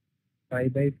pi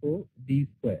by 4 D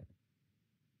square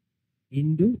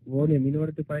into volume. In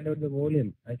order to find out the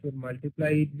volume, I should multiply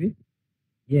it with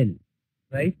L,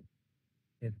 right?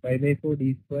 Yes, pi by 4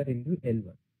 D square into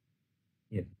L1.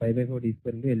 Yes, pi by 4 D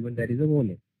square into L1, that is the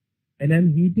volume. And I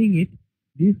am heating it,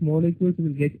 these molecules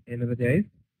will get energized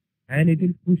and it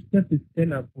will push the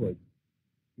piston upwards.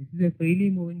 This is a freely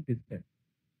moving piston.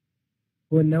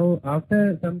 So now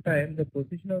after some time, the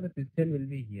position of the piston will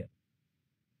be here.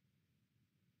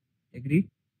 Agreed?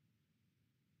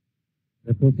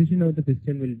 The position of the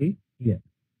piston will be here.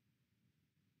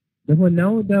 Therefore,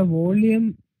 now the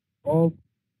volume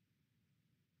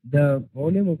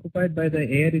occupied by the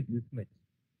air is this much.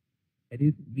 That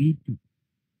is V2.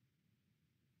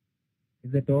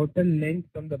 If the total length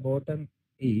from the bottom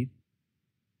is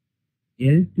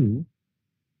L2,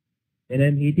 then I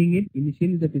am heating it.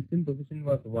 Initially the piston position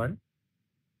was 1.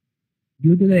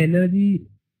 Due to the energy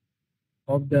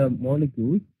of the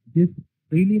molecules, this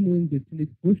freely moving piston is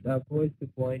pushed upwards to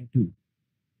point 2.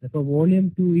 Therefore,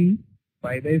 volume 2 is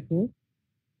pi by 4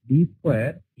 D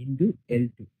square into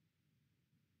L2.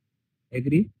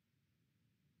 Agree?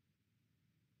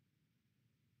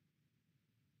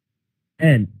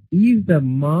 And is the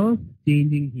mass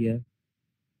changing here?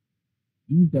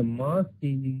 Is the mass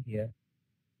changing here?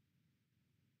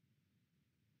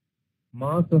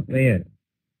 Mass of air.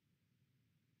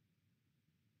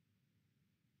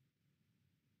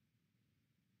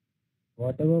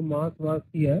 Whatever mass was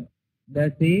here,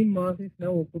 the same mass is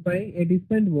now occupying a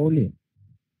different volume.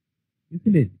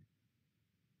 Isn't it?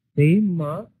 Same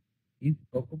mass is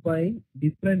occupying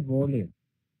different volume.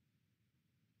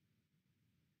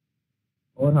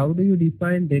 Or how do you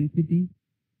define density?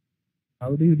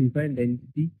 How do you define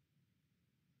density?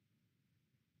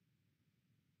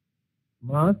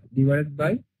 Mass divided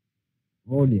by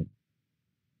volume.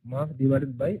 Mass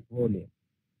divided by volume.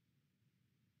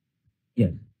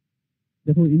 Yes.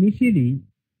 Therefore, initially,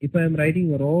 if I am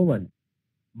writing rho 1,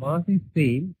 mass is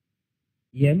same,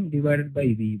 m divided by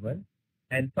v1,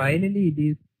 and finally it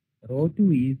is rho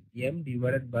 2 is m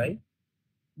divided by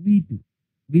v2.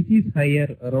 Which is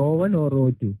higher, rho 1 or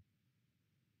rho 2?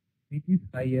 Which is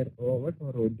higher, rho 1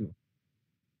 or rho 2?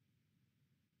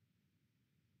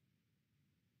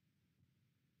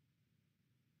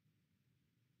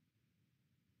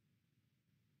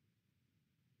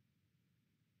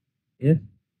 Yes.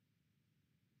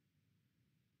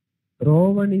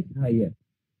 Rho 1 is higher.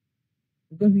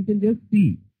 Because you can just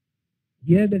see,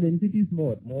 here the density is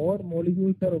more. More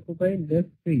molecules are occupying less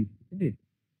space, isn't it?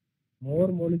 More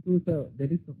molecules are,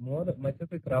 there is much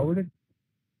of a crowded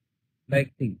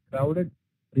crowded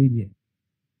region.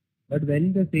 But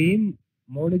when the same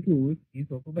molecule is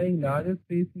occupying larger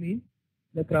space means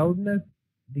the crowdness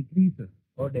decreases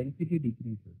or density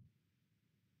decreases.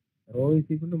 Rho is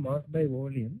equal to mass by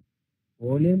volume.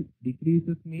 Volume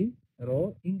decreases means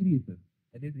rho increases.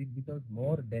 That is, it becomes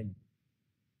more dense.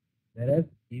 Whereas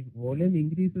if volume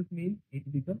increases means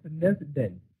it becomes less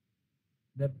dense.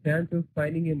 The chance of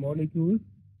finding a molecule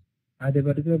at a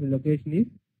particular location is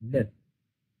less.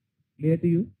 Clear to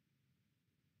you?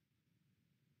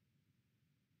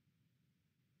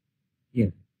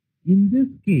 Yes. In this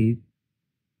case,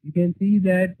 you can see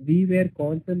that we were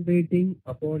concentrating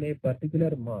upon a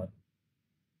particular mass.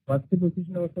 First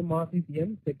position of the mass is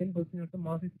m, second position of the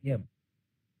mass is m.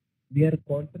 We are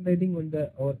concentrating on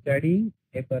or studying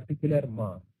a particular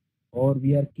mass, or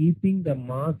we are keeping the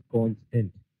mass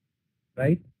constant,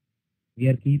 right? We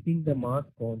are keeping the mass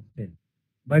constant.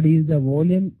 But is the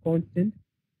volume constant?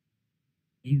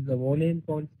 Is the volume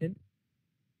constant?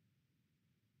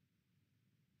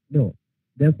 No.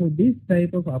 Therefore, this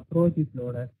type of approach is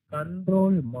known as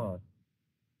control mass.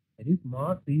 That is,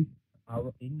 mass is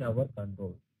in our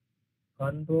control.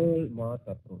 Control mass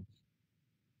approach.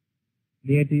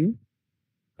 Clear to you?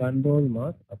 Control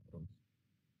mass approach.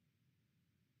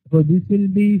 So this will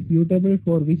be suitable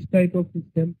for which type of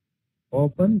system?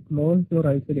 Open, closed or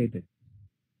isolated.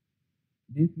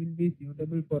 This will be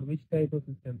suitable for which type of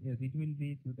system? Yes, it will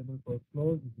be suitable for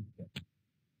closed system.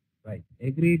 Right.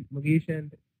 Agreed, Mukesh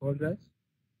and Polraj?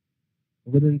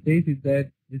 Mukudan says is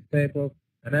that this type of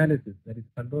analysis, that is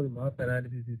control mass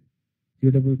analysis, is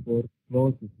suitable for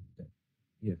closed system.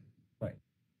 Yes, fine.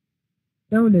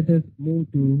 Now let us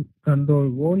move to control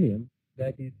volume.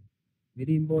 That is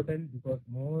very important because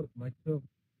much of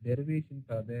derivations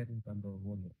are there in control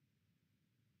volume.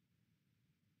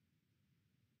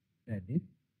 That is,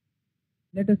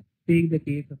 let us take the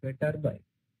case of a turbine.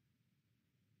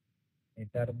 A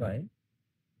turbine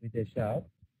with a shaft.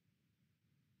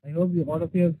 I hope all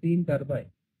of you have seen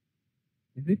turbine.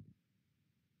 Is it?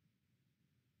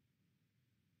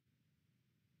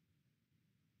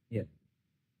 Yes.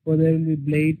 So there will be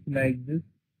blades like this,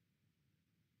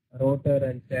 rotor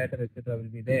and stator, etc. will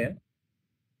be there,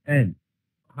 and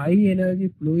high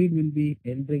energy fluid will be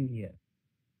entering here.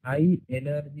 High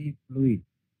energy fluid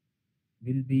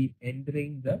will be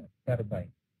entering the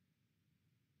turbine,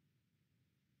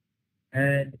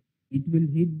 and it will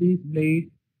hit these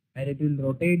blades and it will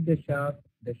rotate the shaft.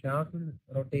 The shaft will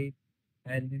rotate,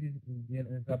 and this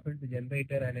is coupled to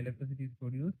generator and electricity is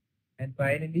produced. And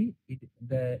finally,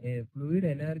 the fluid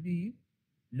energy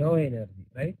is low energy,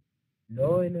 right?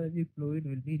 Low energy fluid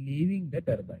will be leaving the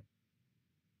turbine.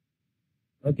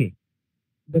 Okay.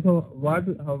 Therefore,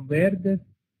 where does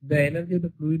the energy of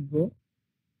the fluid go?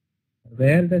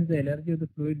 Where does the energy of the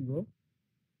fluid go?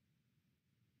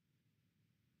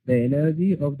 The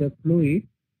energy of the fluid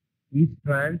is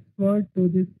transferred to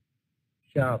this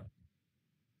shaft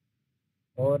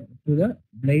or to the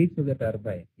blades of the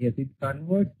turbine. Yes, it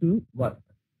converts to work.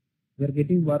 We are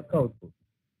getting work output.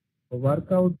 So work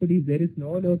output, if there is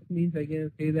no loss, means I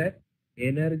can say that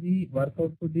energy work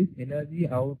output is energy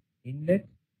out inlet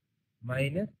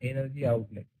minus energy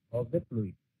outlet of the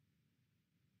fluid.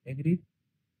 Agreed?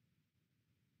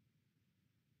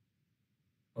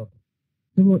 Okay.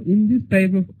 So in this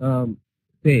type of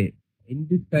in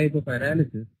this type of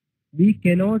analysis, we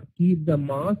cannot keep the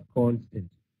mass constant.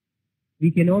 We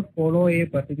cannot follow a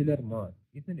particular mass,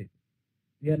 isn't it?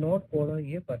 We are not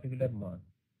following a particular mass.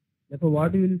 Therefore,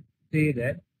 what we will say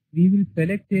that we will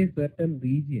select a certain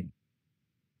region.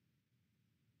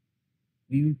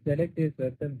 We will select a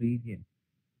certain region.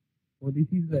 So this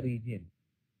is the region.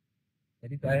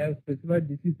 That is, I have specified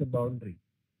this is the boundary.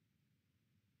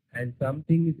 And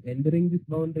something is entering this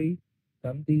boundary,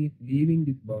 something is leaving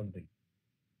this boundary.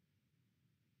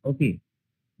 Okay.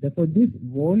 Therefore, this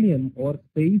volume or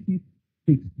space is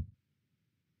fixed.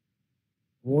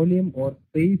 Volume or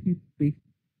space is fixed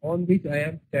on which I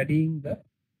am studying the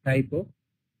type of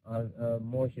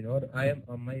motion, or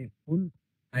my full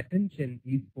attention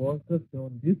is focused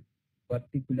on this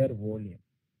particular volume.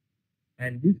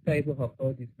 And this type of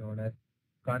approach is known as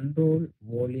control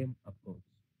volume approach.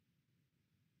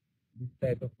 This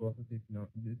type of approach is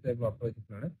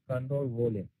known as control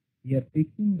volume. We are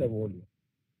fixing the volume.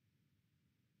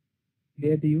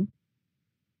 Clear to you?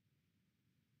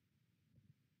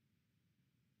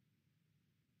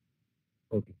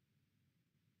 Okay.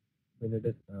 So let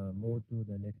us move to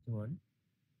the next one.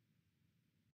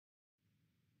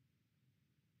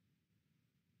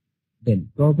 Then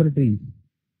properties.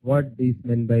 What is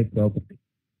meant by property?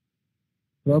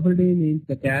 Property means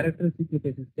the characteristic of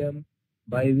a system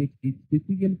by which its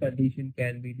physical condition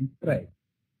can be described.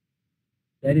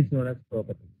 That is known as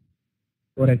property.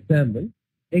 For example,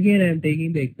 again I am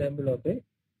taking the example of a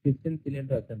piston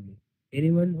cylinder assembly.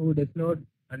 Anyone who does not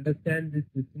understand this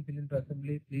piston cylinder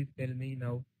assembly, please tell me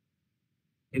now.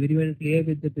 Everyone clear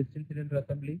with the piston cylinder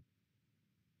assembly?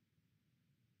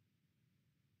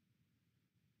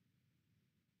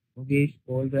 Mukesh,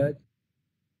 Polraj?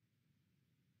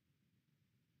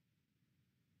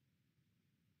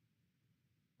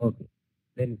 Okay,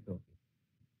 then it's okay.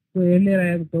 So earlier I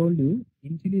have told you,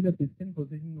 initially the piston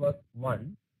position was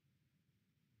 1.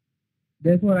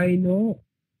 Therefore I know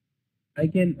I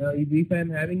can, if I am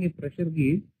having a pressure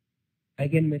gauge, I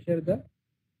can measure the,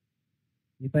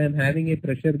 if I am having a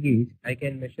pressure gauge, I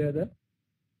can measure the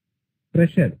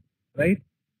pressure, right?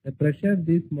 The pressure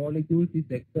this molecule is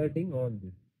exerting on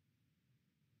this.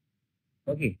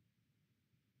 Okay.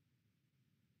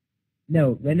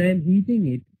 Now, when I am heating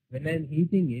it,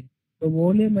 the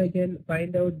volume I can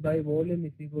find out by volume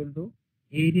is equal to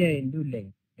area into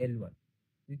length, L1.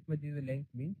 This much is the length,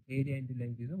 means area into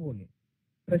length is the volume.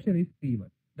 Pressure is P1.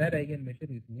 That I can measure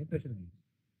using a pressure gauge.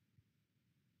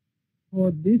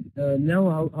 For this,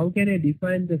 now how can I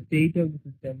define the state of the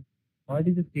system? What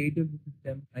is the state of the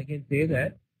system? I can say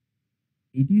that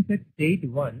it is at state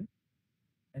 1.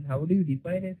 And how do you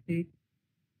define a state?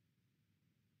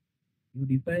 You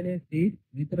define a state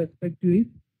with respect to its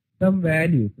some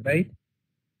values, right?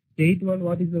 State 1,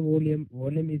 what is the volume?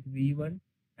 Volume is V1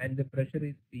 and the pressure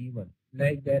is P1.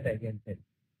 Like that I can tell.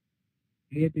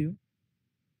 Clear to you?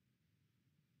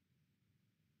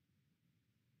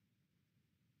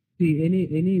 See,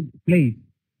 any place,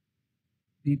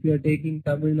 if you are taking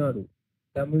Tamil Nadu,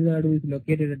 Tamil Nadu is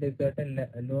located at a certain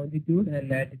longitude and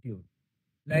latitude.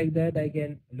 Like that I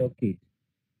can locate.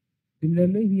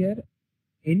 Similarly here,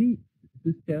 any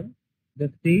system,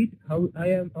 the state, how I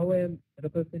am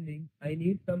representing, I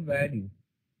need some values.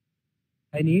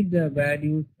 I need the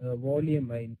values,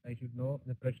 volume I should know,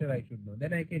 the pressure I should know.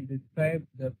 Then I can describe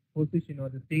the position or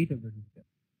the state of the system.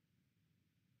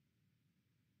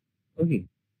 Okay.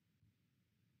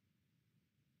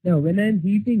 Now when I am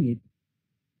heating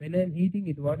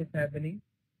it, what is happening?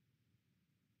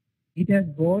 It has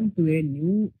gone to a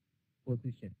new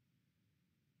position,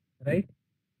 right?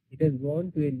 It has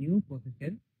gone to a new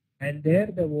position, and there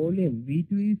the volume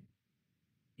V2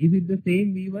 is it the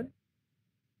same V1?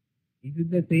 Is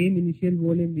it the same initial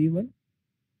volume V1?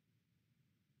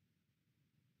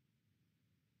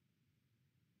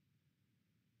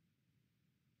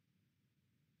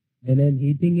 When I am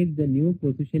heating it, the new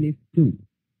position is 2.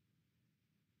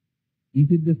 Is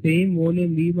it the same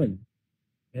volume V1?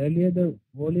 Earlier the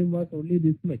volume was only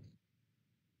this much.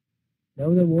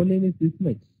 Now the volume is this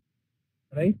much,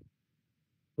 right?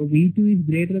 So V2 is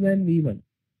greater than V1.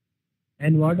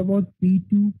 And what about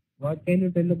P2? What can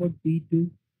you tell about P2?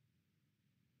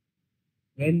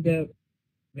 When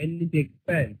it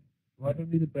expands, what will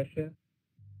be the pressure?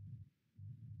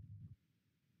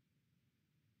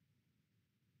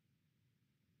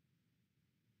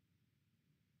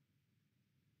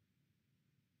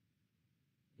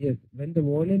 Yes, when the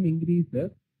volume increases,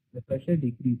 the pressure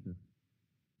decreases.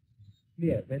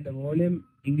 Clear? When the volume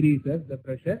increases, the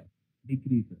pressure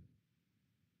decreases.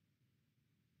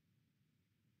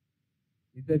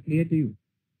 Is that clear to you?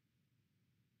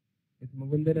 Is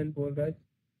Mukundan and Polraj?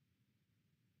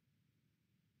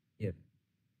 Yes.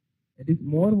 That is,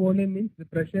 more volume means the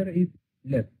pressure is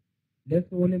less. Less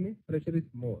volume means pressure is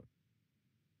more.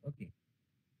 Okay.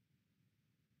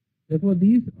 Therefore,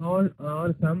 these all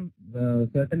are some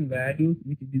certain values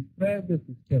which describe the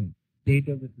system, state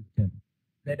of the system.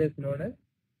 That is known as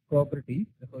properties.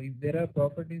 So, if there are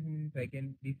properties, means I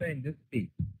can define the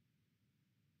state.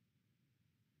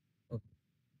 Okay.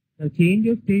 Now, change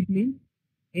of state means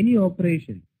any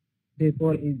operation.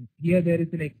 Therefore, here there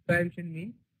is an expansion,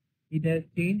 means it has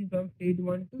changed from state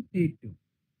 1 to state 2.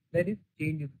 That is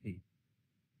change of state.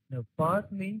 Now,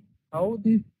 path means how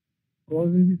this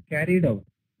process is carried out.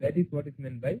 That is what is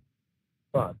meant by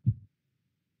path.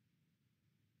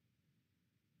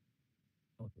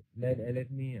 Okay.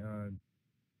 Let me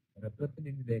represent it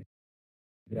in the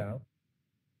graph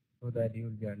so that you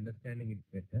will be understanding it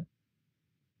better.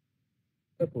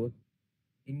 Suppose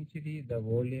initially the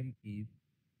volume is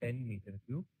 10 meter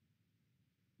cube.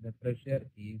 The pressure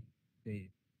is, say,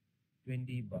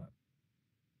 20 bar.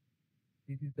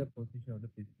 This is the position of the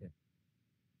piston.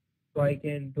 So I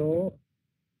can draw.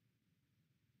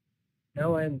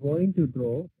 Now I am going to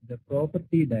draw the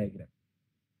property diagram.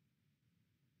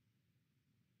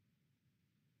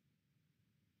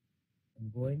 I'm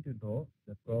going to draw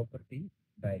the property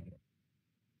diagram.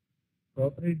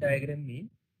 Property diagram means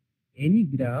any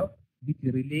graph which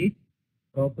relates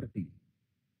properties.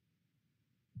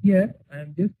 Here I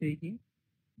am just taking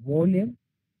volume,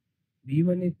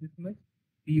 V1 is this much,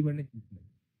 P1 is this much.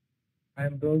 I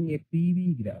am drawing a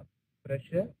PV graph,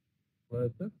 pressure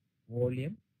versus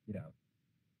volume graph.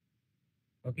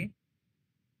 Okay.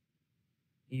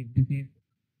 If this is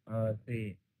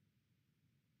say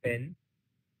 10,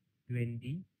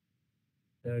 20,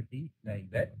 30 like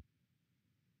that,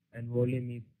 and volume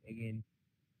is again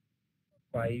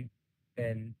 5,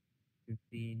 10,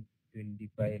 15,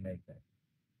 25 like that.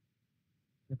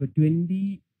 So for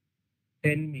 20,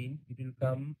 10 means it will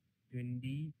come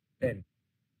 20, 10.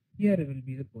 Here will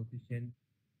be the position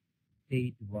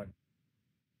state 1.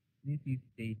 This is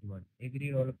state 1.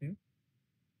 Agreed, all of you?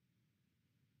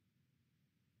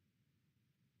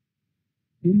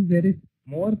 Since there is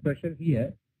more pressure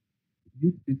here,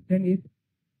 this piston is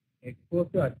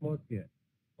exposed to atmosphere.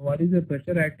 What is the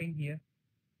pressure acting here?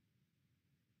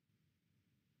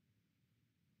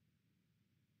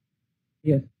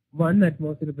 Yes, 1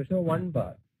 atmosphere pressure, 1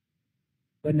 bar.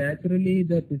 But naturally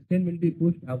the piston will be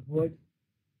pushed upwards.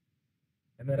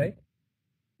 Am I right?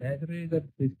 Naturally the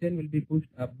piston will be pushed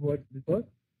upwards because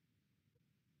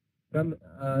from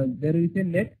there is a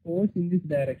net force in this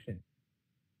direction.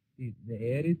 See, the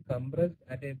air is compressed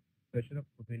at a pressure of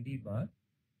 20 bar,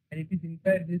 and it is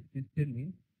inside this piston,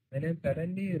 means when I'm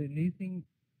suddenly releasing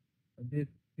this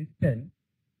piston,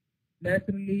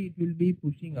 naturally it will be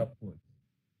pushing upwards.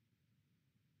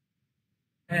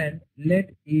 And let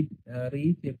it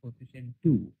reach a position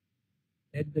 2.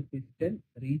 Let the piston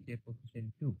reach a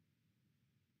position 2,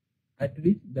 at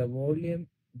which the volume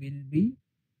will be,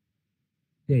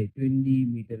 say, 20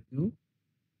 meter cube.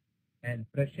 And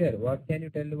pressure, what can you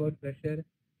tell about pressure?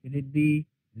 Will it be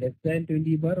less than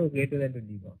 20 bar or greater than 20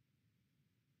 bar?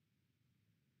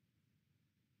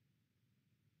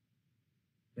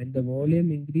 When the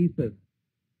volume increases,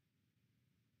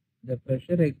 the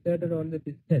pressure exerted on the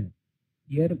piston,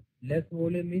 here less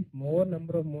volume means more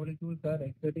number of molecules are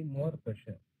exerting more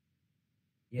pressure.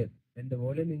 Yes, when the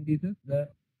volume increases, the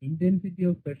intensity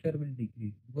of pressure will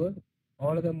decrease because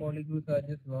all of the molecules are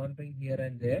just wandering here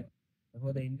and there.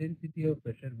 Therefore, the intensity of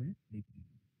pressure will decrease.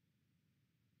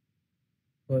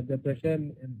 So the pressure,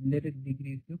 let it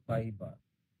decrease to 5 bar.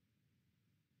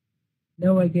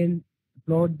 Now I can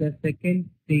plot the second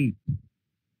state.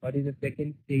 What is the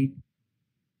second state?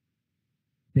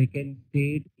 Second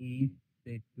state is,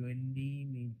 say, 20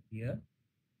 means here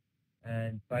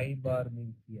and 5 bar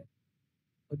means here.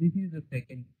 So this is the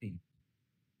second state.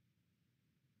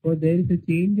 So there is a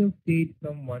change of state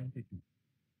from 1 to 2.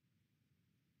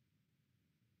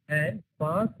 And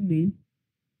pass means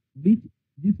which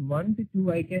this 1 to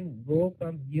 2 I can go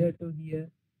from here to here.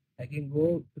 I can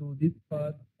go through this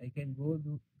path. I can go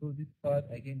through this path.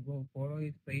 I can go follow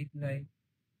a straight line.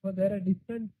 So there are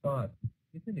different paths,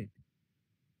 isn't it?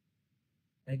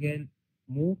 I can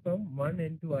move from one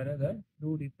end to another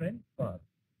through different paths.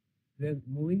 We're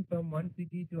moving from one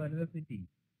city to another city.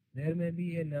 There may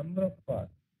be a number of paths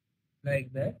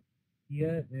like that.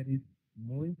 Here there is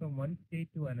moving from one state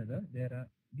to another. There are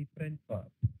different paths.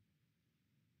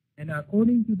 And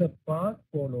according to the path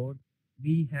followed,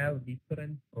 we have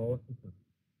different processes.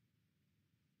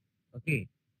 Okay.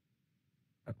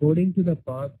 According to the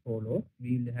path followed,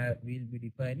 we'll be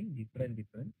defining different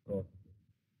processes.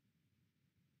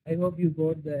 I hope you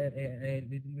got a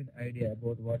little bit idea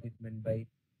about what is meant by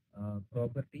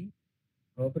property.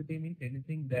 Property means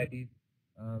anything that is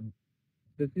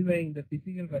specifying the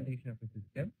physical condition of a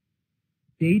system.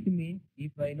 State means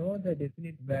if I know the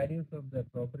definite values of the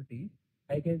properties,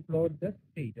 I can plot the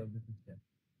state of the system.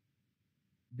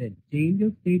 Then change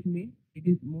of state means it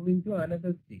is moving to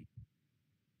another state,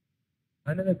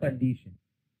 another condition.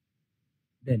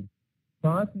 Then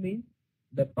path means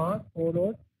the path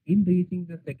followed in reaching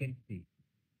the second state.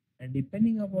 And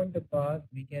depending upon the path,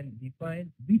 we can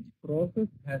define which process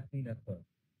has been occurred.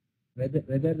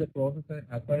 Whether the process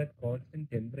occurred at constant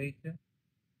temperature,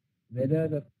 whether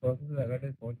the process occurred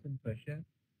at constant pressure,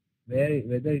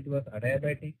 whether it was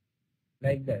adiabatic,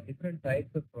 like that. Different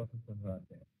types of processes are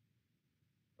there.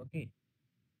 Okay.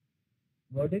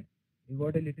 Got it? You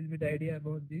got a little bit idea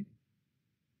about this?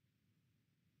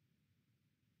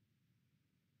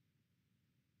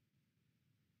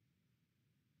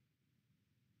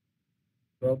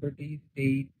 Property,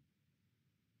 state,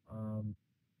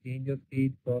 change of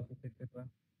state, process, etc.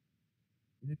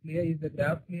 Is it clear? Is the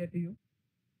graph clear to you?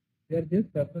 They are just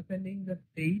representing the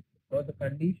state or the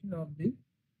condition of this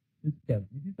system.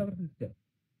 This is our system.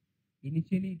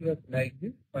 Initially it was like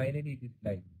this, finally it is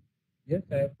like this.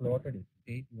 Just I have plotted it,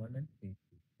 state 1 and state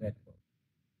 2. That's all.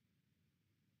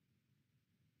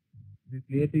 Is it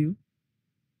clear to you?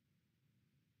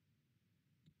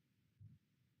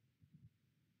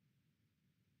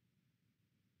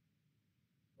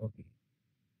 Okay.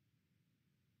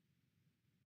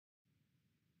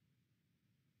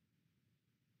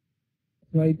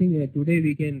 So I think today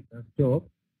we can stop.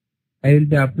 I will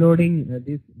be uploading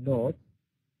this notes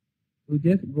to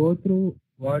just go through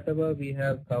whatever we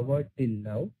have covered till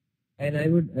now. And I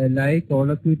would like all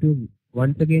of you to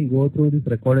once again go through this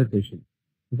recorded session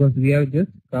because we have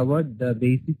just covered the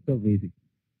basics of basics.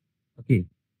 Okay.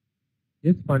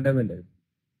 Just fundamentals.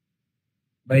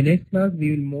 By next class,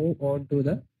 we will move on to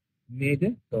the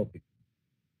major topic.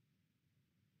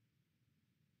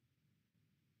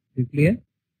 Is it clear?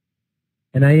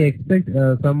 And I expect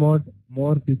somewhat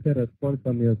more quicker response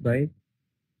from your side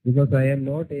because I am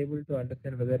not able to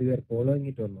understand whether you are following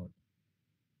it or not.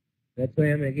 That's why I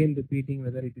am again repeating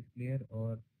whether it is clear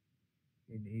or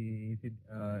is it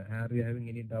are you having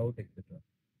any doubt, etc.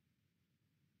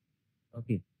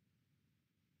 Okay.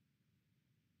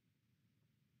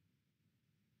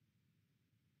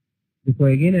 So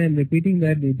again, I am repeating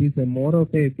that it is a more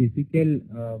of a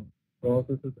physical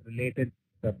processes related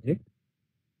subject,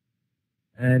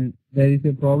 and there is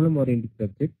a problem oriented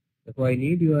subject. So I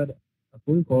need your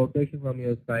full cooperation from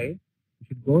your side. You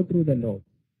should go through the notes.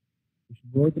 You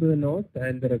should go through the notes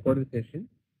and the recorded session.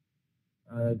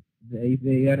 Uh, if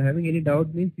you are having any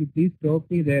doubt, means you please stop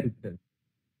me there itself.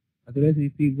 Otherwise,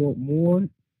 if we go move on,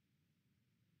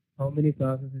 how many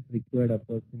classes is required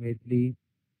approximately?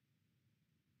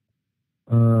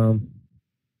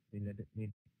 Let me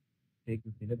take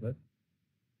the syllabus.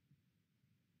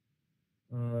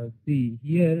 See,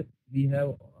 here we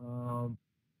have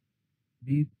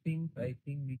these things. I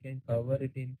think we can cover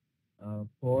it in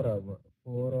 4 hours,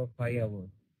 4 or 5 hours.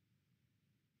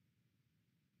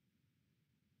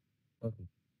 Okay.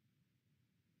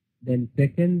 Then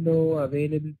second law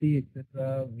availability,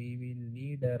 etc. We will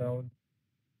need around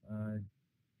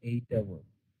 8 hours.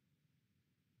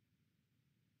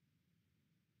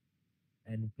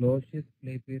 And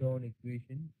Closius-Clapeyron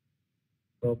equation,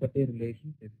 property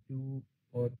relations, is 2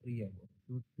 or 3 hours.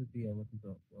 2 to 3 hours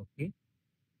is okay.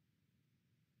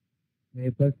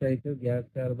 Vapor cycle, gas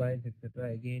turbines,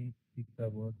 etc. Again, 6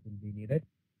 hours will be needed.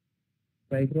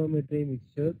 Psychrometry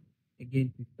mixtures,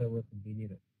 again 6 hours will be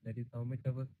needed. That is how much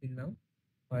hours till now?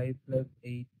 5 plus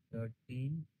 8,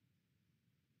 13,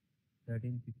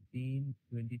 13, 16,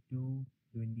 22,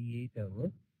 28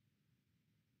 hours.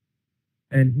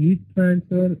 And heat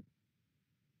transfer,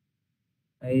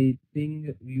 I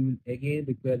think we will again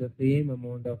require the same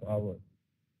amount of hours.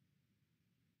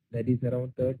 That is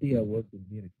around 30 hours will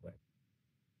be required.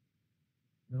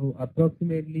 Now,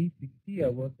 approximately 60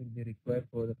 hours will be required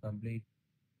for the completing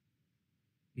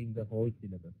the whole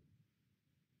syllabus.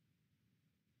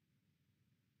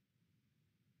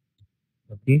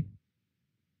 Okay.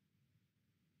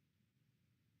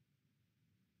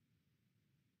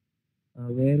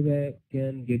 Where we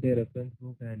can get a reference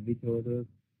book and which authors?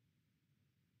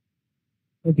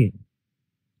 Okay.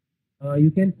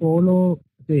 You can follow,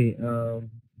 say,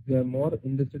 if you are more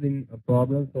interested in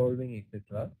problem solving,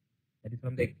 etc. That is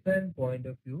from the exam point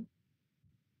of view,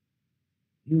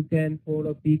 you can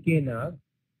follow PK.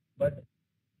 But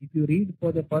if you read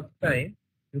for the first time,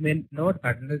 you may not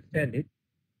understand it.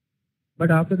 But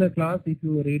after the class, if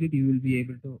you read it, you will be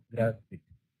able to grasp it.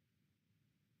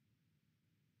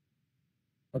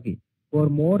 Okay. For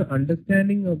more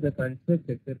understanding of the concepts,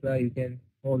 etc., you can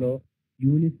follow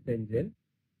Eunice Sengel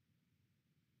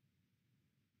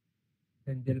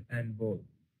and Bose.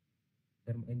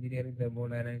 Engineering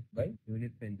Thermodynamics by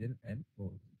Eunice Sengel and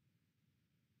Bose.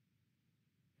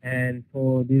 And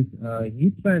for this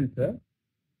heat transfer,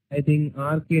 I think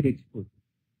R.K. Richput.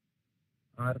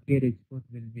 R.K. Richput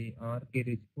will be R.K.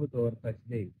 Richput or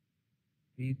Sachdev.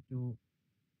 These two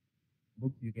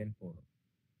books you can follow.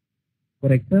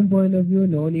 For exam point of view,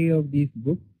 no need of these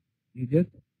books. You just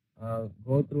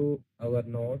go through our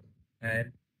notes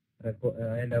and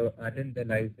attend the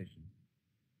live session.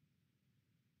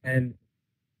 And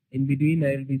in between,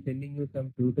 I will be sending you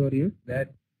some tutorials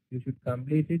that you should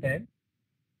complete it and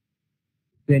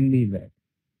send me back.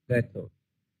 That's all.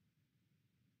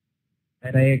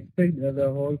 And I expect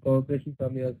the whole cooperation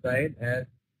from your side as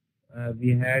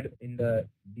we had in the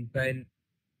design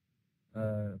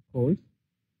course,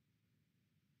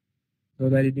 so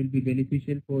that it will be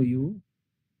beneficial for you.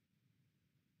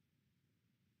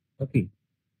 Okay.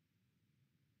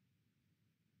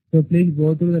 So please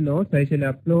go through the notes. I shall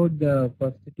upload the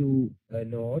first two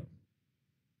notes.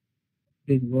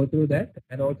 Please go through that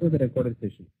and also the recorded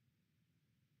session.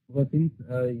 Because since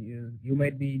you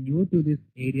might be new to this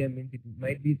area, means it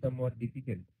might be somewhat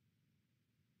difficult.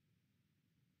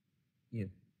 Yes.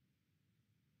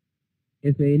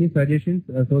 Is there any suggestions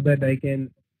so that I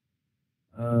can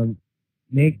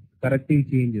make corrective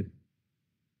changes?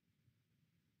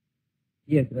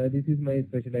 Yes, this is my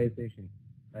specialization.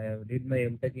 I have did my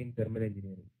MTech in thermal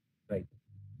engineering. Right.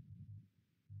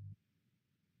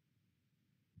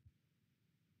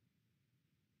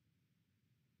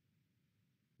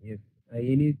 Yes.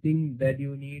 Anything that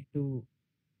you need to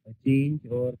change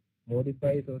or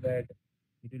modify so that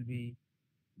it will be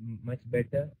much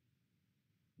better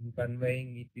in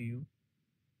conveying it to you.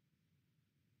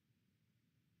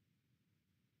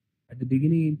 At the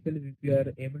beginning itself, if you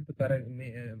are able to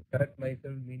correct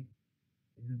myself, means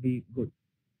it will be good.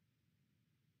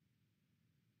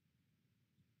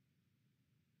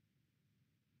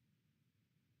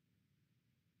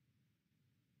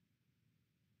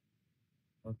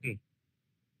 Okay.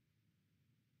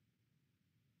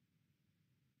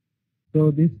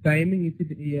 So this timing, is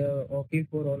it okay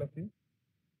for all of you?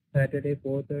 Saturday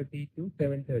 4:30 to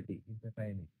 7:30 is the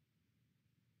timing.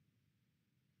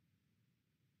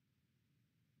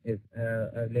 Yes.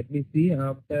 Let me see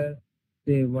after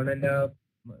say 1.5.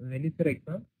 When is your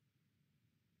exam?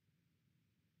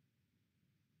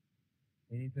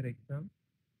 When is your exam?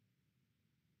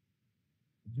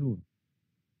 June.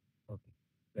 Okay.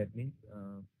 That means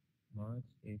March,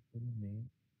 April, May.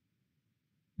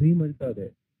 3 months are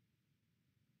there.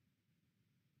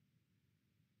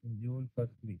 In June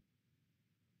first week.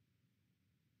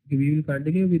 Okay, we will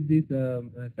continue with this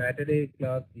Saturday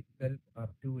class itself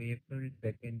up to April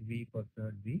 2nd week or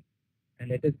 3rd week, and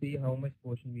let us see how much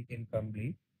portion we can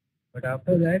complete. But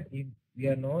after that, if we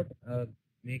are not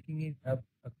making it up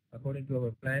according to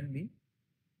our plan,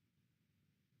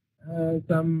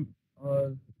 some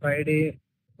Friday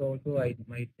also I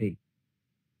might take.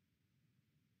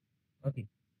 Okay,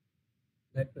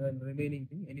 that's the remaining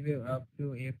thing. Anyway, up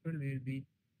to April, we will be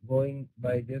going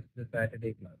by just the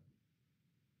Saturday class.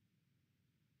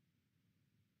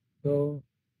 So,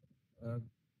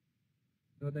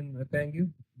 so then thank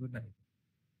you. Good night.